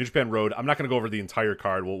 25th. New Japan Road, I'm not going to go over the entire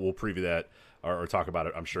card. We'll preview that or talk about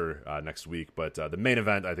it, I'm sure, next week. But the main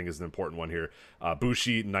event, I think, is an important one here.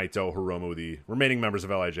 Bushi, Naito, Hiromu, the remaining members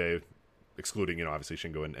of LIJ, excluding, obviously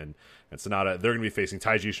Shingo and Sonata. They're going to be facing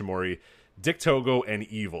Taiji Ishimori, Dick Togo, and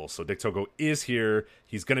Evil. So Dick Togo is here.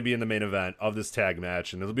 He's going to be in the main event of this tag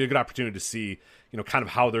match. And it'll be a good opportunity to see, kind of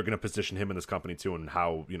how they're going to position him in this company, too, and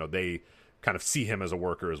how, they kind of see him as a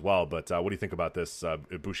worker as well. But what do you think about this?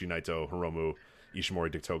 Bushi, Naito, Hiromu,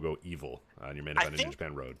 Ishimori, Dick Togo, Evil on your main event in New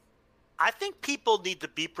Japan Road. I think people need to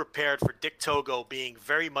be prepared for Dick Togo being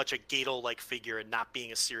very much a Gato-like figure and not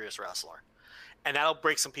being a serious wrestler. And that'll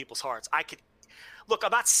break some people's hearts. I'm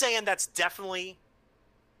not saying that's definitely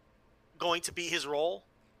going to be his role,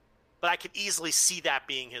 but I could easily see that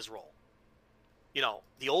being his role.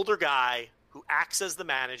 The older guy who acts as the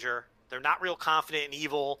manager, they're not real confident in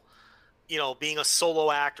Evil, being a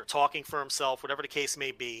solo act or talking for himself, whatever the case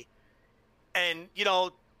may be. And,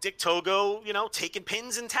 Dick Togo, taking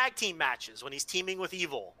pins in tag team matches when he's teaming with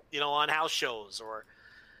Evil, on house shows or,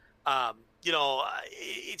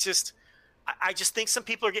 it's just, I just think some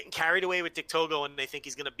people are getting carried away with Dick Togo and they think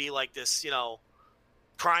he's going to be like this,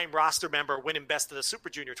 prime roster member winning best of the Super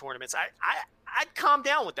Junior tournaments. I'd calm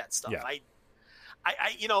down with that stuff. Yeah.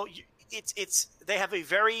 They have a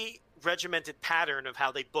very regimented pattern of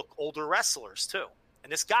how they book older wrestlers too.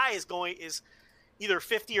 And this guy is either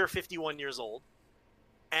 50 or 51 years old.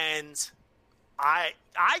 And I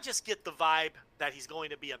just get the vibe that he's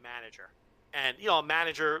going to be a manager. And, a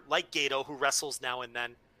manager like Gato who wrestles now and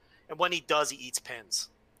then. And when he does, he eats pins.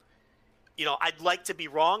 I'd like to be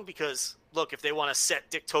wrong because, look, if they want to set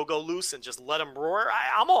Dick Togo loose and just let him roar,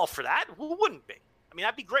 I'm all for that. Who wouldn't be? I mean,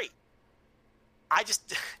 that'd be great. I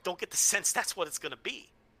just don't get the sense that's what it's going to be.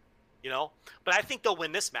 But I think they'll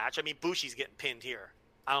win this match. I mean, Bushi's getting pinned here.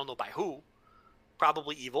 I don't know by who.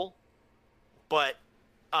 Probably Evil. But,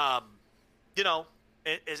 as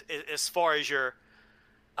far as your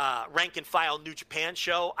rank and file New Japan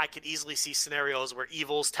show, I could easily see scenarios where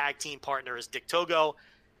Evil's tag team partner is Dick Togo,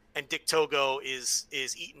 and Dick Togo is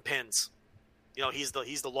eating pins. He's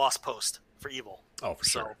the lost post for Evil. Oh, for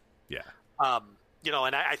sure. Yeah.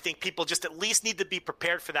 And I think people just at least need to be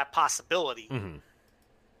prepared for that possibility. Mm-hmm.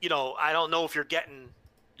 I don't know if you're getting,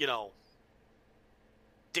 a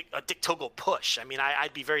Dick Togo push. I mean,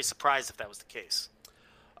 I'd be very surprised if that was the case.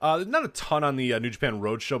 Not a ton on the New Japan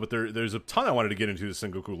Road show, but there's a ton I wanted to get into the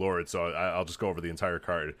Sengoku Lord, so I'll just go over the entire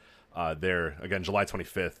card there. Again, July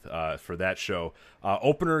 25th for that show.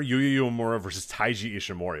 Opener, Yuya Uemura versus Taiji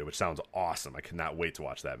Ishimori, which sounds awesome. I cannot wait to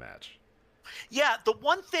watch that match. Yeah, the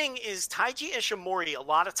one thing is Taiji Ishimori a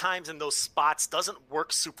lot of times in those spots doesn't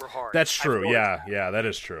work super hard. That's true. Yeah, that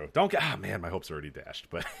is true. Man, my hopes are already dashed,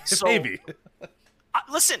 but maybe.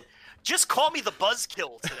 Listen, just call me the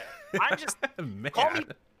Buzzkill today. I'm just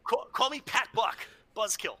call me Pat Buck,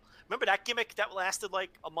 Buzzkill. Remember that gimmick that lasted like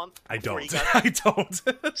a month? I don't.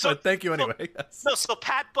 But thank you anyway. So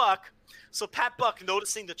Pat Buck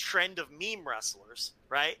noticing the trend of meme wrestlers,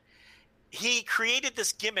 right? he created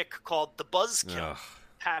this gimmick called the Buzzkill, Ugh.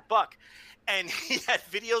 Pat Buck. And he had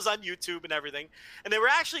videos on YouTube and everything. And they were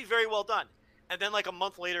actually very well done. And then like a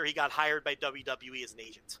month later, he got hired by WWE as an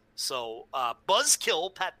agent. So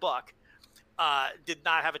Buzzkill, Pat Buck, did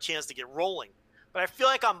not have a chance to get rolling. But I feel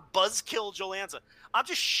like I'm Buzzkill Joe Lanza. I'm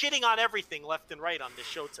just shitting on everything left and right on this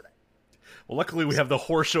show today. Well, luckily we have the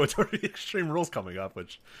horror show at Extreme Rules coming up,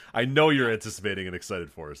 which I know you're anticipating and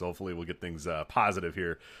excited for. So hopefully we'll get things positive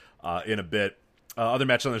here in a bit. Other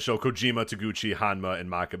matches on the show: Kojima, Taguchi, Hanma, and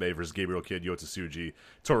Makabe versus Gabriel Kidd, Yota Tsuji,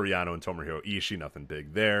 Toru Yano, and Tomohiro Ishii. Nothing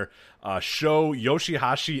big there. Sho,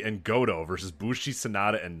 Yoshihashi, and Goto versus Bushi,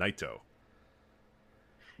 Sanada, and Naito.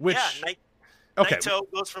 Which, yeah, okay, Naito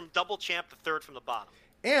goes from double champ to third from the bottom.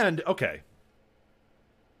 and okay,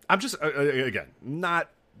 I'm just again not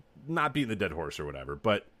beating the dead horse or whatever,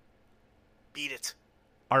 but Beat it.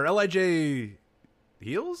 are LIJ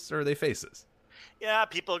heels or are they faces? Yeah,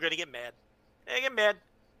 people are going to get mad. They get mad.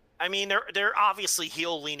 I mean, they're obviously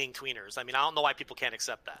heel-leaning tweeners. I mean, I don't know why people can't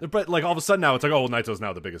accept that. But like all of a sudden now it's like, oh, well, Naito's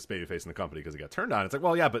now the biggest babyface in the company because he got turned on. It's like,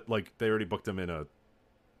 well, yeah, but like they already booked him in a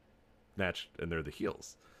match and they're the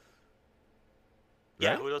heels.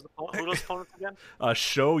 Yeah, Right? who those opponents again?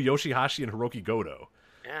 Sho, Yoshihashi, and Hiroki Goto.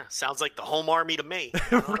 Yeah, sounds like the home army to me. I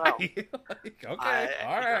don't know. Right? Like, okay,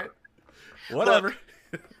 all right, Look, whatever.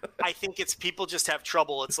 I think it's people just have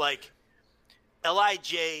trouble. It's like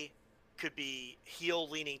LIJ could be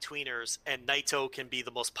heel-leaning tweeners, and Naito can be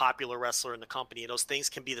the most popular wrestler in the company, and those things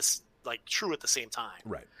can be this like true at the same time.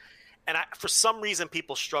 Right. And for some reason,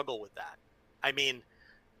 people struggle with that. I mean,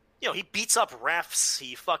 you know, he beats up refs.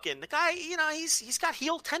 The guy, you know, he's got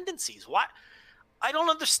heel tendencies. Why? I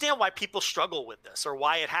don't understand why people struggle with this or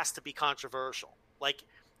why it has to be controversial. Like,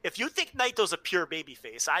 if you think Naito's a pure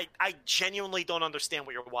babyface, I genuinely don't understand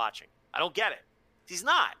what you're watching. I don't get it. He's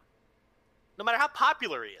not. No matter how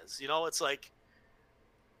popular he is, you know, it's like,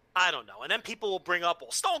 I don't know. And then people will bring up,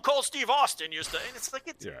 well, Stone Cold Steve Austin used to, and it's like,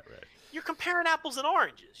 Yeah, right. you're comparing apples and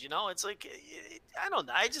oranges, you know? It's like, I don't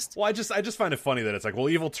know. I just find it funny that it's like, well,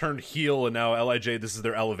 Evil turned heel, and now LIJ, this is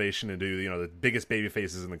their elevation into, you know, the biggest baby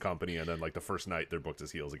faces in the company, and then like the first night they're booked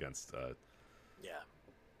as heels against. yeah.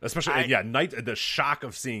 Especially, the shock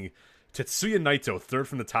of seeing Tetsuya Naito third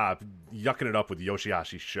from the top, yucking it up with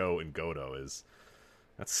Yoshihashi, Sho, and Goto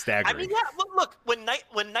that's staggering. I mean, yeah, look, when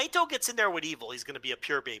Naito gets in there with Evil, he's going to be a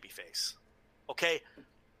pure babyface. Okay?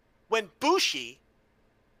 When Bushi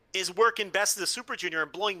is working Best of the Super Junior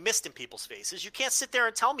and blowing mist in people's faces, you can't sit there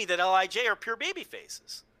and tell me that LIJ are pure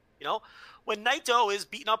babyfaces. You know? When Naito is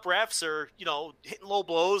beating up refs or, you know, hitting low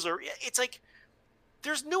blows, or it's like,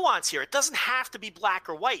 there's nuance here. It doesn't have to be black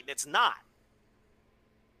or white, and it's not.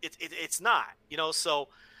 It's not. You know, so,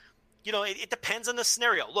 you know, it depends on the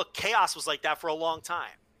scenario. Look, Chaos was like that for a long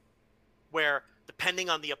time, where depending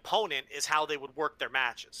on the opponent is how they would work their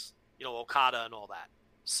matches. You know, Okada and all that.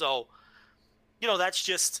 So, you know, that's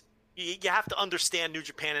just, you have to understand New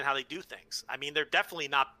Japan and how they do things. I mean, they're definitely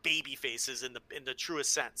not baby faces in the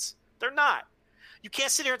truest sense. They're not. You can't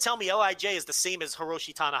sit here and tell me LIJ is the same as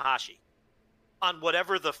Hiroshi Tanahashi on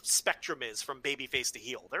whatever the spectrum is from babyface to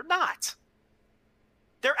heel. They're not.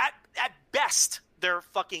 They're at best, they're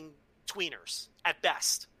fucking tweeners. At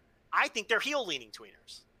best. I think they're heel-leaning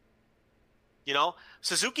tweeners. You know?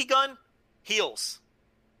 Suzuki Gun, heels.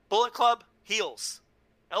 Bullet Club, heels.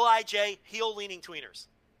 LIJ, heel-leaning tweeners.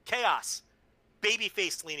 Chaos,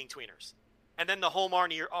 babyface-leaning tweeners. And then the home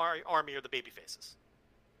army are the babyfaces.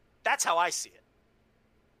 That's how I see it.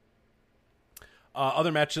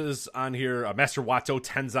 Other matches on here: Master Wato,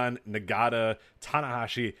 Tenzan, Nagata,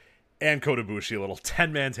 Tanahashi, and Kota Ibushi. A little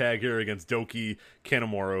 10-man tag here against Doki,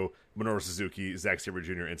 Kanemaru, Minoru Suzuki, Zack Sabre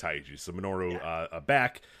Jr., and Taiji. So Minoru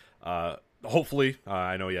back. Hopefully,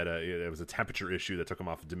 I know it was a temperature issue that took him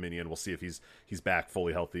off of Dominion. We'll see if he's back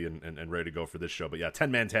fully healthy and ready to go for this show. But yeah,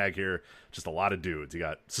 10-man tag here. Just a lot of dudes. You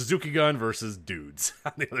got Suzuki Gun versus dudes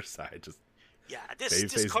on the other side. Just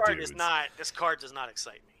this card dudes. this card does not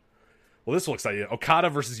excite me. Well, this looks like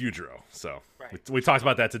Okada versus Yujiro. So Right. we talked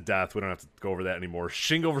about that to death. We don't have to go over that anymore.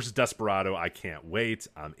 Shingo versus Desperado. I can't wait.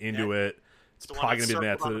 I'm into it. It's the probably one going to be the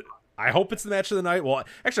match. that's I hope it's the match of the night. Well,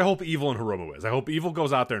 actually, I hope Evil and Hiromu is. I hope Evil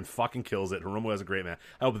goes out there and fucking kills it. Hiromu has a great match.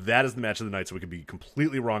 I hope that is the match of the night, so we could be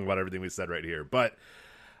completely wrong about everything we said right here. But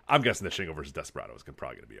I'm guessing that Shingo versus Desperado is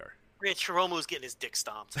probably going to be our. Rich Hiromu's getting his dick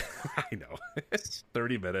stomped. I know.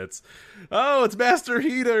 30 minutes. Oh, it's Master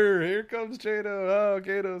Heater. Here comes Jado. Oh,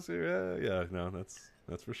 Gato's here. Yeah, no,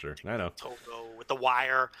 that's for sure. I know. Togo with the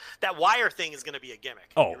wire. That wire thing is going to be a gimmick.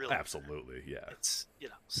 Oh, It really is. absolutely. Yeah. It's,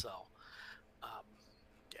 so,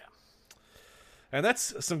 yeah. And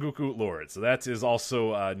that's Sengoku Lord. So that is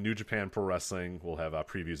also New Japan Pro Wrestling. We'll have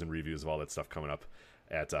previews and reviews of all that stuff coming up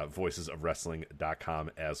at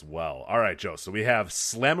voicesofwrestling.com as well. All right, Joe. So we have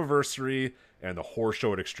Slammiversary and the Horror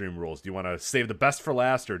Show at Extreme Rules. Do you want to save the best for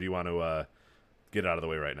last, or do you want to get it out of the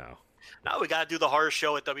way right now? No, we got to do the Horror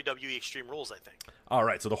Show at WWE Extreme Rules, I think. All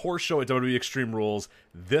right, so the Horror Show at WWE Extreme Rules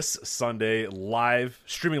this Sunday,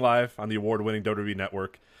 streaming live on the award-winning WWE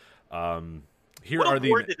Network. What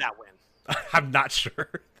award did that win? I'm not sure.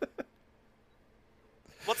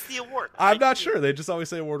 What's the award? I'm not sure. They just always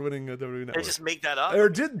say award-winning WWE Network. They just make that up? Or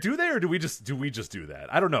do they, or do we just do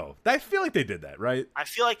that? I don't know. I feel like they did that, right? I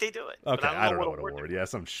feel like they do it. Okay, but I don't know what award. Yeah,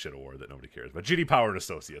 some shit award that nobody cares. But GD Power and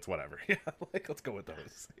Associates, whatever. Yeah, let's go with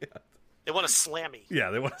those. Yeah. They want a Slammy.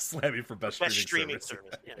 Yeah, they want a Slammy for best streaming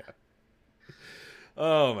service. Yeah.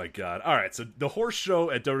 Oh my god! All right, so the Horse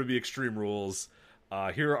Show at WWE Extreme Rules.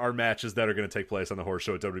 Here are our matches that are going to take place on the Horse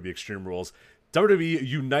Show at WWE Extreme Rules. WWE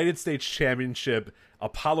United States Championship,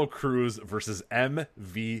 Apollo Crews versus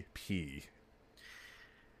MVP.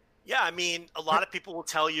 Yeah, I mean, a lot of people will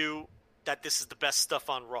tell you that this is the best stuff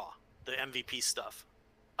on Raw, the MVP stuff.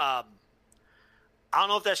 I don't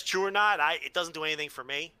know if that's true or not. It doesn't do anything for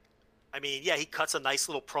me. I mean, yeah, he cuts a nice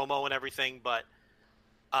little promo and everything, but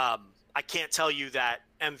I can't tell you that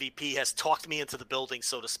MVP has talked me into the building,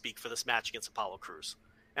 so to speak, for this match against Apollo Crews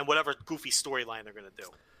and whatever goofy storyline they're going to do.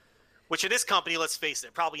 Which in this company, let's face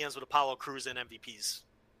it, probably ends with Apollo Crews and MVP's,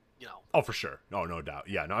 Oh, for sure. No doubt.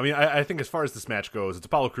 Yeah, no, I mean, I think as far as this match goes, it's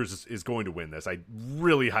Apollo Crews is going to win this. I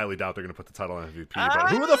really highly doubt they're going to put the title on MVP, but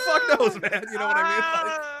who the fuck knows, man? You know what I mean?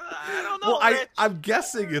 Like, I don't know. Well, I'm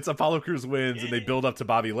guessing it's Apollo Crews wins, and they build up to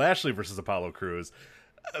Bobby Lashley versus Apollo Crews.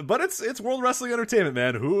 But it's World Wrestling Entertainment,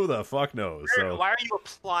 man. Who the fuck knows? So why are you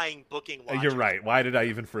applying booking logic? You're right. Why did I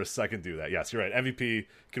even for a second do that? Yes, you're right. MVP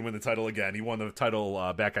can win the title again. He won the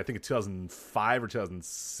title back, I think, in 2005 or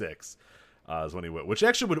 2006 is when he went, which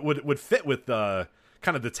actually would fit with kind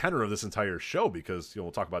of the tenor of this entire show, because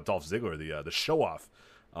we'll talk about Dolph Ziggler, the show off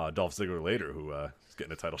Dolph Ziggler later, who is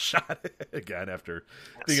getting a title shot again after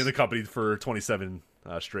being in the company for 27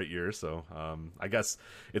 straight years. So I guess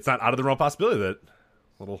it's not out of the realm possibility that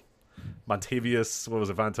little Montavious, what was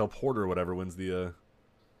it, Vontel Porter or whatever, wins the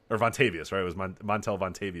or Vontavious, right? It was Montel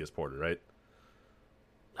Vontavious Porter, right?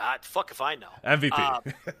 Fuck if I know.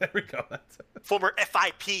 MVP. There we go. Former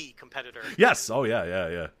FIP competitor. Yes. Oh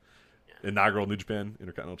yeah. Inaugural New Japan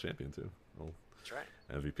Intercontinental Champion too. Oh, that's right.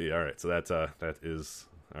 MVP. All right. So that is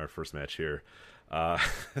our first match here.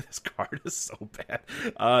 This card is so bad.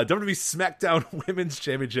 WWE SmackDown Women's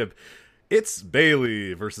Championship. It's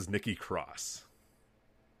Bayley versus Nikki Cross.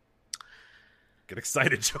 Get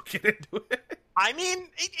excited, Joe. Get into it. I mean,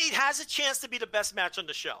 it has a chance to be the best match on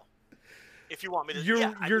the show. If you want me to,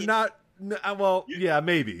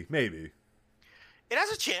 maybe. It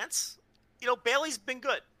has a chance. Bayley's been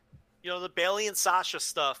good. The Bayley and Sasha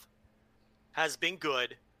stuff has been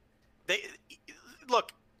good.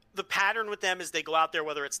 The pattern with them is they go out there,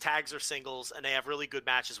 whether it's tags or singles, and they have really good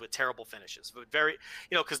matches with terrible finishes. But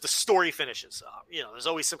because the story finishes. There's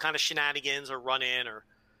always some kind of shenanigans or run in or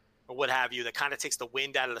what have you that kind of takes the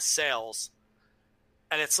wind out of the sails.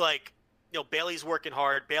 And it's like, Bayley's working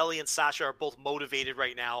hard. Bayley and Sasha are both motivated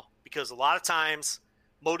right now, because a lot of times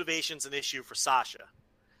motivation's an issue for Sasha.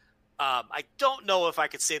 I don't know if I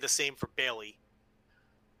could say the same for Bayley,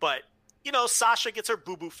 but Sasha gets her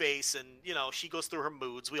boo-boo face and, she goes through her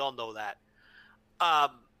moods. We all know that.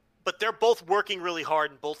 But they're both working really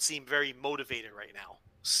hard and both seem very motivated right now.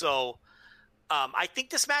 So I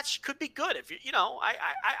think this match could be good. If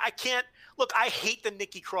I can't look, I hate the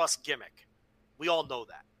Nikki Cross gimmick. We all know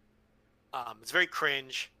that. It's very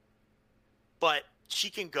cringe, but she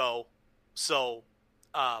can go. So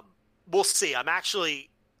we'll see. I'm actually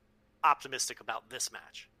optimistic about this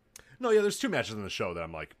match. No, yeah, there's two matches in the show that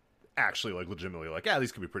I'm actually legitimately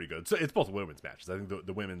these could be pretty good. So it's both women's matches. I think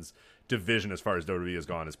the women's division, as far as WWE has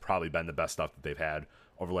gone, has probably been the best stuff that they've had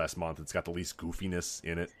over the last month. It's got the least goofiness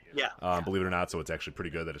in it. Yeah. Believe it or not. So it's actually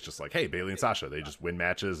pretty good that it's just like, hey, Bayley and Sasha, they just win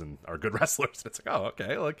matches and are good wrestlers. It's like, oh,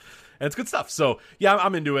 okay. And it's good stuff. So yeah,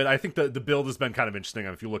 I'm into it. I think the build has been kind of interesting.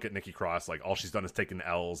 If you look at Nikki Cross, all she's done is taken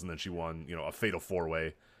L's, and then she won, a fatal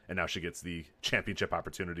 4-way, and now she gets the championship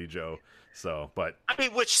opportunity, Joe. So, but I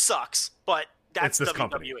mean, which sucks, but that's this WWE.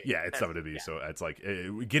 company. Yeah, it's WWE. Yeah. So it's like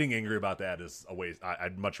getting angry about that is a waste.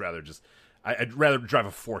 I'd much rather I'd rather drive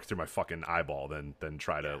a fork through my fucking eyeball than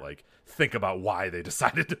try to think about why they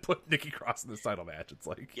decided to put Nikki Cross in this title match. It's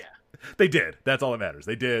they did. That's all that matters.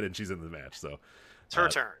 They did, and she's in the match. So it's her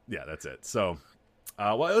turn. Yeah, that's it. So,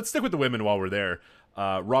 let's stick with the women while we're there.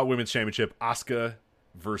 Raw Women's Championship: Asuka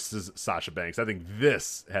versus Sasha Banks. I think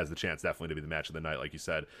this has the chance definitely to be the match of the night, like you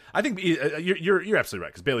said. I think you're absolutely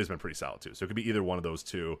right, because Bayley's been pretty solid too, so it could be either one of those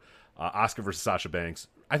two. Asuka versus Sasha Banks,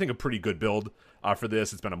 I think a pretty good build for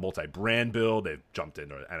this. It's been a multi-brand build. They've jumped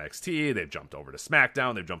into NXT, they've jumped over to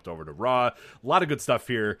SmackDown, they've jumped over to Raw. A lot of good stuff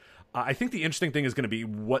here. I think the interesting thing is going to be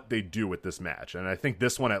what they do with this match, and I think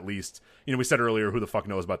this one, at least, we said earlier, who the fuck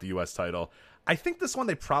knows about the U.S. title. I think this one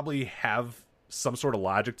they probably have some sort of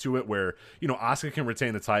logic to it, where Asuka can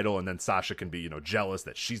retain the title, and then Sasha can be jealous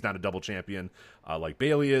that she's not a double champion like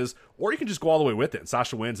Bayley is, or you can just go all the way with it and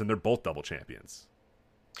Sasha wins and they're both double champions.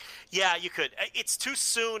 Yeah, you could. It's too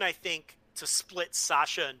soon, I think, to split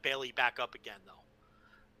Sasha and Bayley back up again,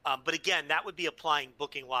 though. But again, that would be applying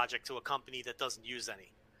booking logic to a company that doesn't use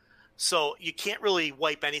any. So you can't really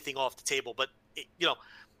wipe anything off the table. But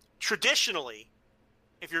traditionally,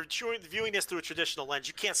 if you're viewing this through a traditional lens,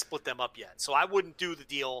 you can't split them up yet. So I wouldn't do the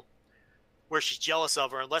deal where she's jealous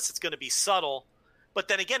of her unless it's going to be subtle. But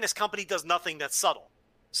then again, this company does nothing that's subtle.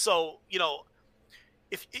 So,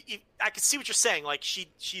 if I can see what you're saying, like she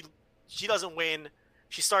doesn't win,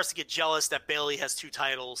 she starts to get jealous that Bayley has 2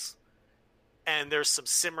 titles, and there's some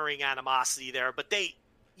simmering animosity there. But they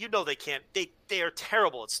can't. They are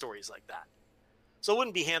terrible at stories like that. So it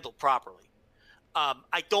wouldn't be handled properly.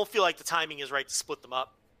 I don't feel like the timing is right to split them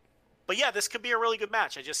up. But yeah, this could be a really good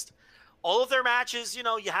match. All of their matches, you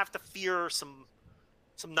have to fear some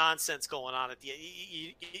nonsense going on at the end.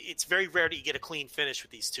 It's very rare that you get a clean finish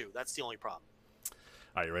with these two. That's the only problem.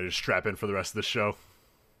 All right, you ready to strap in for the rest of the show?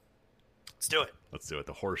 Let's do it. Let's do it.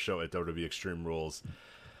 The horse show at WWE Extreme Rules.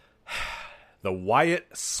 The Wyatt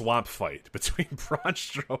swamp fight between Braun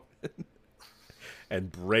Strowman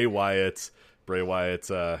and Bray Wyatt. Braun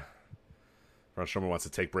Strowman wants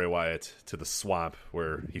to take Bray Wyatt to the swamp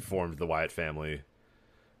where he formed the Wyatt family,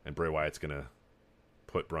 and Bray Wyatt's going to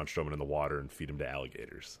put Braun Strowman in the water and feed him to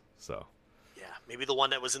alligators. So, yeah, maybe the one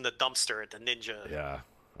that was in the dumpster at the Ninja. Yeah.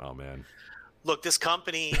 Oh, man. Look, this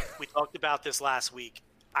company, we talked about this last week.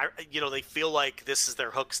 They feel like this is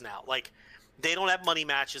their hooks now. Like, they don't have money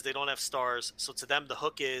matches. They don't have stars. So to them, the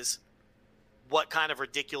hook is, what kind of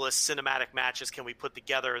ridiculous cinematic matches can we put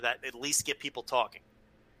together that at least get people talking?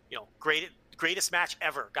 Greatest match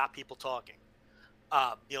ever got people talking.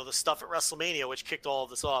 The stuff at WrestleMania, which kicked all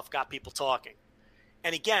of this off, got people talking.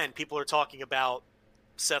 And again, people are talking about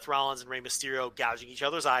Seth Rollins and Rey Mysterio gouging each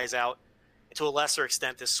other's eyes out, and to a lesser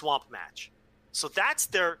extent, this swamp match. So that's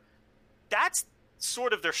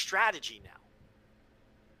sort of their strategy now.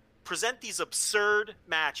 Present these absurd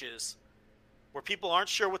matches where people aren't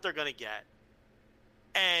sure what they're going to get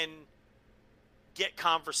and get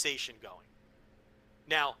conversation going.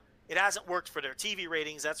 Now, it hasn't worked for their TV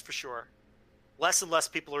ratings, that's for sure. Less and less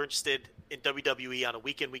people are interested in WWE on a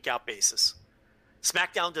week-in, week-out basis.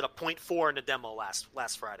 SmackDown did a 0.4 in the demo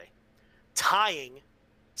last Friday, tying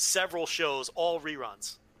several shows, all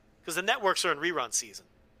reruns, because the networks are in rerun season.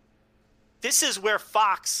 This is where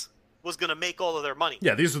Fox was going to make all of their money.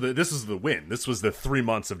 Yeah, this is the win. This was the 3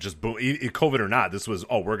 months of just boom, COVID or not. This was,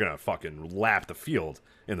 we're going to fucking lap the field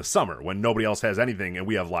in the summer when nobody else has anything and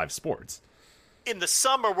we have live sports. In the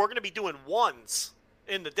summer, we're going to be doing 1s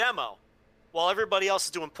in the demo while everybody else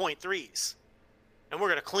is doing 0.3s. And we're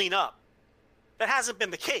going to clean up. That hasn't been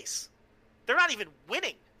the case. They're not even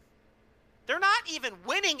winning. They're not even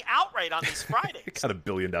winning outright on these Fridays. Got $1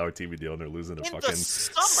 billion TV deal and they're losing to in fucking the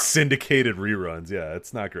summer. Syndicated reruns. Yeah,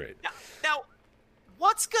 it's not great. Now,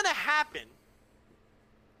 what's going to happen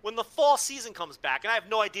when the fall season comes back? And I have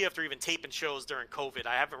no idea if they're even taping shows during COVID.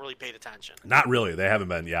 I haven't really paid attention. Not really. They haven't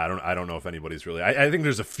been. Yeah, I don't know if anybody's really. I think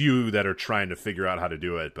there's a few that are trying to figure out how to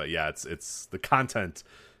do it. But yeah, it's the content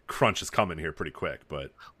crunch is coming here pretty quick.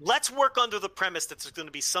 But let's work under the premise that there's going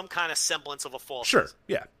to be some kind of semblance of a fall season. Sure,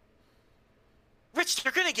 yeah. Rich,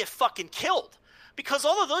 they're going to get fucking killed because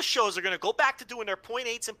all of those shows are going to go back to doing their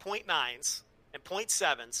 0.8s and 0.9s and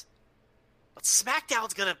 0.7s. But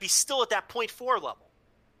SmackDown's going to be still at that 0.4 level.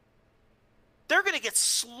 They're going to get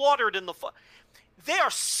slaughtered in the They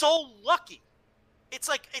are so lucky. It's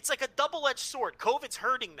like a double-edged sword. COVID's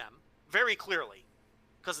hurting them very clearly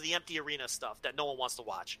because of the empty arena stuff that no one wants to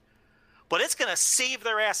watch. But it's going to save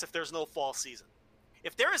their ass if there's no fall season.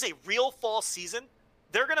 If there is a real fall season,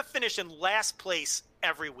 they're going to finish in last place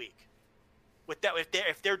every week with that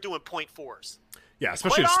if they're doing 0.4s. Yeah,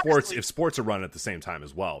 especially if sports are running at the same time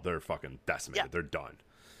as well. They're fucking decimated. Yeah. They're done.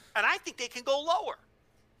 And I think they can go lower.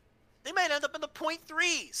 They might end up in the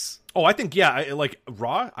 0.3s. Oh, I think, yeah, like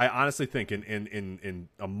Raw, I honestly think in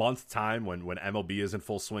a month's time when MLB is in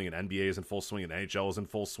full swing and NBA is in full swing and NHL is in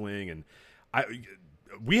full swing and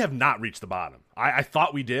we have not reached the bottom. I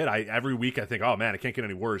thought we did. Every week I think, oh man, it can't get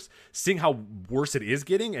any worse. Seeing how worse it is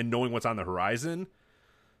getting and knowing what's on the horizon,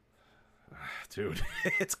 dude,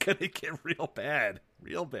 it's going to get real bad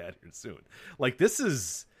here soon. Like, this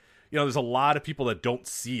is, there's a lot of people that don't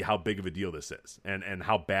see how big of a deal this is and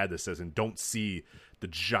how bad this is, and don't see the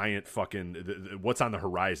giant fucking what's on the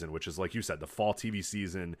horizon, which is, like you said, the fall TV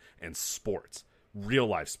season and sports. Real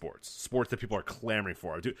life sports that people are clamoring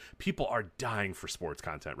for. Dude, people are dying for sports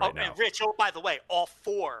content right now. And Rich, by the way, all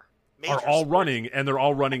four major are all running, and they're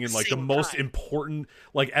all running in like the most time. important.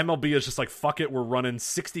 Like, MLB is just like, fuck it, we're running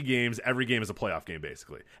 60 games. Every game is a playoff game,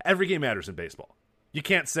 basically. Every game matters in baseball. You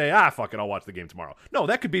can't say, fuck it, I'll watch the game tomorrow. No,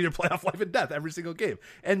 that could be their playoff life and death every single game.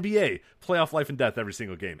 NBA, playoff life and death every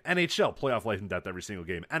single game. NHL, playoff life and death every single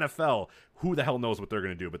game. NFL, who the hell knows what they're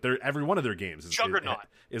going to do? But every one of their games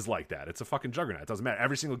is like that. It's a fucking juggernaut. It doesn't matter.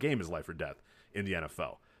 Every single game is life or death in the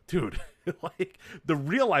NFL. Dude, like, the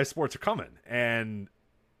real life sports are coming. And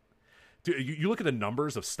dude, you look at the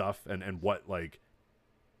numbers of stuff and what, like,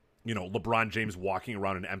 LeBron James walking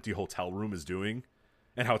around an empty hotel room is doing.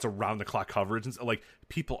 And how it's around-the-clock coverage. And like,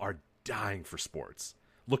 people are dying for sports.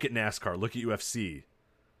 Look at NASCAR. Look at UFC.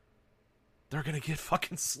 They're going to get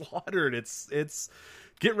fucking slaughtered. It's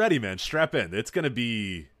get ready, man. Strap in. It's going to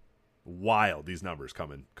be wild, these numbers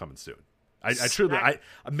coming soon. I truly,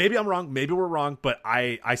 maybe I'm wrong. Maybe we're wrong. But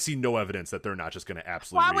I see no evidence that they're not just going to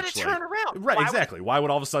absolutely Why would it turn around? Right, exactly. Why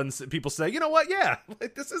would all of a sudden people say, you know what? Yeah,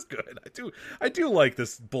 like, this is good. I do like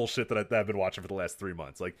this bullshit that I've been watching for the last 3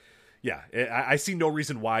 months. Like, yeah, I see no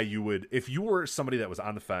reason why you would, if you were somebody that was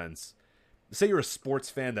on the fence, say you're a sports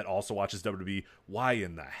fan that also watches WWE, why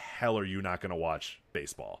in the hell are you not going to watch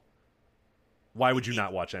baseball? Why would you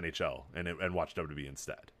not watch NHL and watch WWE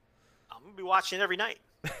instead? I'm going to be watching every night.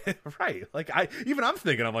 Right. Like, I'm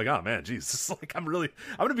thinking, I'm like, oh man, geez, like, I'm going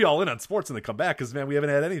to be all in on sports and then come back because, man, we haven't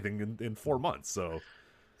had anything in 4 months. So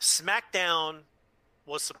SmackDown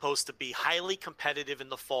was supposed to be highly competitive in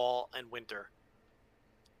the fall and winter.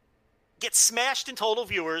 Get smashed in total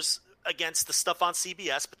viewers against the stuff on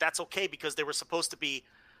CBS, but that's okay because they were supposed to be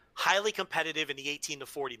highly competitive in the 18 to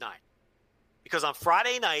 49. Because on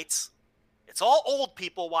Friday nights, it's all old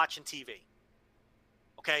people watching TV.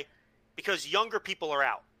 Okay? Because younger people are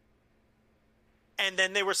out. And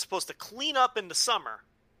then they were supposed to clean up in the summer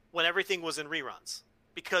when everything was in reruns.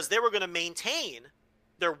 Because they were going to maintain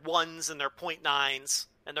their 1s and their 0.9s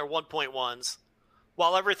and their 1.1s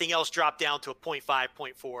while everything else dropped down to a 0.5,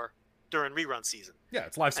 0.4 during rerun season. Yeah,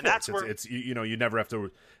 it's live sports. It's you never have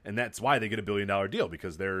to, and that's why they get $1 billion deal,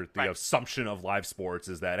 because the assumption of live sports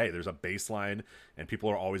is that, hey, there's a baseline and people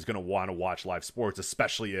are always going to want to watch live sports,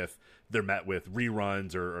 especially if they're met with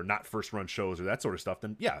reruns or not first run shows or that sort of stuff.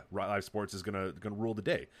 Then yeah, live sports is going to rule the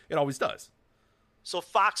day. It always does. So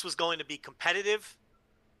Fox was going to be competitive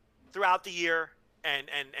throughout the year and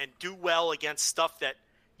do well against stuff that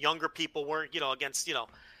younger people weren't, against,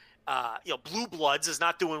 Blue Bloods is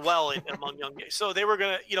not doing well among young guys. So they were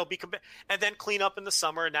going to, be and then clean up in the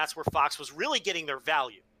summer. And that's where Fox was really getting their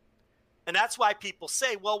value. And that's why people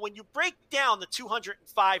say, well, when you break down the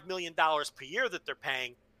 $205 million per year that they're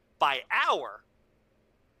paying by hour,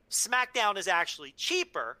 SmackDown is actually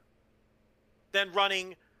cheaper than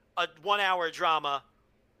running a 1 hour drama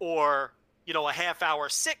or, a half-hour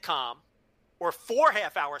sitcom or 4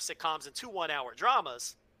 half-hour sitcoms and 2 1 hour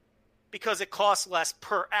dramas, because it costs less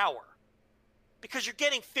per hour. Because you're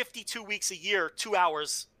getting 52 weeks a year, 2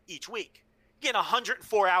 hours each week. You're getting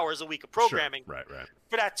 104 hours a week of programming. Sure. Right.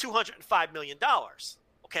 For that $205 million.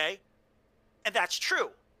 Okay? And that's true.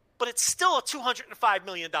 But it's still a $205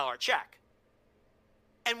 million check.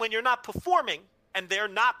 And when you're not performing, and they're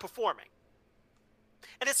not performing,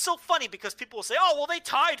 and it's so funny because people will say, oh, well, they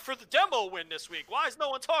tied for the demo win this week. Why is no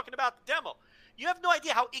one talking about the demo? You have no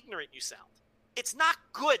idea how ignorant you sound. It's not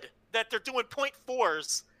good that they're doing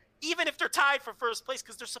 0.4s, even if they're tied for first place,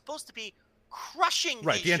 because they're supposed to be crushing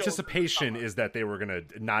these shows. The anticipation is that they were going to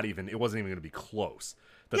it wasn't even going to be close.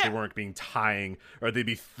 That they weren't being tying, or they'd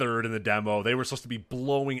be third in the demo. They were supposed to be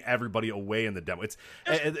blowing everybody away in the demo.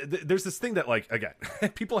 There's this thing that, like, again,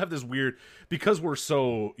 people have this weird, because we're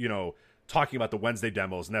so, talking about the Wednesday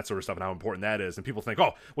demos and that sort of stuff and how important that is, and people think,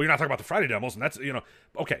 oh, well, you're not talking about the Friday demos, and that's,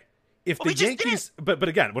 okay. If the Yankees, but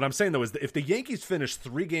again, what I'm saying though is that if the Yankees finish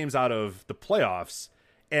 3 games out of the playoffs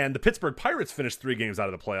and the Pittsburgh Pirates finish 3 games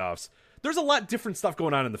out of the playoffs, there's a lot different stuff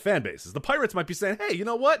going on in the fan bases. The Pirates might be saying, hey, you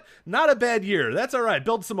know what? Not a bad year. That's all right.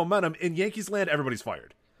 Build some momentum. In Yankees land, everybody's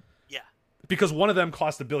fired. Yeah. because one of them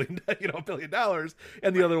cost $1 billion, $1 billion,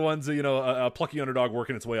 and the other one's a plucky underdog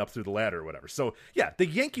working its way up through the ladder or whatever. So yeah, the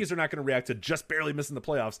Yankees are not going to react to just barely missing the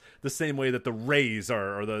playoffs the same way that the Rays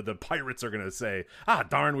are, or the Pirates are going to say,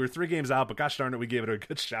 darn, we were 3 games out, but gosh darn it, we gave it a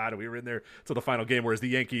good shot and we were in there till the final game. Whereas the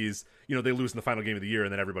Yankees, they lose in the final game of the year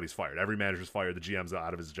and then everybody's fired. Every manager's fired. The GM's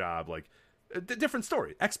out of his job. Like, a different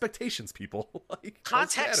story. Expectations, people. Like,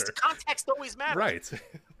 context always matters. Right.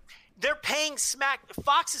 They're paying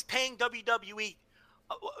Fox is paying WWE.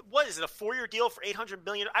 What is it? A 4-year deal for $800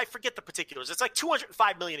 million? I forget the particulars. It's like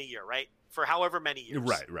 $205 million a year, right? For however many years.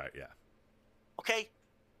 Right. Yeah. Okay.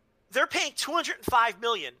 They're paying $205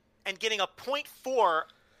 million and getting a 0.4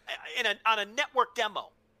 on a network demo,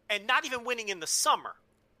 and not even winning in the summer.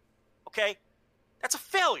 Okay, that's a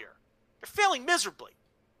failure. They're failing miserably.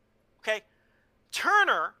 Okay,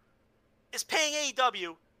 Turner is paying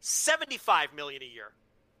AEW $75 million a year.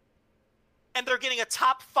 And they're getting a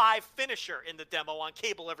top 5 finisher in the demo on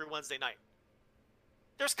cable every Wednesday night.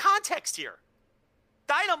 There's context here.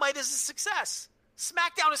 Dynamite is a success.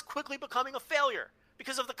 SmackDown is quickly becoming a failure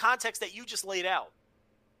because of the context that you just laid out.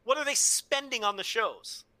 What are they spending on the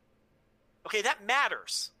shows? Okay, that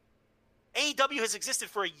matters. AEW has existed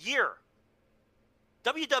for a year.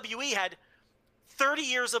 WWE had 30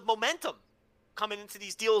 years of momentum coming into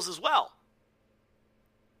these deals as well.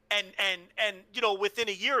 And within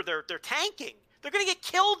a year they're tanking. They're going to get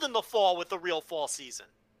killed in the fall with the real fall season.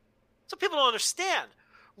 So people don't understand.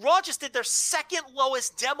 Raw just did their second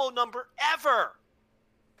lowest demo number ever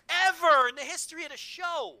in the history of the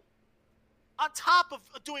show, on top of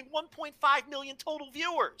doing 1.5 million total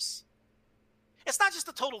viewers. It's not just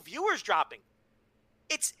the total viewers dropping.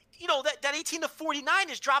 It's, that 18 to 49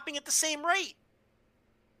 is dropping at the same rate.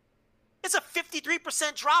 It's a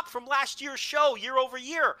 53% drop from last year's show year over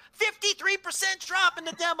year. 53% drop in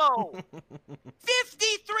the demo.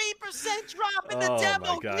 53% drop in the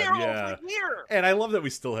demo year over year. And I love that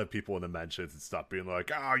we still have people in the mentions and stuff being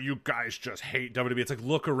like, you guys just hate WWE. It's like,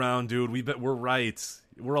 look around, dude. We're right.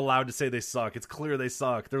 We're allowed to say they suck. It's clear they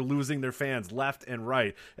suck. They're losing their fans left and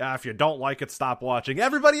right. If you don't like it, stop watching.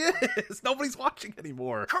 Everybody is. Nobody's watching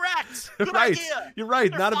anymore. Correct. Good right. idea. You're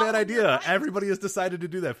right. They're Not a bad idea. right. Everybody has decided to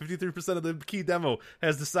do that. 53% of the key demo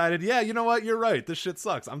has decided, yeah, you know what? You're right. This shit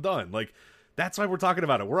sucks. I'm done. Like, that's why we're talking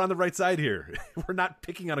about it. We're on the right side here. We're not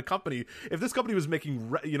picking on a company. If this company was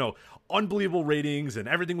making, unbelievable ratings and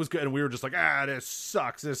everything was good and we were just like, this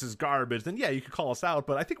sucks, this is garbage, then yeah, you could call us out.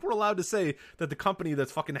 But I think we're allowed to say that the company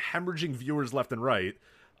that's fucking hemorrhaging viewers left and right,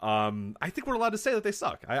 I think we're allowed to say that they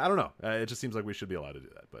suck. I don't know. It just seems like we should be allowed to do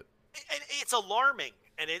that. But it's alarming.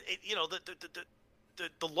 And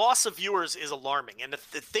the loss of viewers is alarming. And the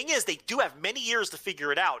thing is, they do have many years to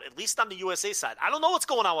figure it out, at least on the USA side. I don't know what's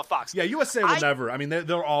going on with Fox. Yeah, USA will never. I mean,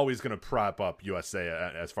 they're always going to prop up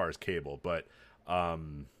USA as far as cable. But I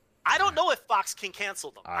don't know if Fox can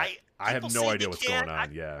cancel them. I have no idea what's going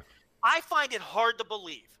on. I find it hard to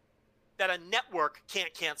believe that a network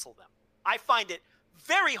can't cancel them. I find it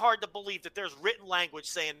very hard to believe that there's written language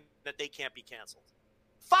saying that they can't be canceled.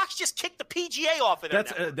 Fox just kicked the PGA off of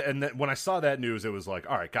their network. When I saw that news, it was like,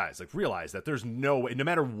 all right, guys, like realize that there's no way, no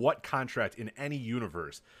matter what contract in any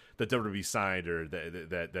universe that WWE signed or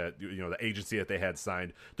that the agency that they had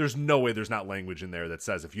signed, there's no way there's not language in there that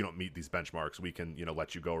says if you don't meet these benchmarks, we can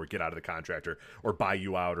let you go or get out of the contract or buy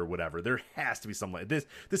you out or whatever. There has to be some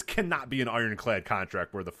this cannot be an ironclad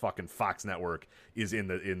contract where the fucking Fox network is in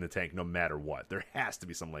the tank no matter what. There has to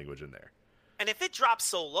be some language in there. And if it drops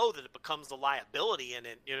so low that it becomes the liability and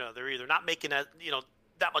they're either not making that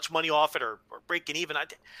much money off it or breaking even,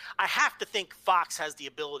 I have to think Fox has the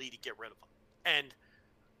ability to get rid of them. And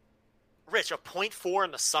Rich, a 0.4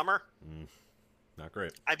 in the summer, not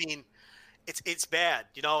great. I mean, it's bad,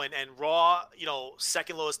 and Raw,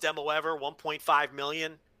 second lowest demo ever, 1.5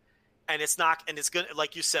 million, and it's good.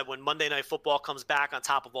 Like you said, when Monday Night Football comes back on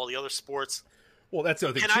top of all the other sports. Well, that's the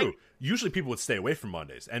other thing, too. Usually people would stay away from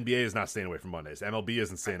Mondays. NBA is not staying away from Mondays. MLB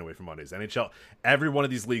isn't staying away from Mondays. NHL, every one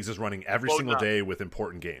of these leagues is running every single day with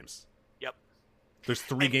important games. Yep. There's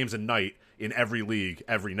 3 games a night in every league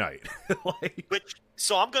every night.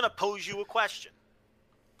 So I'm going to pose you a question,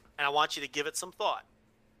 and I want you to give it some thought.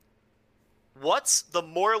 What's the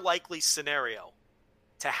more likely scenario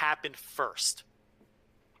to happen first?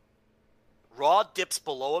 Raw dips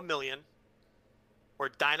below 1 million, or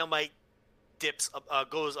Dynamite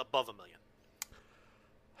goes above 1 million.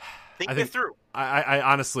 Think it through. I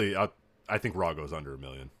honestly, I think Raw goes under 1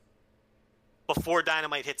 million before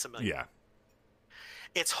Dynamite hits 1 million. Yeah,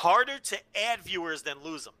 it's harder to add viewers than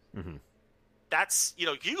lose them. Mm-hmm. That's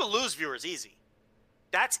you can lose viewers easy.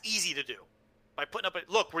 That's easy to do by putting up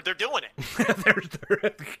look where they're doing it. they're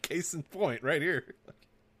at the case in point right here.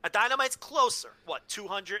 A Dynamite's closer. What,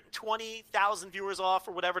 220,000 viewers off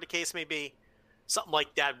or whatever the case may be. Something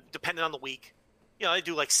like that, depending on the week. You know, they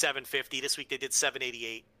do like 750. This week they did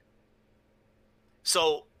 788.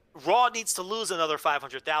 So Raw needs to lose another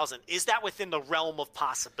 500,000. Is that within the realm of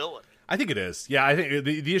possibility? I think it is. Yeah, I think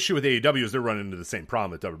the issue with AEW is they're running into the same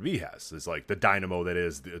problem that WWE has. It's like the dynamo that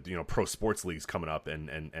is, pro sports leagues coming up, and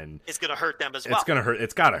it's going to hurt them as well. It's going to hurt.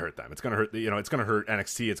 It's got to hurt them. It's going to hurt. It's going to hurt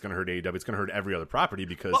NXT. It's going to hurt AEW. It's going to hurt every other property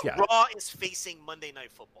because Raw is facing Monday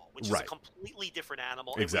Night Football, which is right. a completely different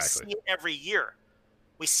animal. Exactly. And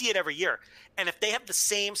we see it every year. And if they have the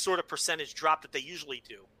same sort of percentage drop that they usually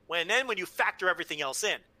do, when you factor everything else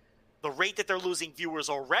in, the rate that they're losing viewers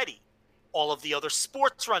already, all of the other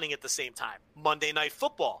sports running at the same time, Monday Night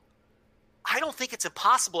Football, I don't think it's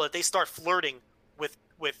impossible that they start flirting with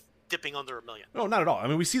dipping under 1 million. No, not at all. I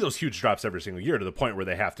mean, we see those huge drops every single year to the point where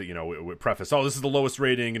they have to, preface, this is the lowest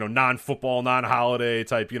rating, non-football, non-holiday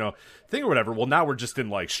type, thing or whatever. Well, now we're just in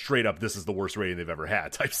like straight up, this is the worst rating they've ever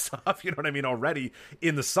had type stuff. You know what I mean? Already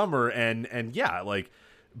in the summer. And yeah, like,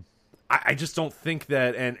 I just don't think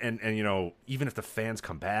that, and even if the fans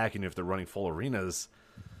come back and if they're running full arenas,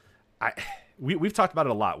 we've talked about it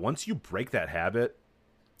a lot. Once you break that habit,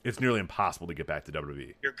 it's nearly impossible to get back to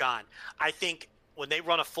WWE. You're gone. I think when they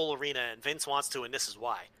run a full arena, and Vince wants to, and this is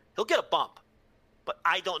why, he'll get a bump, but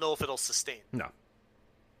I don't know if it'll sustain. No.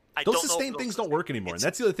 Those sustain things don't work anymore, and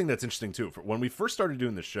that's the other thing that's interesting, too. When we first started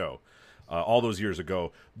doing this show, all those years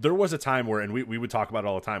ago, there was a time where, and we would talk about it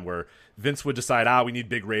all the time, where Vince would decide, we need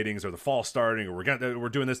big ratings, or the fall starting, or we're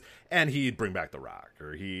doing this, and he'd bring back The Rock,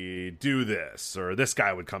 or he'd do this, or this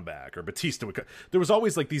guy would come back, or Batista would come. There was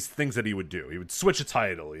always like these things that he would do. He would switch a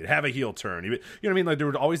title, he'd have a heel turn, you know what I mean? Like there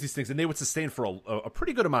were always these things, and they would sustain for a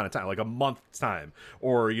pretty good amount of time, like a month's time,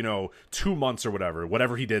 or 2 months or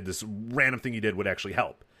whatever he did, this random thing he did would actually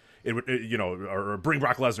help. It would, or bring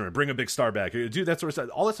Brock Lesnar and bring a big star back, do that sort of stuff.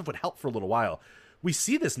 All that stuff would help for a little while. We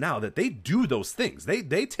see this now that they do those things. They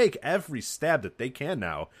take every stab that they can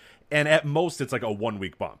now, and at most it's like a 1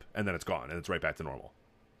 week bump, and then it's gone, and it's right back to normal.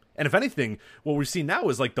 And if anything, what we've seen now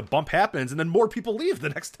is like the bump happens, and then more people leave the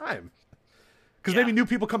next time. Because maybe new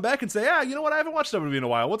people come back and say, you know what, I haven't watched WWE in a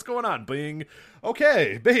while. What's going on? Bing,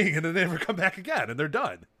 okay, bing, and then they never come back again, and they're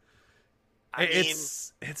done.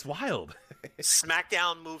 It's wild.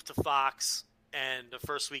 SmackDown moved to Fox, and the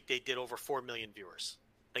first week they did over 4 million viewers.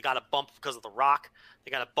 They got a bump because of The Rock. They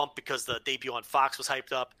got a bump because the debut on Fox was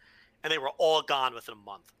hyped up, and they were all gone within a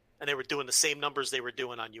month. And they were doing the same numbers they were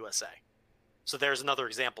doing on USA. So there's another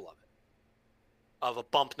example of a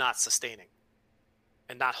bump not sustaining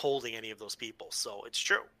and not holding any of those people. So it's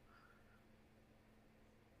true.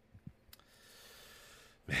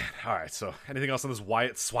 Man, all right. So, anything else on this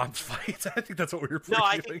Wyatt Swamp fight? I think that's what we were. No,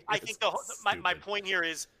 I think my point here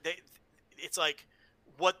is it's like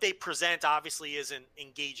what they present obviously isn't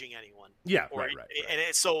engaging anyone. Yeah, right.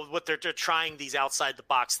 And so what they're trying these outside the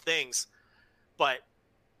box things, but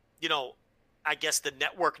I guess the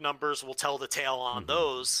network numbers will tell the tale on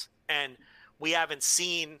those, and we haven't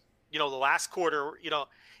seen the last quarter.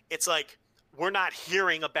 It's like we're not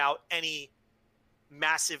hearing about any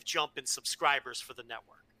massive jump in subscribers for the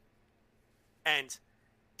network. And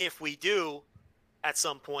if we do at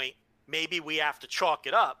some point, maybe we have to chalk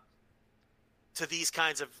it up to these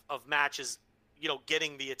kinds of matches,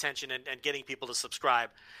 getting the attention and getting people to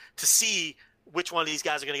subscribe to see which one of these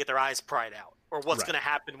guys are going to get their eyes pried out, or what's going to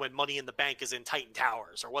happen when Money in the Bank is in Titan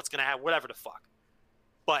Towers, or what's going to happen, whatever the fuck.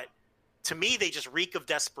 But to me, they just reek of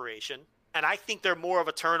desperation. And I think they're more of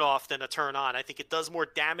a turn off than a turn on. I think it does more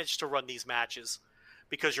damage to run these matches,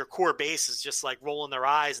 because your core base is just like rolling their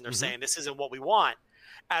eyes and they're saying this isn't what we want,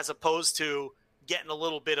 as opposed to getting a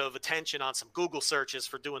little bit of attention on some Google searches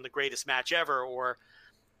for doing the greatest match ever, or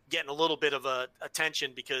getting a little bit of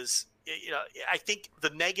attention because I think the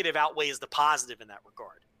negative outweighs the positive in that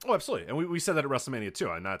regard. Oh, absolutely. And we said that at WrestleMania too,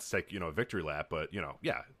 and not to take a victory lap, but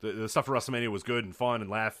the stuff at WrestleMania was good and fun and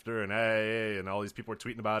laughter and hey, and all these people were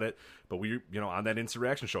tweeting about it. But we on that instant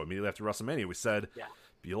reaction show immediately after WrestleMania, we said,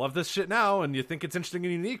 you love this shit now and you think it's interesting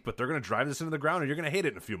and unique, but they're going to drive this into the ground and you're going to hate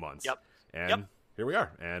it in a few months. And here we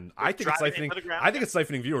are. And I think it's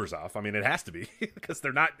siphoning viewers off. I mean, it has to be because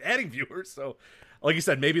they're not adding viewers. So like you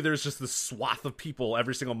said, maybe there's just this swath of people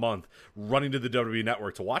every single month running to the WWE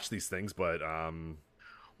network to watch these things. But,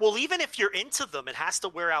 well, even if you're into them, it has to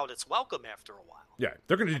wear out its welcome after a while. Yeah,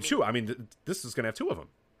 they're going to do two. I mean, this is going to have two of them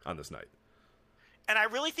on this night. And I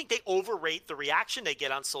really think they overrate the reaction they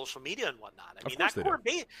get on social media and whatnot. I mean,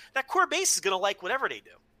 that core base is going to like whatever they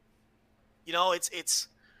do.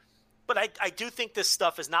 But But I do think this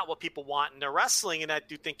stuff is not what people want in their wrestling, and I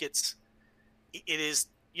do think it is,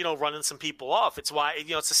 running some people off. It's why,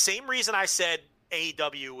 it's the same reason I said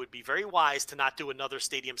AEW would be very wise to not do another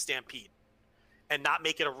Stadium Stampede and not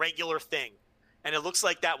make it a regular thing. And it looks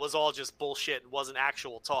like that was all just bullshit and wasn't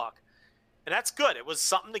actual talk. And that's good. It was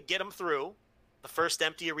something to get them through the first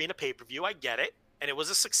empty arena pay-per-view. I get it. And it was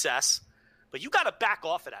a success. But you got to back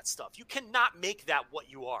off of that stuff. You cannot make that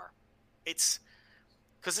what you are. It's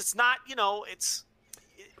because it's not,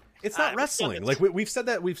 it's not wrestling. Like we've said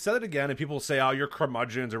it again, and people say, "Oh, you're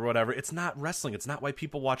curmudgeons" or whatever. It's not wrestling. It's not why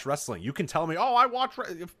people watch wrestling. You can tell me, "Oh, I watch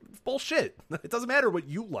bullshit." It doesn't matter what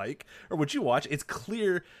you like or what you watch. It's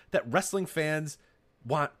clear that wrestling fans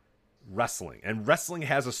want wrestling, and wrestling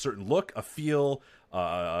has a certain look, a feel.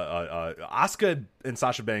 Asuka and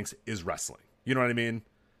Sasha Banks is wrestling. You know what I mean?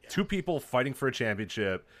 Yeah. Two people fighting for a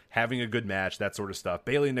championship, having a good match, that sort of stuff.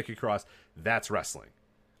 Bayley and Nikki Cross, that's wrestling.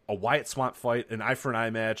 A Wyatt Swamp fight, an eye for an eye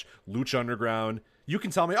match, Lucha Underground. You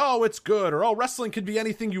can tell me, oh, it's good, or oh, wrestling could be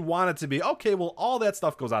anything you want it to be. Okay, well, all that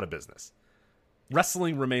stuff goes out of business.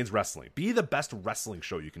 Wrestling remains wrestling. Be the best wrestling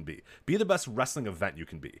show you can be. Be the best wrestling event you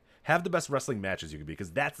can be. Have the best wrestling matches you can be,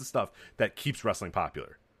 because that's the stuff that keeps wrestling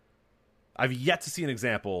popular. I've yet to see an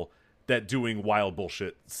example that doing wild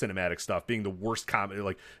bullshit cinematic stuff being the worst comedy,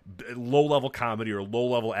 like low-level comedy or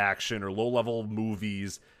low-level action or low-level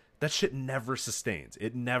movies. That shit never sustains.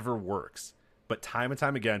 It never works. But time and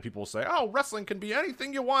time again, people will say, oh, wrestling can be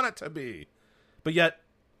anything you want it to be. But yet,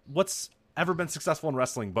 what's ever been successful in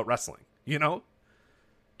wrestling but wrestling? Yeah.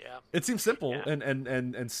 It seems simple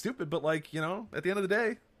and stupid, but at the end of the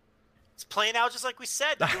day, it's playing out just like we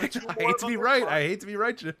said. I hate to be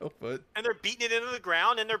right, Joe, but... And they're beating it into the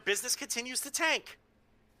ground, and their business continues to tank.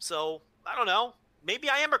 So, I don't know. Maybe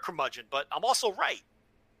I am a curmudgeon, but I'm also right.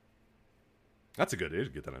 That's a good idea to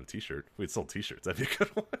get that on a t-shirt. We'd sold t-shirts. That'd be a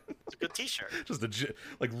good one. It's a good t-shirt. Just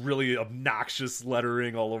really obnoxious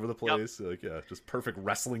lettering all over the place. Yep. Just perfect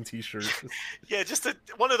wrestling t-shirt. Yeah, just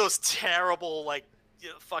one of those terrible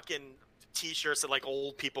fucking t-shirts that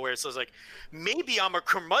old people wear. So it's maybe I'm a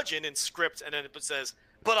curmudgeon in script, and then it says,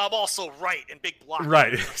 but I'm also right in big block.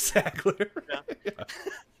 Right, exactly. Yeah.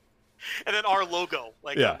 And then our logo.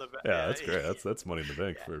 On the, that's great. That's Money in the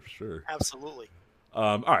Bank for sure. Absolutely.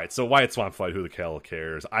 All right, so Wyatt Swamp fight, who the hell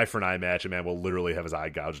cares? Eye for an eye match, a man will literally have his eye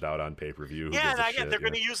gouged out on pay-per-view. Yeah, and I get they're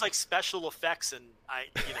going to use special effects, and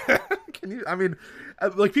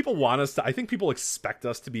people want us to. I think people expect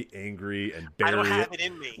us to be angry and bury I don't have it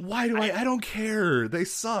in me. Why do I don't care. They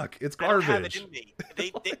suck. It's garbage. I don't have it in me.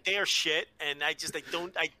 They are shit, and I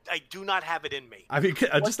do not have it in me. I mean,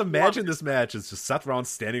 just imagine this match is just Seth Rollins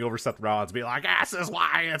standing over Seth Rollins, being like, "This is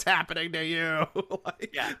why it's happening to you."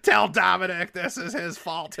 Tell Dominic this is his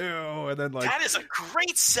fault too, and then that is a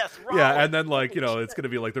great Seth Rollins. Yeah, and then it's gonna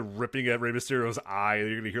be they're ripping at Rey Mysterio's eye, and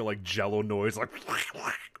you're gonna hear Jello noise, and you're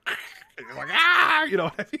you know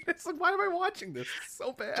what I mean? It's why am I watching this? It's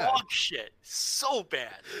so bad. Dog shit, so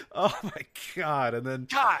bad. Oh my god! And then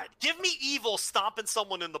give me Evil stomping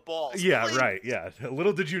someone in the balls. Yeah, please. Right. Yeah,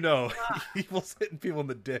 little did you know, Evil's hitting people in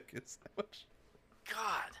the dick. It's that much.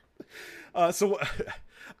 God. So,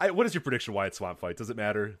 what is your prediction? Wyatt Swamp fight? Does it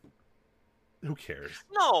matter? Who cares?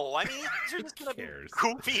 No, I mean, you're just gonna be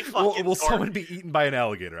goofy fucking. Will someone be eaten by an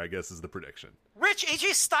alligator? I guess is the prediction. Rich,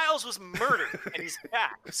 AJ Styles was murdered and he's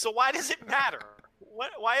back. So why does it matter?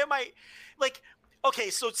 Why am I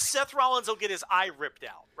okay? So Seth Rollins will get his eye ripped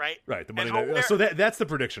out, right? Right. The Monday night. So that's the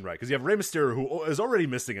prediction, right? Because you have Rey Mysterio who is already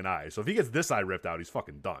missing an eye. So if he gets this eye ripped out, he's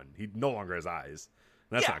fucking done. He no longer has eyes.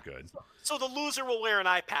 That's not good. So the loser will wear an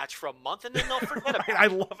eye patch for a month, and then they'll forget about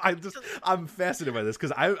it. I'm fascinated by this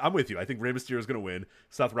because I'm with you. I think Rey Mysterio is going to win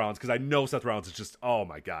Seth Rollins because I know Seth Rollins is just, oh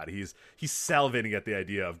my god, he's salivating at the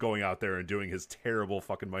idea of going out there and doing his terrible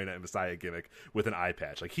fucking Monday Night Messiah gimmick with an eye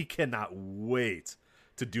patch. He cannot wait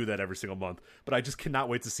to do that every single month. But I just cannot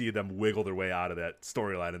wait to see them wiggle their way out of that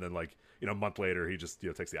storyline, and then a month later he just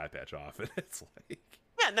takes the eye patch off, and it's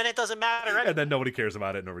and then it doesn't matter anymore. And then nobody cares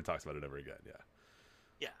about it, nobody talks about it ever again. Yeah.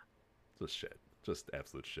 Just shit. Just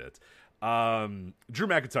absolute shit. Drew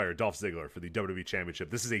McIntyre, Dolph Ziggler for the WWE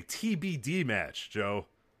Championship. This is a TBD match, Joe.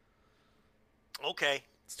 Okay.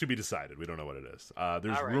 It's to be decided. We don't know what it is.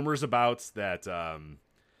 There's rumors about that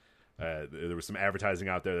there was some advertising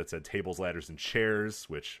out there that said tables, ladders, and chairs,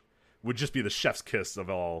 which would just be the chef's kiss of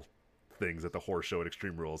all things at the horror show at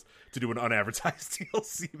Extreme Rules to do an unadvertised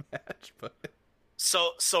TLC match. But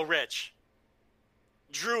So Rich,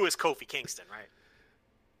 Drew is Kofi Kingston, right?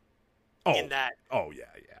 Oh, in that. Oh, yeah.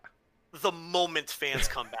 The moment fans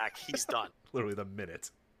come back, he's done. Literally the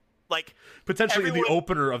minute. Like potentially the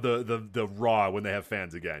opener of the Raw when they have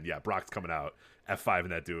fans again. Yeah, Brock's coming out F5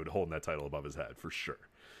 and that dude holding that title above his head for sure.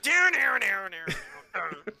 Yeah,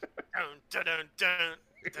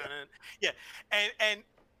 and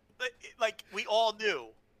like we all knew,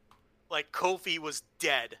 like Kofi was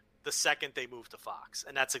dead the second they moved to Fox,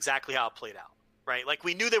 and that's exactly how it played out, right? Like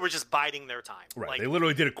we knew they were just biding their time. Right, like, they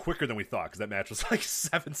literally did it quicker than we thought because that match was like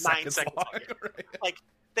 7 seconds long. Right? Like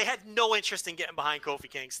they had no interest in getting behind Kofi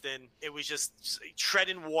Kingston. It was just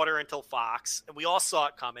treading water until Fox, and we all saw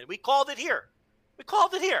it coming. We called it here.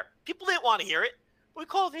 People didn't want to hear it, but we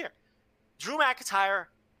called it here. Drew McIntyre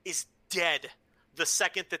is dead the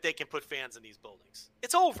second that they can put fans in these buildings.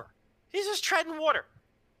 It's over. He's just treading water.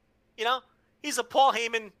 You know, he's a Paul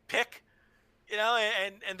Heyman pick, you know,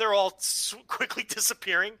 and they're all quickly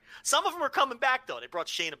disappearing. Some of them are coming back, though. They brought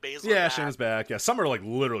Shayna Baszler back. Shayna's back. Yeah, some are like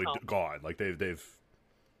literally gone. Like they've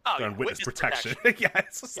done witness protection. Yeah,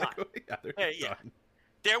 it's just like, they're done.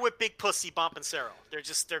 They're with Big Pussy Bump and Cero.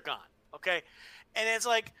 They're gone. Okay? And it's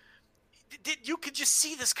like, you could just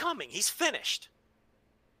see this coming. He's finished.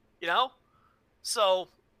 You know? So,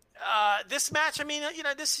 this match, I mean, you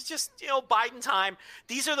know, this is just, you know, Biden time.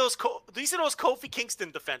 These are those Kofi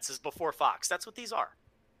Kingston defenses before Fox. That's what these are.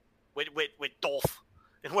 With Dolph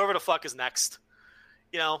and whoever the fuck is next.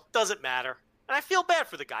 You know, doesn't matter. And I feel bad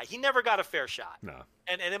for the guy. He never got a fair shot. No.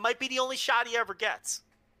 And it might be the only shot he ever gets.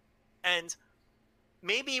 And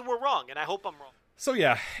maybe we're wrong, and I hope I'm wrong. So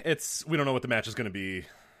yeah, we don't know what the match is going to be.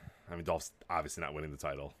 I mean, Dolph's obviously not winning the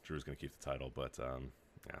title. Drew's going to keep the title, but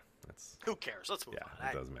yeah, that's who cares. Let's move on.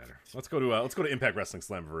 It doesn't matter. Let's go to Impact Wrestling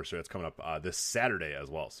Slammiversary. It's coming up this Saturday as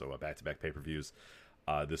well. So back-to-back pay-per-views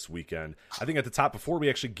this weekend. I think at the top, before we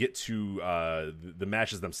actually get to the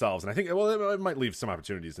matches themselves, and I think it might leave some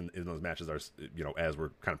opportunities in those matches, as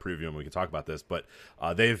we're kind of previewing, we can talk about this. But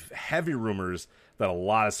they've heavy rumors that a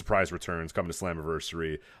lot of surprise returns coming to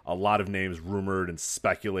Slammiversary. A lot of names rumored and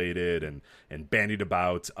speculated and bandied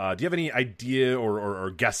about. Do you have any idea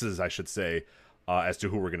or guesses, I should say, as to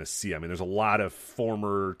who we're going to see? I mean, there's a lot of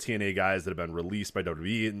former TNA guys that have been released by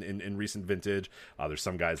WWE in recent vintage. There's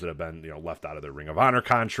some guys that have been left out of their Ring of Honor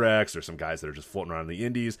contracts. There's some guys that are just floating around in the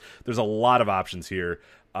indies. There's a lot of options here.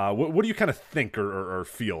 What do you kind of think or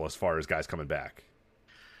feel as far as guys coming back?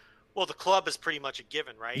 Well, the club is pretty much a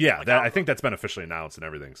given, right? Yeah, like I think that's been officially announced and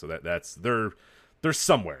everything. So that's they're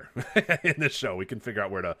somewhere in this show. We can figure out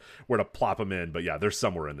where to plop them in, but yeah, they're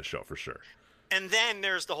somewhere in the show for sure. And then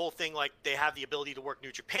there's the whole thing, like they have the ability to work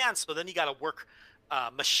New Japan, so then you got to work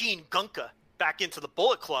Machine Gunka back into the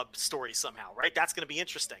Bullet Club story somehow, right? That's going to be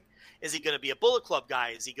interesting. Is he going to be a Bullet Club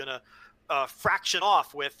guy? Is he going to fraction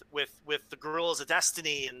off with the Guerrillas of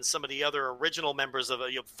Destiny and some of the other original members of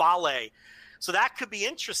Fale? So that could be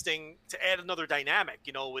interesting to add another dynamic,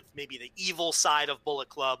 with maybe the evil side of Bullet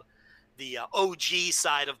Club, the OG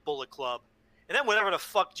side of Bullet Club, and then whatever the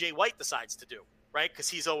fuck Jay White decides to do, right? Because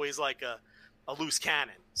he's always like a loose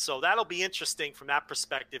cannon. So that'll be interesting from that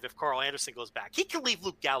perspective if Carl Anderson goes back. He can leave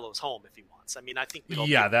Luke Gallows home if he wants. I mean, I think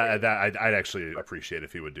I'd actually appreciate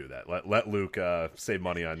if he would do that. Let Luke save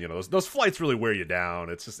money on those flights really wear you down.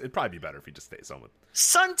 It'd probably be better if he just stays home with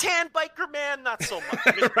Suntan Biker Man, not so much.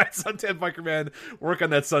 Right, Suntan Biker Man, work on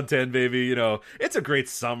that suntan, baby. It's a great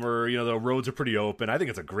summer. The roads are pretty open. I think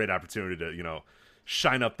it's a great opportunity to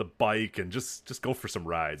shine up the bike and just go for some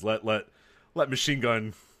rides. Let Machine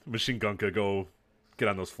Gunka go get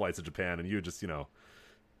on those flights to Japan, and you just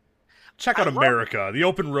check out America, the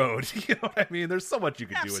open road. You know what I mean? There's so much you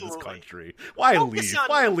can do in this country. Why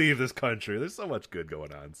leave this country? There's so much good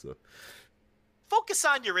going on. So focus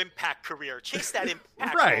on your Impact career. Chase that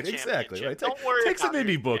Impact. Right, exactly. Right. Don't worry. Take some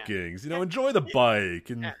indie bookings. Enjoy the bike,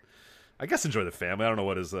 and I guess enjoy the family. I don't know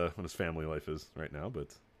what his family life is right now, but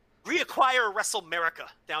reacquire WrestleMerica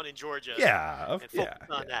down in Georgia. And focus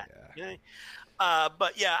on that. Yeah.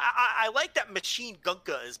 But yeah, I like that Machine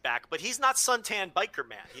Gunka is back, but he's not Suntan Biker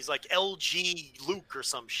Man. He's like LG Luke or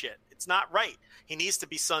some shit. It's not right. He needs to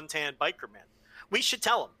be Suntan Biker Man. We should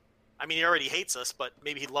tell him. I mean, he already hates us, but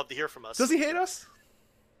maybe he'd love to hear from us. Does he hate us?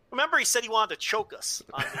 Remember, he said he wanted to choke us.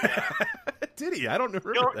 On the, Did he? I don't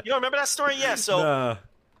remember. You don't remember that story? Yeah. So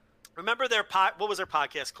remember what was their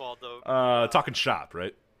podcast called? Talking Shop,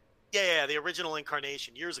 right? Yeah, the original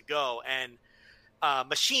incarnation years ago, and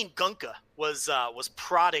Machine Gunka was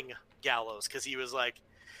prodding Gallows because he was like,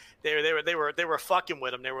 they were fucking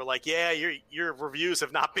with him. They were like, yeah, your reviews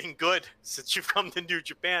have not been good since you've come to New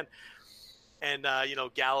Japan. And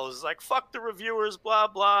Gallows is like, fuck the reviewers, blah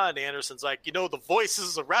blah. And Anderson's like, the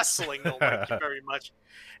voices of wrestling don't like you very much.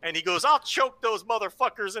 And he goes, I'll choke those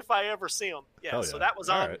motherfuckers if I ever see them. Yeah. So that was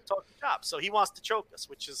on Talking Shop. So he wants to choke us,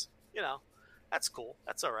 which is that's cool.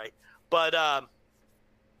 That's all right. But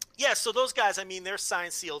Yeah, so those guys, I mean, they're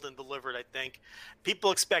signed, sealed, and delivered, I think.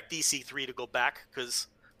 People expect EC3 to go back because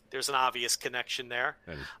there's an obvious connection there.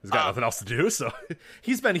 And he's got nothing else to do, so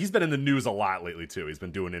he's been in the news a lot lately, too. He's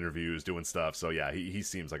been doing interviews, doing stuff, so yeah, he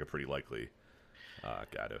seems like a pretty likely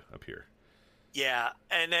guy to appear. Yeah,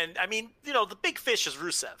 and then, I mean, you know, the big fish is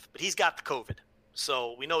Rusev, but he's got the COVID,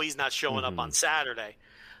 so we know he's not showing up on Saturday.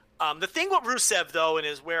 The thing with Rusev, though, and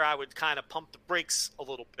is where I would kind of pump the brakes a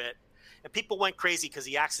little bit, and people went crazy because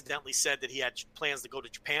he accidentally said that he had plans to go to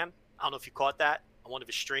Japan. I don't know if you caught that on one of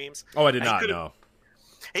his streams. Oh, I did not know.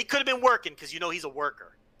 He could have been working because, you know, he's a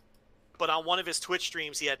worker. But on one of his Twitch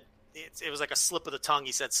streams, he had it was like a slip of the tongue.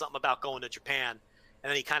 He said something about going to Japan, and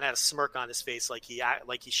then he kind of had a smirk on his face like he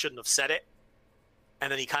shouldn't have said it.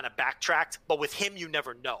 And then he kind of backtracked. But with him, you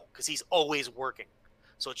never know because he's always working.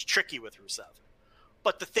 So it's tricky with Rusev.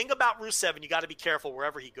 But the thing about Rusev, and you got to be careful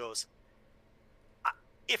wherever he goes,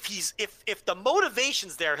 if the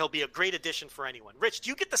motivation's there, he'll be a great addition for anyone. Rich, do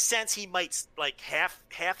you get the sense he might like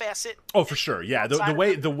half-ass it? Oh, for sure. Yeah,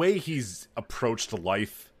 the way he's approached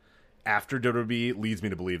life after WWE leads me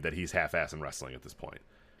to believe that he's half-assing wrestling at this point,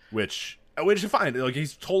 which is fine. Like,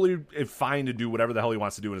 he's totally fine to do whatever the hell he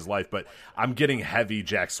wants to do in his life. But I'm getting heavy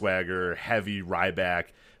Jack Swagger, heavy Ryback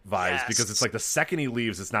vibes because it's like the second he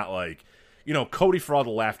leaves, it's not like, you know, Cody, for all the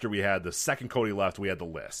laughter we had, the second Cody left, we had the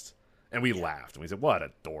list. And we laughed. And we said, what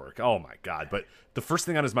a dork. Oh, my God. But the first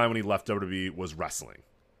thing on his mind when he left WWE was wrestling.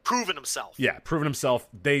 Proving himself. Yeah, proving himself.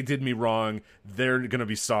 They did me wrong. They're going to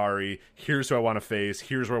be sorry. Here's who I want to face.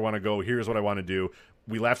 Here's where I want to go. Here's what I want to do.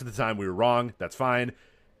 We laughed at the time. We were wrong. That's fine.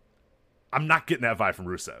 I'm not getting that vibe from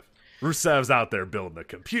Rusev. Rusev's out there building a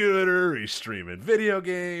computer. He's streaming video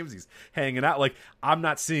games. He's hanging out. Like, I'm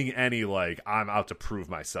not seeing any, like, I'm out to prove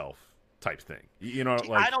myself type thing. You know,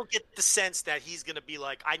 like, I don't get the sense that he's going to be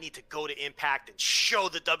like, I need to go to Impact and show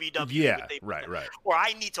the WWE. Yeah, what they right. Or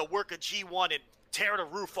I need to work a G1 and tear the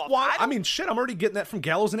roof off. Well, I mean, shit, I'm already getting that from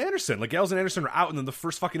Gallows and Anderson. Like, Gallows and Anderson are out, and then the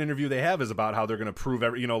first fucking interview they have is about how they're going to prove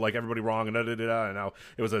everybody wrong and and how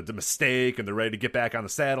it was a mistake, and they're ready to get back on the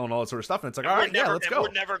saddle and all that sort of stuff. And it's like, all right, let's go.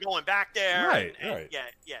 We're never going back there. Right.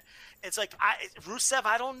 Yeah. It's like, Rusev,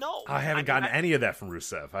 I don't know. I haven't gotten any of that from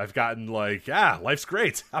Rusev. I've gotten like, life's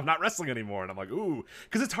great. I'm not wrestling anymore. And I'm like, ooh.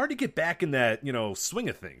 Because it's hard to get back in that, you know, swing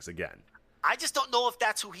of things again. I just don't know if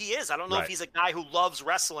that's who he is. I don't know if he's a guy who loves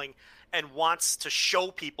wrestling and wants to show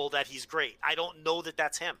people that he's great. I don't know that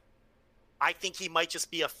that's him. I think he might just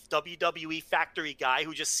be a WWE factory guy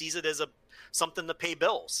who just sees it as something to pay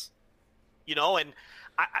bills. You know, and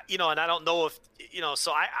I don't know if, you know,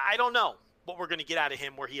 so I don't know what we're going to get out of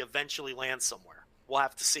him where he eventually lands somewhere. We'll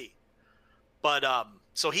have to see. But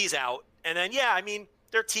so he's out. And then, I mean,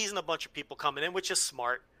 they're teasing a bunch of people coming in, which is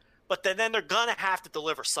smart. But then they're going to have to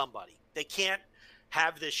deliver somebody. They can't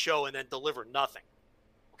have this show and then deliver nothing.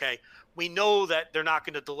 Okay? We know that they're not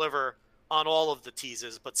going to deliver on all of the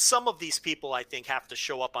teases, but some of these people, I think, have to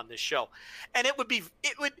show up on this show. And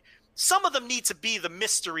some of them need to be the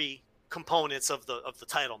mystery components of the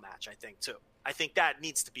title match, I think, too. I think that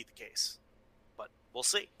needs to be the case. But we'll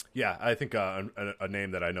see. Yeah, I think a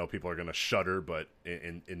name that I know people are going to shudder, but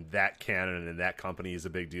in that canon and in that company is a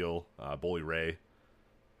big deal. Bully Ray,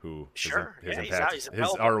 who his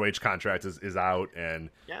ROH contract is out, and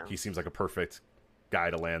he seems like a perfect guy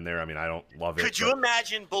to land there. I mean, I don't love it. Could you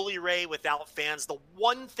imagine Bully Ray without fans? The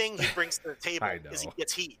one thing he brings to the table is he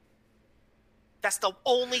gets heat. That's the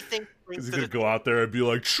only thing. Because he's going to go out there and be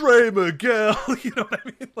like, Trey Miguel, you know what I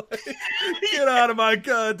mean? Like, get out of my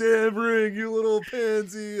goddamn ring, you little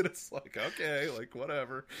pansy. And it's like, okay, like,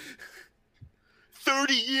 whatever.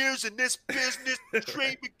 30 years in this business,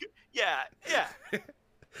 Trey Miguel. Yeah.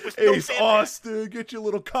 With Ace Austin, get your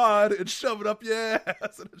little cod and shove it up your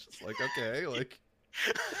ass. And it's just like, okay, like,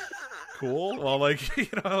 cool. Well, like, you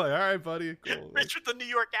know, like, all right, buddy, cool. Rich with the New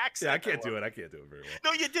York accent. Yeah, I can't do it very well.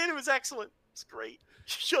 No, you did. It was excellent. It's great.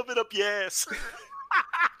 Shove it up your ass.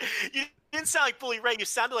 You didn't sound like Bully Ray. You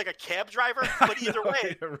sounded like a cab driver. But either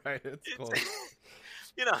way, you're right. It's close.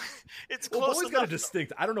 You know, it's close. Bully's got a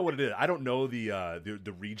distinct. I don't know what it is. I don't know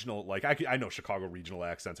the regional. Like, I know Chicago regional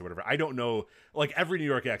accents or whatever. I don't know. Like, every New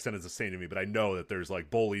York accent is the same to me, but I know that there's like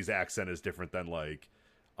Bully's accent is different than like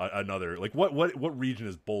another. Like, what region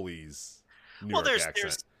is Bully's New York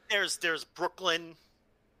accent? There's Brooklyn.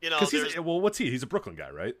 You know, what's he? He's a Brooklyn guy,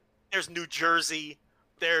 right? There's New Jersey.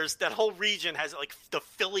 There's that whole region has like the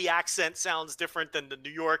Philly accent sounds different than the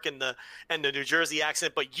New York and the New Jersey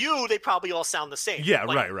accent, but they probably all sound the same. Yeah,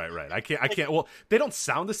 like, right. I can't. Well, they don't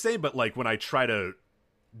sound the same, but like when I try to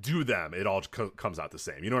do them, it all comes out the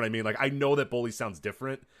same. You know what I mean? Like, I know that Bully sounds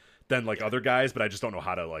different than like other guys, but I just don't know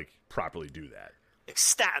how to like properly do that.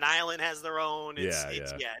 Staten Island has their own. Yeah,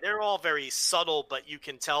 they're all very subtle, but you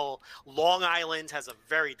can tell Long Island has a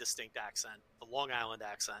very distinct accent, the Long Island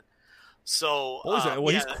accent. So,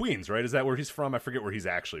 he's Queens, right? Is that where he's from? I forget where he's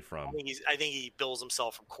actually from. I think he bills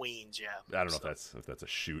himself from Queens. Yeah, I don't know if that's a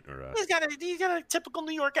shoot or a. He's got a typical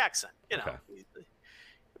New York accent, you know. Okay.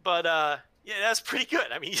 But yeah, that's pretty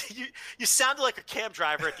good. I mean, you sounded like a cab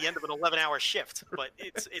driver at the end of an 11-hour shift, but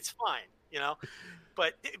it's fine, you know.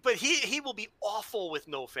 But he will be awful with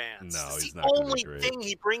no fans. No, it's he's the not gonna only be great. thing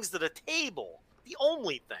he brings to the table. The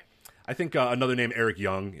only thing. I think another name, Eric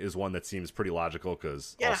Young, is one that seems pretty logical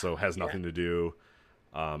because also has nothing to do.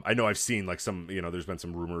 I know I've seen like some, there's been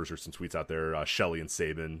some rumors or some tweets out there. Shelley and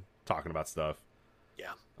Sabin talking about stuff.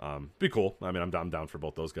 Yeah, be cool. I mean, I'm down for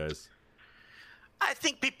both those guys. I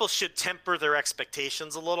think people should temper their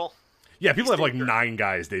expectations a little. Yeah, people have like 9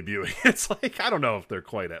 guys debuting. It's like I don't know if they're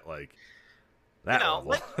quite at like that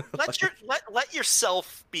level. let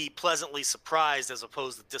yourself be pleasantly surprised as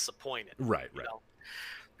opposed to disappointed. Right. Know?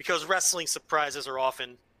 Because wrestling surprises are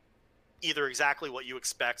often either exactly what you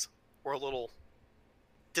expect or a little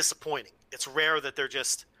disappointing. It's rare that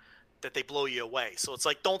that they blow you away. So it's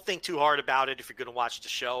like, don't think too hard about it if you're going to watch the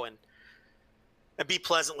show, and be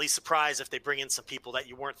pleasantly surprised if they bring in some people that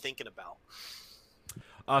you weren't thinking about.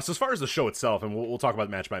 So as far as the show itself, and we'll talk about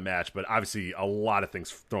match by match, but obviously a lot of things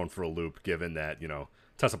thrown for a loop given that,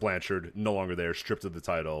 Tessa Blanchard no longer there, stripped of the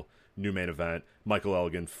title, new main event, Michael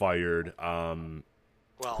Elgin fired.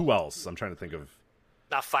 Well, who else? I'm trying to think of.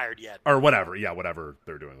 Not fired yet. Or whatever. Yeah, whatever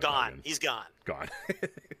they're doing. Gone. He's gone. Gone.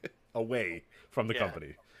 Away from the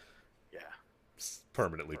company. Yeah.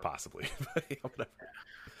 Permanently, possibly.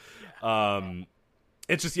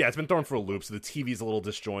 It's just, it's been thrown for a loop, so the TV's a little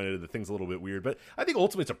disjointed, the thing's a little bit weird, but I think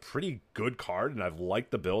ultimately it's a pretty good card, and I've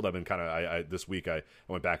liked the build. I've been kind of, this week I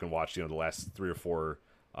went back and watched, the last 3 or 4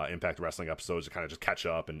 Impact Wrestling episodes to kind of just catch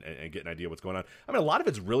up and get an idea of what's going on. I mean, a lot of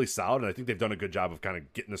it's really solid, and I think they've done a good job of kind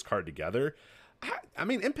of getting this card together. I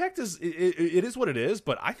mean, Impact it is what it is,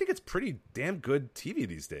 but I think it's pretty damn good TV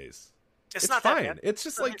these days. It's not fine. That bad. It's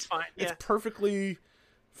just like, it's perfectly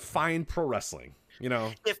fine pro wrestling.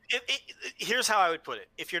 If here's how I would put it.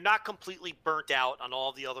 If you're not completely burnt out on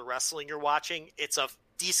all the other wrestling you're watching, it's a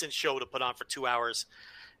decent show to put on for 2 hours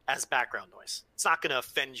as background noise. It's not going to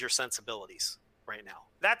offend your sensibilities right now.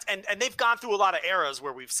 And they've gone through a lot of eras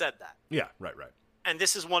where we've said that. Yeah, right. And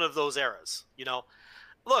this is one of those eras,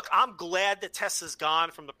 Look, I'm glad that Tessa's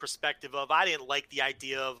gone from the perspective of I didn't like the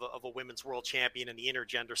idea of a women's world champion and the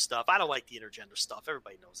intergender stuff. I don't like the intergender stuff.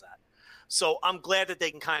 Everybody knows that. So I'm glad that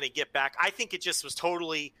they can kind of get back. I think it just was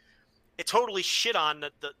totally shit on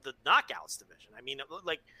the knockouts division. I mean,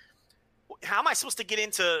 like, how am I supposed to get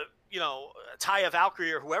into, Taya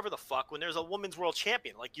Valkyrie or whoever the fuck when there's a women's world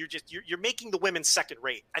champion? Like, you're making the women second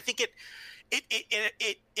rate. I think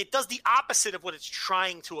it does the opposite of what it's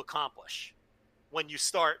trying to accomplish when you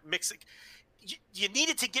start mixing. You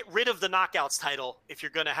needed to get rid of the knockouts title if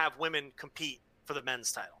you're going to have women compete for the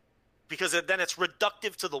men's title, because then it's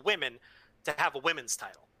reductive to the women to have a women's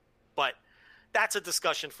title. But that's a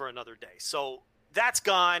discussion for another day. So that's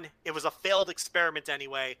gone. It was a failed experiment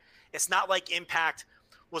anyway. It's not like Impact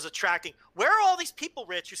was attracting. Where are all these people,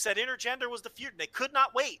 Rich, who said intergender was the future? They could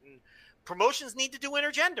not wait. And promotions need to do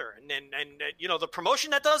intergender. And the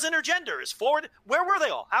promotion that does intergender is forward. Where were they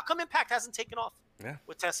all? How come Impact hasn't taken off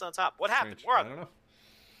with Tessa on top? What happened? Where are they? I don't know.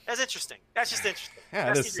 That's interesting. That's just interesting.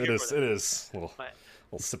 Yeah, it is. A little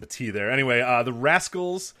sip of tea there. Anyway, the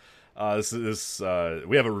Rascals. We have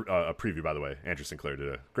a preview, by the way. Andrew Sinclair did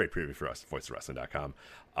a great preview for us at voicesofwrestling.com.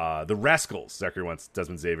 The Rascals, Zachary Wentz,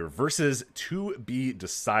 Desmond Xavier versus To Be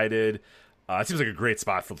Decided. It seems like a great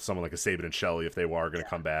spot for someone like a Sabin and Shelley if they were going to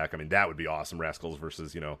come back. I mean, that would be awesome. Rascals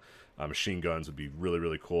versus, Machine Guns would be really,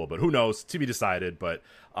 really cool. But who knows? To be decided. But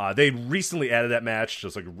they recently added that match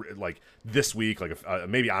just like this week,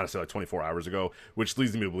 maybe honestly like 24 hours ago, which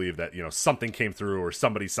leads me to believe that something came through or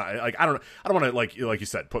somebody signed. Like I don't want to like you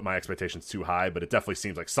said put my expectations too high, but it definitely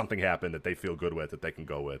seems like something happened that they feel good with that they can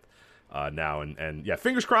go with now. And yeah,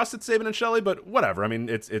 fingers crossed it's Sabin and Shelley. But whatever. I mean,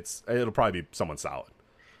 it'll probably be someone solid.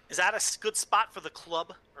 Is that a good spot for the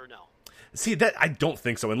club or no? See, that I don't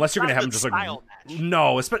think so. Unless you're going to have them just match.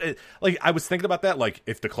 No, like I was thinking about that. Like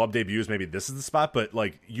if the club debuts, maybe this is the spot. But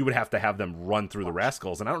like you would have to have them run through the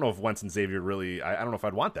Rascals, and I don't know if Wentz and Xavier really. I don't know if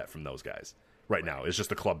I'd want that from those guys right now. It's just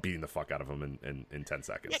the club beating the fuck out of them in 10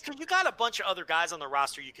 seconds. Yeah, because you got a bunch of other guys on the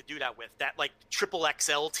roster you could do that with. That like triple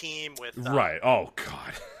XL team with right. Oh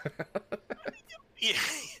God.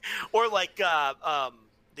 Or like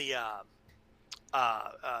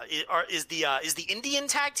is the Indian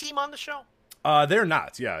tag team on the show? They're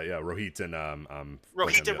not. Yeah. Rohit and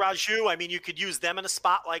Rohit and Raju. I mean, you could use them in a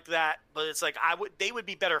spot like that, but it's like they would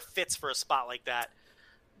be better fits for a spot like that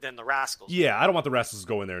than the Rascals. Yeah, I don't want the Rascals to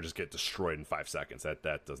go in there and just get destroyed in 5 seconds.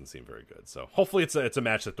 That doesn't seem very good. So hopefully it's a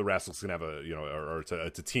match that the Rascals can have or it's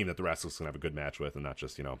a team that the Rascals can have a good match with, and not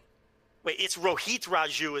just Wait, it's Rohit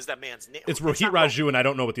Raju is that man's name? It's Rohit Raju, and I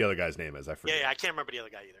don't know what the other guy's name is. I forget. Yeah, I can't remember the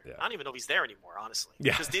other guy either. Yeah. I don't even know if he's there anymore, honestly.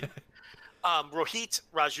 Yeah. Because Rohit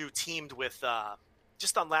Raju teamed with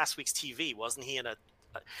just on last week's TV, wasn't he?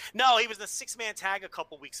 No, he was in a 6-man tag a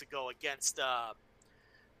couple weeks ago against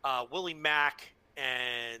Willie Mack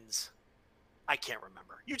and I can't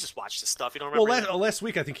remember. You just watched this stuff. You don't remember? Well, last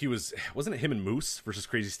week I think wasn't it him and Moose versus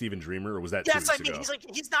Crazy Steven Dreamer, or was that? Yes, 2 I weeks mean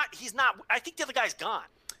ago? he's not. I think the other guy's gone.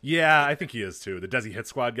 Yeah, I think he is too. The Desi Hit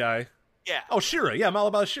Squad guy. Yeah. Oh, Shira. Yeah, I'm all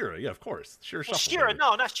about Shira. Yeah, of course. Shira. Well, Shira,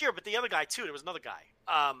 no, not Shira, but the other guy too. There was another guy.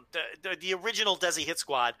 The original Desi Hit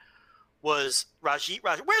Squad was Rajit.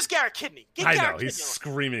 Where's Garrett Kidney? I know he's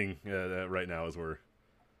screaming right now as we're.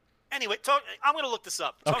 Anyway, I'm going to look this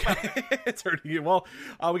up. Talk about It's hurting you. Well,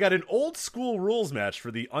 we got an old school rules match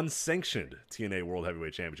for the unsanctioned TNA World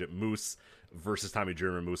Heavyweight Championship. Moose versus Tommy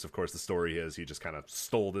Dreamer. Moose, of course, the story is he just kind of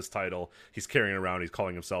stole this title. He's carrying it around. He's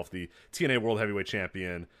calling himself the TNA World Heavyweight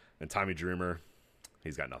Champion. And Tommy Dreamer,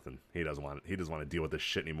 he's got nothing. He doesn't want to deal with this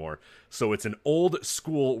shit anymore. So it's an old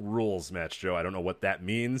school rules match, Joe. I don't know what that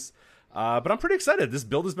means. But I'm pretty excited. This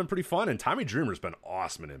build has been pretty fun, and Tommy Dreamer's been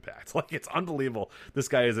awesome in Impact. Like, it's unbelievable. This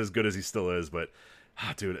guy is as good as he still is, but,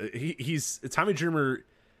 dude, he's Tommy Dreamer,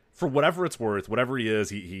 for whatever it's worth, whatever he is,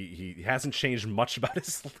 he hasn't changed much about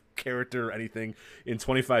his character or anything in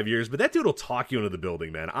 25 years, but that dude will talk you into the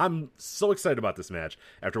building, man. I'm so excited about this match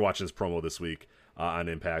after watching his promo this week on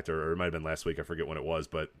Impact, or it might have been last week, I forget when it was,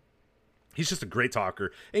 but he's just a great talker,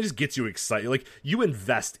 and he just gets you excited. Like, you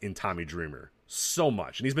invest in Tommy Dreamer so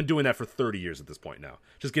much, and he's been doing that for 30 years at this point now,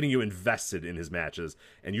 just getting you invested in his matches,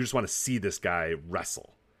 and you just want to see this guy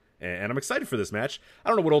wrestle, and I'm excited for this match. I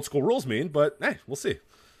don't know what old school rules mean, but hey, we'll see.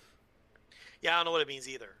 Yeah, I don't know what it means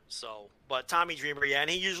either. So, but Tommy Dreamer, yeah, and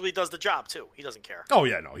he usually does the job too. He doesn't care. Oh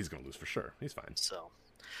yeah, no, he's gonna lose for sure. He's fine. So,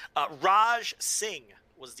 Raj Singh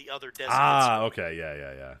was the other designated. Okay,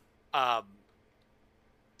 yeah.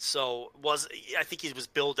 So I think he was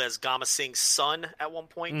billed as Gama Singh's son at one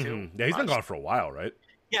point too. Yeah, he's been gone for a while, right?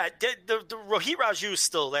 Yeah, the Rohit Raju is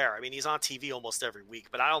still there. I mean, he's on TV almost every week,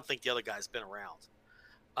 but I don't think the other guy's been around.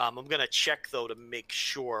 I'm gonna check though to make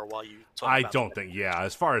sure while you talk. I don't think. Yeah,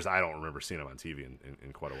 as far as I don't remember seeing him on TV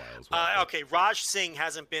in quite a while as well. Okay, Raj Singh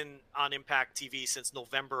hasn't been on Impact TV since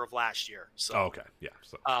November of last year. So okay,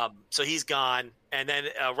 yeah. So he's gone, and then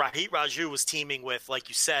Rohit Raju was teaming with, like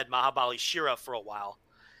you said, Mahabali Shira for a while.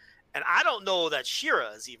 And I don't know that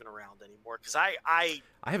Shira is even around anymore because I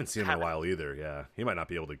haven't seen him in a while either. Yeah, he might not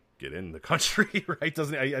be able to get in the country, right?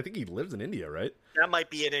 Doesn't he? I think he lives in India, right? That might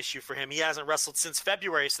be an issue for him. He hasn't wrestled since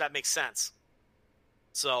February, so that makes sense.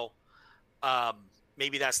 So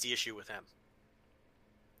maybe that's the issue with him.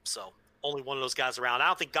 So only one of those guys around. I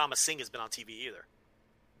don't think Gama Singh has been on TV either.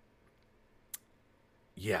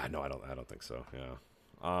 Yeah, no, I don't think so.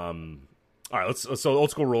 Yeah. All right, so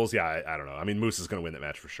old school rules. Yeah, I don't know. I mean, Moose is going to win that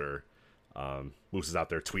match for sure. Moose is out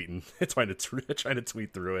there tweeting, trying to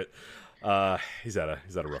tweet through it. He's had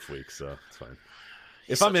a rough week, so it's fine.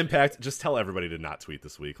 If I'm Impact, just tell everybody to not tweet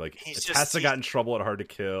this week. Like, Tessa got in trouble at Hard to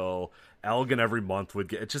Kill. Elgin every month would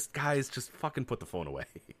get. Just guys, just fucking put the phone away.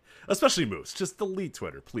 Especially Moose. Just delete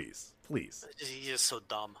Twitter, please. He's just so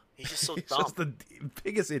dumb. He's just so He's dumb. just the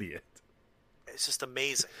biggest idiot. It's just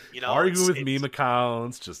amazing, Arguing with meme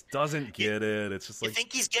accounts, just doesn't get it. It's just like, you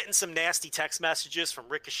think he's getting some nasty text messages from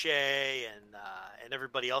Ricochet and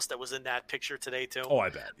everybody else that was in that picture today too. Oh, I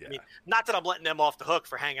bet. Yeah. I mean, not that I'm letting them off the hook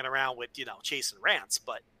for hanging around with chasing rants,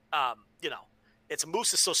 but it's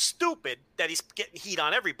Moose is so stupid that he's getting heat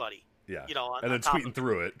on everybody. Yeah, and then tweeting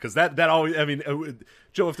through it, because that always. I mean,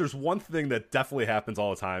 Joe, if there's one thing that definitely happens all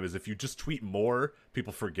the time is if you just tweet more,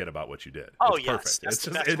 people forget about what you did. Oh, it's yes,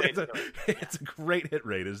 perfect. It's a great hit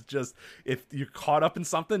rate. It's just if you're caught up in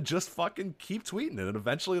something, just fucking keep tweeting it, and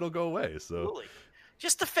eventually it'll go away. So absolutely.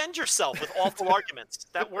 Just defend yourself with awful arguments.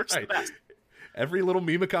 That works the best. Every little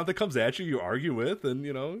meme account that comes at you, you argue with,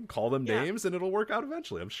 and call them names, and it'll work out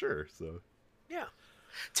eventually. I'm sure. So yeah.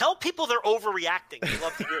 Tell people they're overreacting. They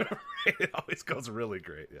love to hear it. It always goes really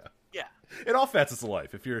great, yeah. Yeah. In all facets of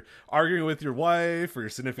life. If you're arguing with your wife or your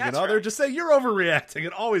significant other, right. Just say you're overreacting.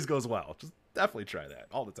 It always goes well. Just definitely try that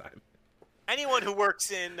all the time. Anyone who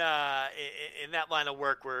works in that line of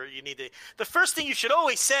work where you need to... The first thing you should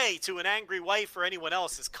always say to an angry wife or anyone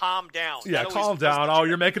else is calm down. Yeah, calm down. Oh,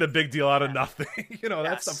 you're making a big deal out of nothing. That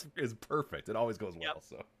Yes. stuff is perfect. It always goes well. Yep.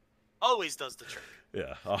 So Always does the trick.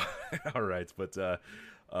 Yeah. All right. But,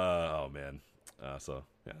 oh, man. So,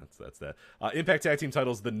 yeah, that's that. Impact Tag Team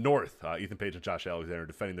titles, the North. Ethan Page and Josh Alexander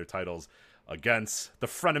defending their titles against the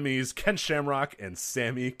frenemies, Ken Shamrock and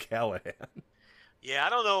Sami Callihan. Yeah, I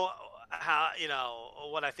don't know how,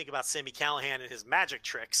 what I think about Sami Callihan and his magic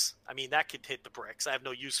tricks. I mean, that could hit the bricks. I have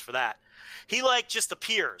no use for that. He, just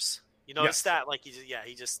appears. You notice that? Like,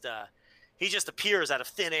 he just appears out of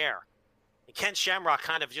thin air. And Ken Shamrock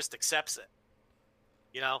kind of just accepts it.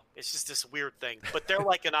 It's just this weird thing. But they're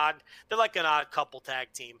like an odd couple tag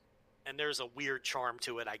team, and there's a weird charm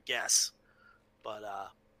to it, I guess. But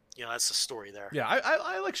that's the story there. Yeah,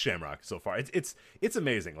 I like Shamrock so far. It's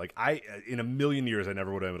amazing. Like, in a million years, I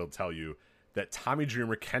never would have been able to tell you that Tommy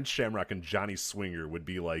Dreamer, Ken Shamrock, and Johnny Swinger would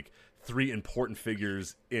be like three important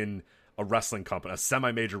figures in a wrestling company, a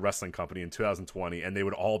semi-major wrestling company in 2020, and they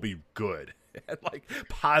would all be good and like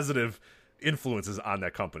positive influences on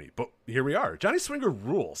that company. But here we are. Johnny Swinger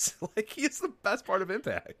rules. Like, he's the best part of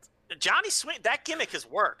Impact. Johnny Swinger, that gimmick has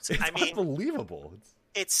worked. It's unbelievable.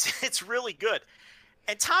 It's really good.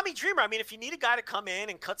 And Tommy Dreamer, I mean, if you need a guy to come in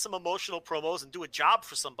and cut some emotional promos and do a job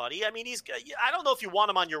for somebody, I mean, I don't know if you want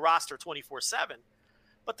him on your roster 24/7,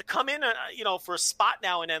 but to come in, for a spot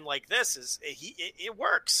now and then like this it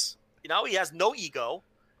works. He has no ego.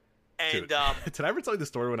 And Dude, did I ever tell you the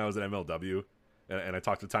story when I was at MLW and I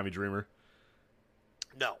talked to Tommy Dreamer?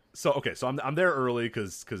 No. So I'm there early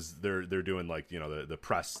because they're doing like the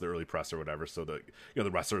press, the early press or whatever. So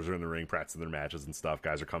the wrestlers are in the ring practicing their matches and stuff.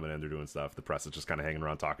 Guys are coming in, they're doing stuff. The press is just kind of hanging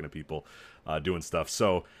around talking to people, doing stuff.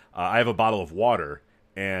 So I have a bottle of water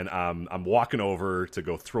and I'm walking over to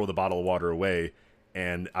go throw the bottle of water away,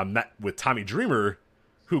 and I'm met with Tommy Dreamer,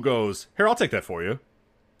 who goes, "Here, I'll take that for you."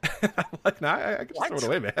 I'm like, "Nah, I can just throw it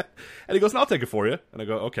away, man." And he goes, "No, I'll take it for you." And I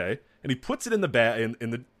go, "Okay." And he puts it in the bag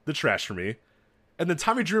in the trash for me. And then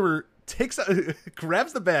Tommy Dreamer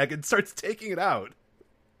grabs the bag and starts taking it out.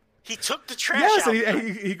 He took the trash out. Yes,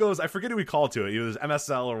 and he goes, I forget who he called to it. He was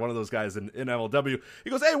MSL or one of those guys in MLW. He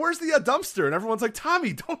goes, "Hey, where's the dumpster?" And everyone's like, "Tommy,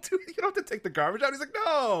 you don't have to take the garbage out." He's like,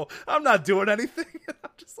 "No, I'm not doing anything." And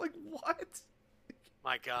I'm just like, what?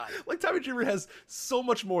 My God. Like, Tommy Dreamer has so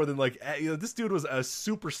much more than, like, this dude was a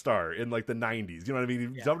superstar in, like, the 90s. You know what I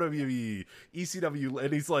mean? Yeah. WWE, ECW,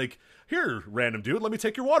 and he's like, "Here, random dude, let me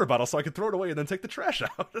take your water bottle so I can throw it away and then take the trash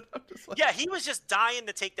out." And I'm just like, yeah, he was just dying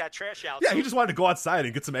to take that trash out. Yeah, he just wanted to go outside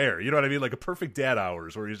and get some air. You know what I mean? Like a perfect dad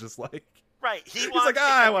hours where he's just like... Right. He's like,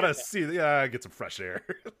 I want to get some fresh air.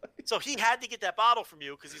 So he had to get that bottle from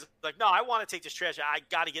you because he's like, "No, I want to take this trash out. I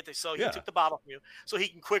got to get this." So he took the bottle from you so he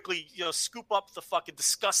can quickly, scoop up the fucking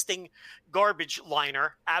disgusting garbage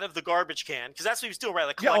liner out of the garbage can, because that's what he was doing, right?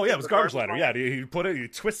 Like, yeah, it was garbage liner. Yeah, he put it, he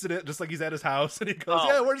twisted it just like he's at his house, and he goes,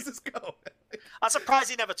 "Yeah, where does this go?" I'm surprised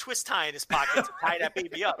he didn't have a twist tie in his pocket to tie that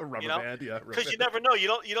baby up. A rubber band, yeah. Because you never know. You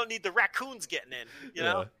don't need the raccoons getting in. You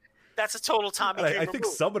know. That's a total Tommy Dreamer I think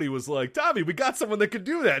move. Somebody was like, "Tommy, we got someone that could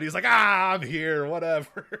do that." And he's like, "I'm here,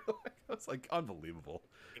 whatever." It's like unbelievable.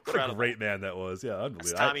 Incredible. What a great man that was. Yeah, unbelievable.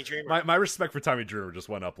 That's Tommy Dreamer. My respect for Tommy Dreamer just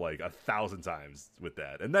went up like 1,000 times with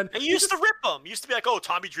that. And then he used to rip him. He used to be like, "Oh,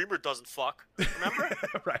 Tommy Dreamer doesn't fuck." Remember?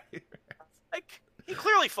 Right. Like, he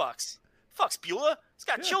clearly fucks. Fucks Beulah. He's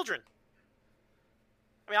got children.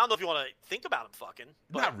 I mean, I don't know if you want to think about him fucking.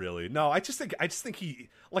 But... Not really. No, I just think he,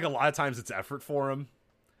 like, a lot of times it's effort for him.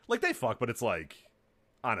 Like, they fuck, but it's like,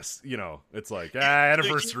 honest, it's like,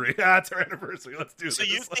 anniversary. It's our anniversary. Let's do this. So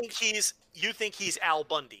you think he's Al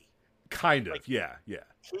Bundy? Kind of, like, yeah.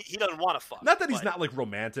 He doesn't want to fuck. Not that he's not, like,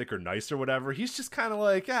 romantic or nice or whatever. He's just kind of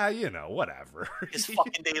like, whatever. His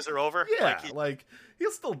fucking days are over. Yeah, like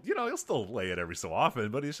he'll still lay it every so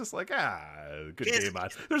often, but he's just like, good game on.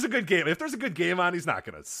 There's a good game. If there's a good game on, he's not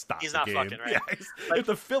gonna stop. He's the not game. fucking right. Yeah, if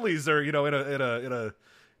the Phillies are,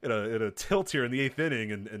 in a tilt here in the 8th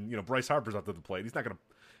inning, and Bryce Harper's up to the plate, he's not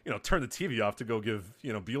gonna, turn the TV off to go give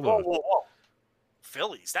Beulah. Whoa.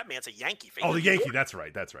 Phillies. That man's a Yankee fan. Oh, the Yankee. That's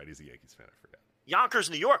right. He's a Yankees fan. I forgot. Yonkers,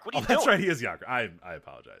 New York. What are you doing? That's right. He is Yonkers. I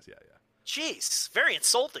apologize. Yeah. Jeez, very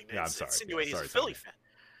insulting. Yeah, I'm sorry. Insinuating he's a Philly fan.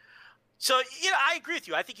 So, I agree with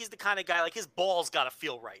you. I think he's the kind of guy, like, his balls got to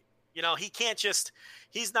feel right. He can't just,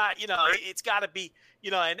 he's not, it's got to be,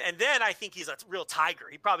 and then I think he's a real tiger.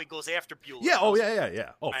 He probably goes after Beulah. Yeah,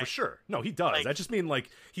 yeah. Oh, right? For sure. No, he does. Like, I just mean, like,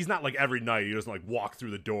 he's not, like, every night he doesn't, like, walk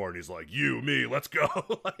through the door and he's like, "You, me, let's go."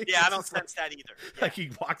 Like, yeah, I don't sense that either. Yeah. Like,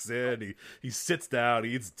 he walks in, he sits down,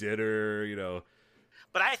 he eats dinner,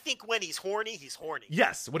 But I think when he's horny, he's horny.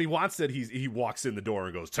 Yes, when he wants it, he walks in the door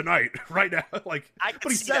and goes, "Tonight, right now." Like,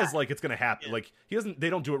 but he says like it's gonna happen. Yeah. Like, they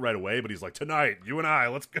don't do it right away, but he's like, "Tonight, you and I,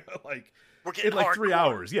 let's go." Like, we're getting in like hardcore. 3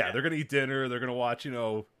 hours. Yeah, they're gonna eat dinner. They're gonna watch,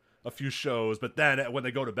 a few shows, but then when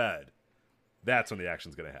they go to bed, that's when the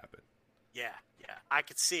action's going to happen. Yeah, I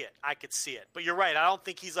could see it. But you're right. I don't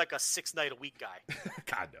think he's like a 6-night-a-week guy.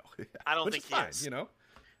 God, no. I don't Which think is he fine, is. you know?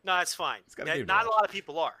 No, it's fine. Not a lot of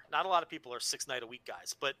people are. Not a lot of people are 6-night-a-week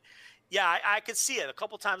guys. But, yeah, I could see it a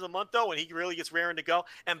couple times a month, though, when he really gets raring to go.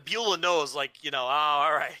 And Beulah knows, like, oh,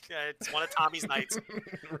 all right, it's one of Tommy's nights.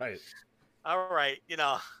 Right. All right, I'm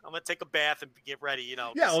going to take a bath and get ready,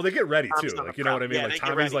 Yeah, well, they get ready, too. Like, you know what I mean? Yeah, like,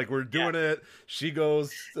 Tommy's like, we're doing it. She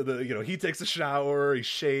goes to the, he takes a shower. He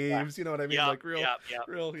shaves. You know what I mean? Like, real,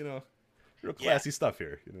 real classy stuff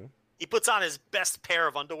here, He puts on his best pair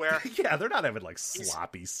of underwear. Yeah, they're not having, like,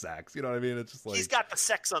 sloppy sex. You know what I mean? It's just like... He's got the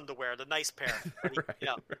sex underwear, the nice pair.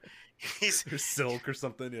 Right. He's or silk or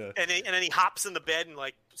something, yeah. And then he hops in the bed and,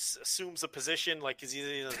 like, assumes a position, like, he's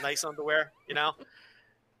in his nice underwear,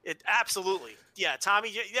 It absolutely, yeah,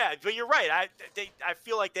 Tommy, yeah, but you're right. I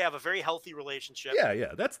feel like they have a very healthy relationship.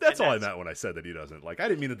 Yeah, that's all I meant when I said that he doesn't. Like, I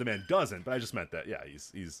didn't mean that the man doesn't, but I just meant that, yeah,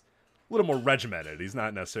 he's a little more regimented. He's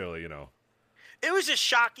not necessarily, It was just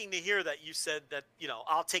shocking to hear that you said that,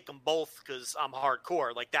 I'll take them both because I'm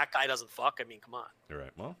hardcore. Like, that guy doesn't fuck. I mean, come on. All right.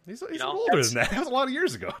 Well, he's older than that. That was a lot of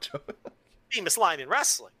years ago. Famous line in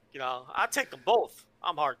wrestling. I'll take them both.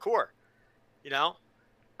 I'm hardcore.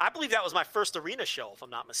 I believe that was my first arena show, if I'm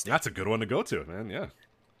not mistaken. That's a good one to go to, man. Yeah.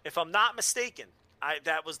 If I'm not mistaken,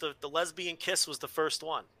 that was the lesbian kiss was the first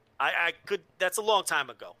one. I could. That's a long time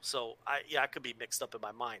ago. So I could be mixed up in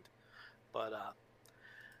my mind. But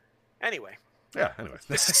anyway. Yeah. Anyway,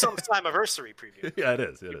 this is some anniversary preview. Yeah, it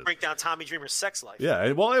is. You break down Tommy Dreamer's sex life.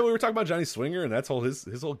 Yeah. Well, we were talking about Johnny Swinger, and that's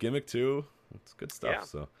his whole gimmick too. It's good stuff. Yeah.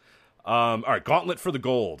 So. All right, Gauntlet for the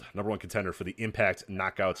Gold, number one contender for the Impact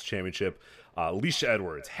Knockouts Championship. Alicia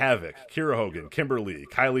Edwards, Havoc, Kira Hogan, Kimberly,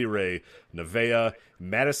 Kylie Ray, Nevaeh,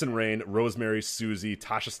 Madison Rain, Rosemary, Susie,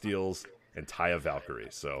 Tasha Steelz, and Taya Valkyrie.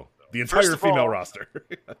 So the entire female roster.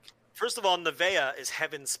 First of all, Nevaeh is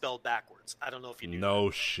heaven spelled backwards. I don't know if you knew.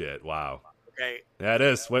 No shit. Wow. Okay. Yeah, it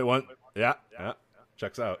is. Wait, one. Yeah.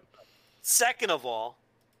 Checks out. Second of all,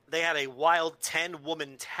 they had a wild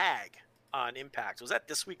 10-woman tag on Impact. Was that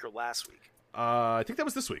this week or last week? I think that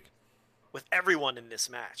was this week. With everyone in this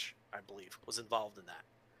match, I believe, was involved in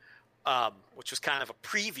that. Which was kind of a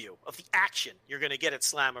preview of the action you're going to get at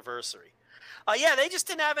Slammiversary. Yeah, they just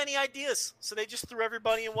didn't have any ideas, so they just threw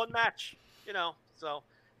everybody in one match. So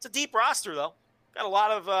it's a deep roster though. Got a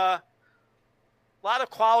lot of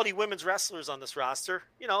quality women's wrestlers on this roster.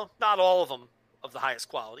 Not all of them of the highest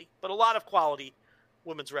quality, but a lot of quality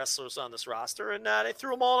women's wrestlers on this roster, and they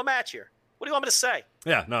threw them all in a match here. What do you want me to say?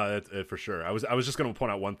 Yeah, no, for sure. I was just going to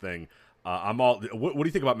point out one thing. What do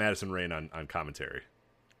you think about Madison Rain on commentary?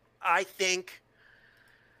 I think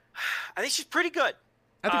she's pretty good.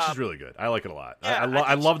 I think she's really good. I like it a lot. Yeah,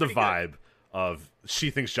 I love the vibe good. of she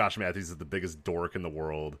thinks Josh Matthews is the biggest dork in the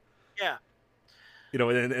world. Yeah.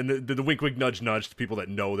 And the wink, wink, nudge, nudge to people that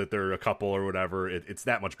know that they're a couple or whatever, it's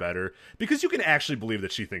that much better. Because you can actually believe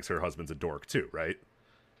that she thinks her husband's a dork too, right?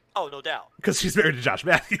 Oh, no doubt. Because she's married to Josh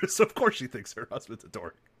Matthews, so of course she thinks her husband's a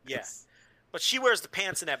dork. Yeah. But she wears the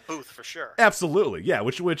pants in that booth for sure. Absolutely, yeah.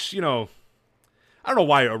 Which I don't know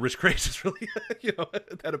why a Rich Kratos is really,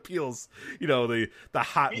 that appeals. The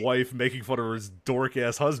hot wife making fun of his dork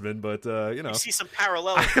ass husband, but You see some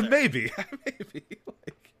parallels. Maybe.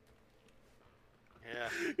 Yeah.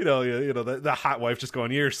 The hot wife just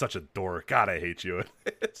going, "You're such a dork. God, I hate you."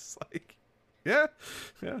 It's like, yeah.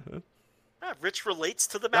 Rich relates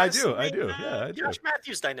to the I do. Yeah, I do. Josh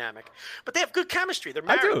Matthews dynamic, but they have good chemistry. They're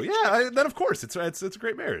married. I do. Yeah. Then of course it's a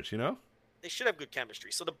great marriage. They should have good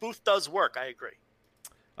chemistry. So the booth does work. I agree.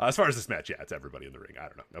 As far as this match, yeah, it's everybody in the ring. I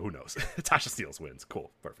don't know. Who knows? Tasha Steelz wins. Cool.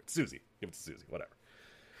 Perfect. Susie. Give it to Susie. Whatever.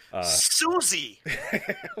 Susie.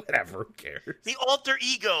 Whatever. Who cares? The alter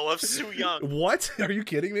ego of Su Yung. What? Are you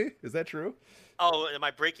kidding me? Is that true? Oh, am I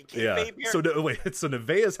breaking kayfabe here? So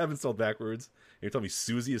Nevaeh is heaven spelled backwards. And you're telling me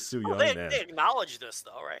Susie is Su Yung? They acknowledge this,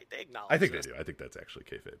 though, right? They acknowledge I think this. they do. I think that's actually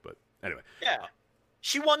kayfabe. But anyway. Yeah.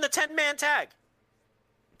 She won the 10-man tag.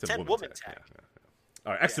 10-woman tag. Yeah.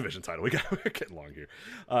 All right, X Division title. We're getting long here.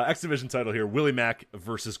 X Division title here. Willie Mack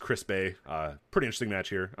versus Chris Bay. Pretty interesting match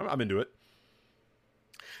here. I'm into it.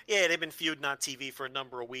 Yeah, they've been feuding on TV for a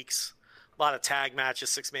number of weeks. A lot of tag matches,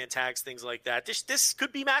 6-man tags, things like that. This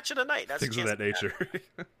could be match of the night. That's things of that nature.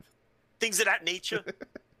 Things of that nature.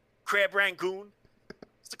 Crab Rangoon.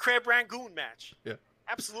 It's the Crab Rangoon match. Yeah.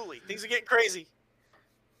 Absolutely. Things are getting crazy.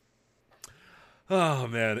 Oh,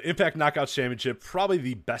 man. Impact Knockouts Championship. Probably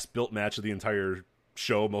the best built match of the entire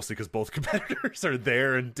show, mostly because both competitors are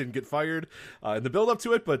there and didn't get fired in the build up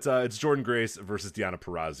to it. But it's Jordan Grace versus Deonna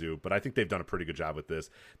Purrazzo. But I think they've done a pretty good job with this.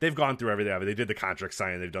 They've gone through everything. I mean, they did the contract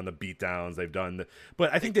signing, they've done the beatdowns,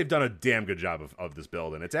 but I think they've done a damn good job of this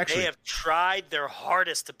build. And it's actually, they have tried their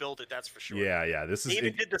hardest to build it. That's for sure. Yeah. They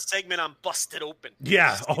even did the segment on Busted Open.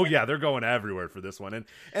 Yeah. Oh yeah. They're going everywhere for this one.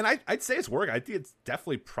 And I'd say it's working. I think it's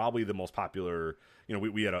definitely probably the most popular. You know,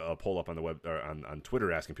 we had a poll up on the web or on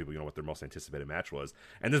Twitter asking people, what their most anticipated match was,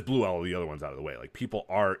 and this blew all the other ones out of the way. Like, people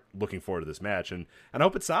are looking forward to this match, and I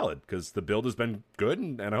hope it's solid because the build has been good,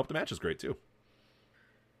 and I hope the match is great too.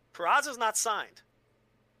 Purrazzo's not signed,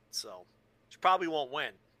 so she probably won't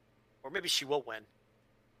win, or maybe she will win,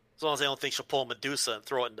 as long as they don't think she'll pull Medusa and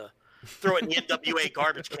throw it in the NWA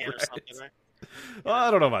garbage can or something, right? Well, I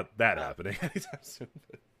don't know about that happening anytime soon.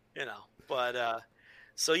 But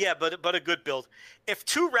so yeah, but a good build. If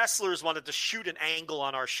two wrestlers wanted to shoot an angle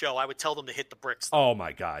on our show, I would tell them to hit the bricks. Oh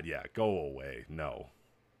my God, yeah, go away. No,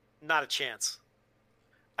 not a chance.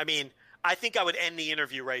 I mean, I think I would end the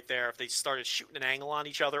interview right there if they started shooting an angle on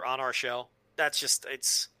each other on our show. That's just,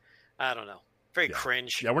 I don't know, very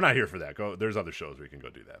cringe. Yeah, we're not here for that. There's other shows where you can go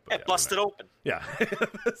do that. But Busted Open. Yeah,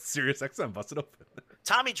 Sirius XM Busted Open.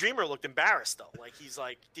 Tommy Dreamer looked embarrassed though. Like, he's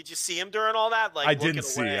like, did you see him during all that? Like, I didn't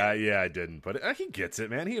see. I didn't. But he gets it,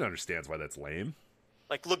 man. He understands why that's lame.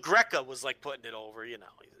 Like, LaGreca was like putting it over,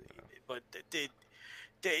 But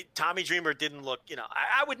Tommy Dreamer didn't look.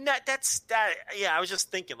 I would not. That's that. Yeah, I was just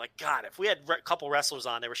thinking, like, God, if we had a couple wrestlers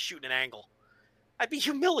on, they were shooting an angle, I'd be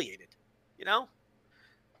humiliated.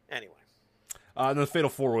 Anyway. The Fatal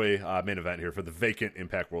 4-Way main event here for the vacant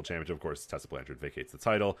Impact World Championship. Of course, Tessa Blanchard vacates the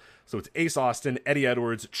title. So it's Ace Austin, Eddie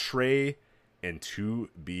Edwards, Trey, and to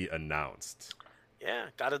be announced. Yeah,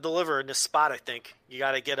 got to deliver in this spot, I think. You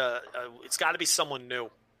got to get it's got to be someone new.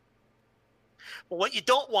 But what you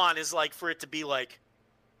don't want is, like, for it to be like,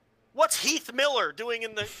 what's Heath Miller doing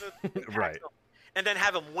in the right. And then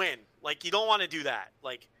have him win. Like, you don't want to do that.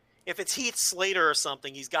 Like, if it's Heath Slater or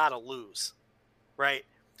something, he's got to lose, right?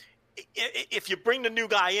 If you bring the new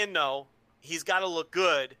guy in, though, he's got to look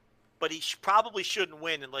good, but he probably shouldn't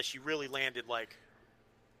win unless you really landed, like,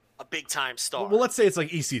 a big-time star. Well, let's say it's like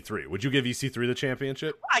EC3. Would you give EC3 the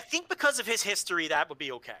championship? I think because of his history, that would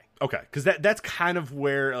be okay. Okay, because that's kind of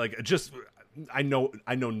where, like, just I know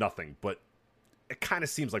nothing, but it kind of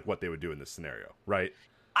seems like what they would do in this scenario, right?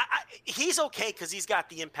 He's okay because he's got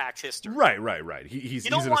the Impact history. Right. He's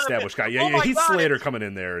an established guy. Yeah, he's Slater coming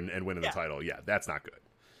in there and winning the title. Yeah, that's not good.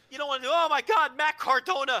 You don't want to do, oh my God, Matt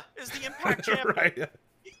Cardona is the Impact champion. Right.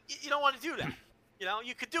 You don't want to do that.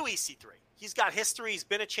 You could do EC3. He's got history. He's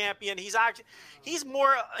been a champion. He's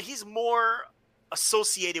more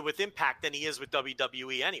associated with Impact than he is with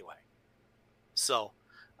WWE anyway. So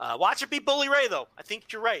watch it be Bully Ray, though. I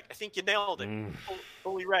think you're right. I think you nailed it.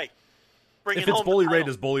 Bully Ray. If it's Bully Ray,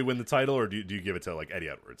 does Bully win the title, or do you give it to, like, Eddie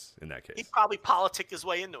Edwards in that case? He'd probably politic his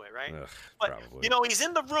way into it, right? Ugh, but probably. He's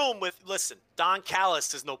in the room with. Listen, Don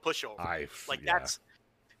Callis is no pushover.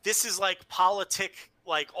 This is like politic,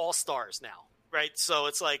 like, all-stars now, right? So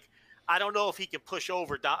it's like, I don't know if he can push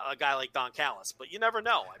over a guy like Don Callis, but you never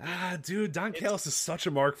know. Dude, Don Callis is such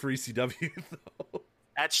a mark for ECW, though.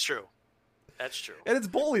 That's true. And it's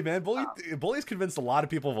Bully, man. Bully's convinced a lot of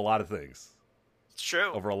people of a lot of things. It's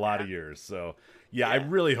true. Over a lot of years. So, yeah, I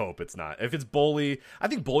really hope it's not. If it's Bully, I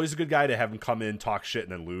think Bully's a good guy to have him come in, talk shit,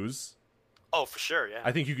 and then lose. Oh, for sure, yeah.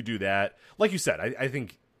 I think you could do that. Like you said, I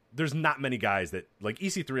think there's not many guys that, like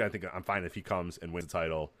EC3, I think I'm fine if he comes and wins the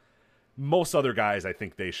title. Most other guys, I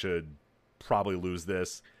think they should probably lose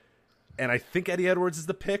this. And I think Eddie Edwards is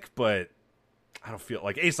the pick, but I don't feel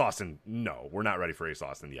like Ace Austin. No, we're not ready for Ace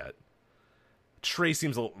Austin yet. Trey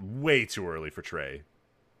seems way too early for Trey.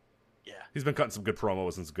 Yeah. He's been cutting some good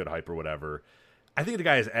promos and some good hype or whatever. I think the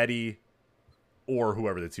guy is Eddie or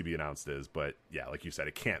whoever the to be announced is, but yeah, like you said,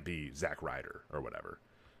 it can't be Zack Ryder or whatever.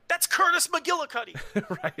 That's Curtis McGillicuddy.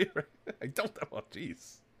 right. I don't know. Oh,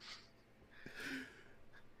 jeez.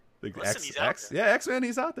 Listen, he's out there. Yeah, X-Man,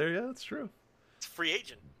 he's out there. Yeah, that's true. It's a free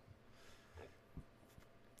agent.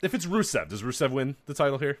 If it's Rusev, does Rusev win the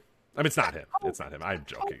title here? I mean, it's not him. I'm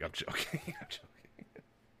joking.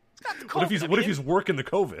 What if he's working the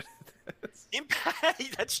COVID?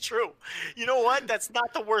 Impact. That's true. You know what? That's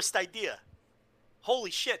not the worst idea.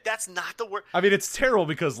 Holy shit, that's not the worst. I mean, it's terrible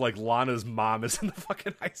because, like, Lana's mom is in the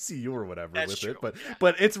fucking ICU or whatever that's with true. It,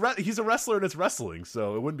 but he's a wrestler and it's wrestling,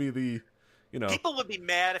 so it wouldn't be the, People would be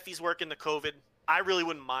mad if he's working the COVID. I really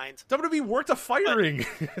wouldn't mind. WWE worked a firing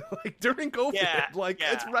like during COVID. Yeah,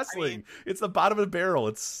 it's wrestling. I mean, it's the bottom of the barrel.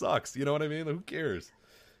 It sucks. You know what I mean? Who cares?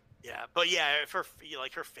 Yeah, but yeah, if her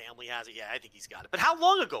family has it, yeah, I think he's got it. But how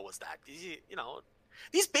long ago was that?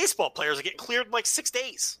 these baseball players are getting cleared in like 6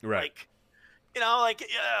 days. Right. Like,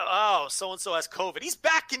 oh, so-and-so has COVID. He's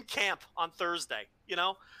back in camp on Thursday,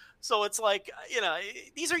 So it's like,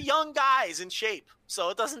 these are young guys in shape. So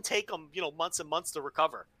it doesn't take them, months and months to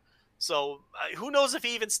recover. So who knows if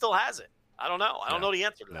he even still has it? I don't know. I don't know the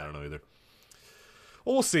answer to that. I don't know either.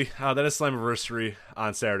 Well, we'll see. That is Slammiversary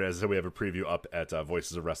on Saturday. As I said, we have a preview up at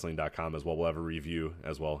voicesofwrestling.com as well. We'll have a review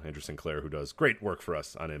as well. Andrew Sinclair, who does great work for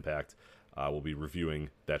us on Impact, will be reviewing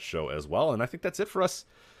that show as well. And I think that's it for us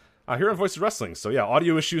here on Voices of Wrestling. So, yeah,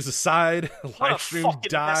 audio issues aside, live stream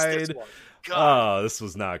died. Oh, this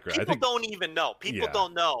was not great. People don't even know. People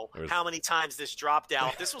don't know how many times this dropped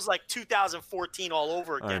out. This was like 2014 all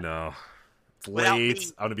over again. I know. It's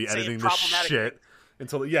late. I'm going to be editing this shit.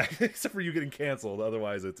 Until except for you getting canceled,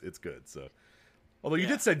 otherwise it's good. So, although you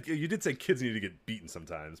did say kids need to get beaten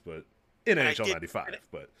sometimes, but in NHL 95,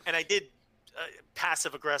 and I did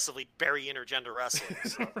passive aggressively bury intergender wrestling.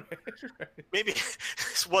 So right. Maybe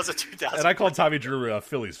this was a 2000. And I called Tommy Drew a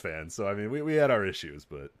Phillies fan, so I mean we had our issues,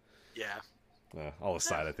 but all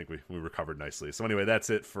aside, I think we recovered nicely. So anyway, that's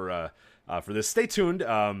it for this. Stay tuned.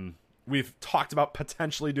 We've talked about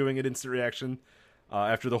potentially doing an instant reaction.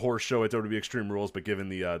 After the horror show at WWE Extreme Rules, but given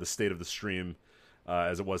the state of the stream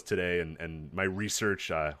as it was today and my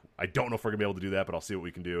research, I don't know if we're going to be able to do that, but I'll see what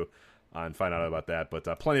we can do and find out about that. But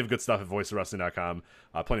plenty of good stuff at voicesofwrestling.com,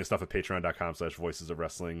 plenty of stuff at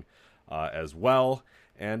patreon.com/voicesofwrestling as well.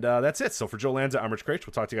 And that's it. So for Joe Lanza, I'm Rich Craich.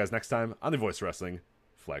 We'll talk to you guys next time on the Voice of Wrestling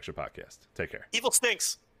flagship podcast. Take care. Evil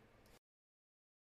stinks.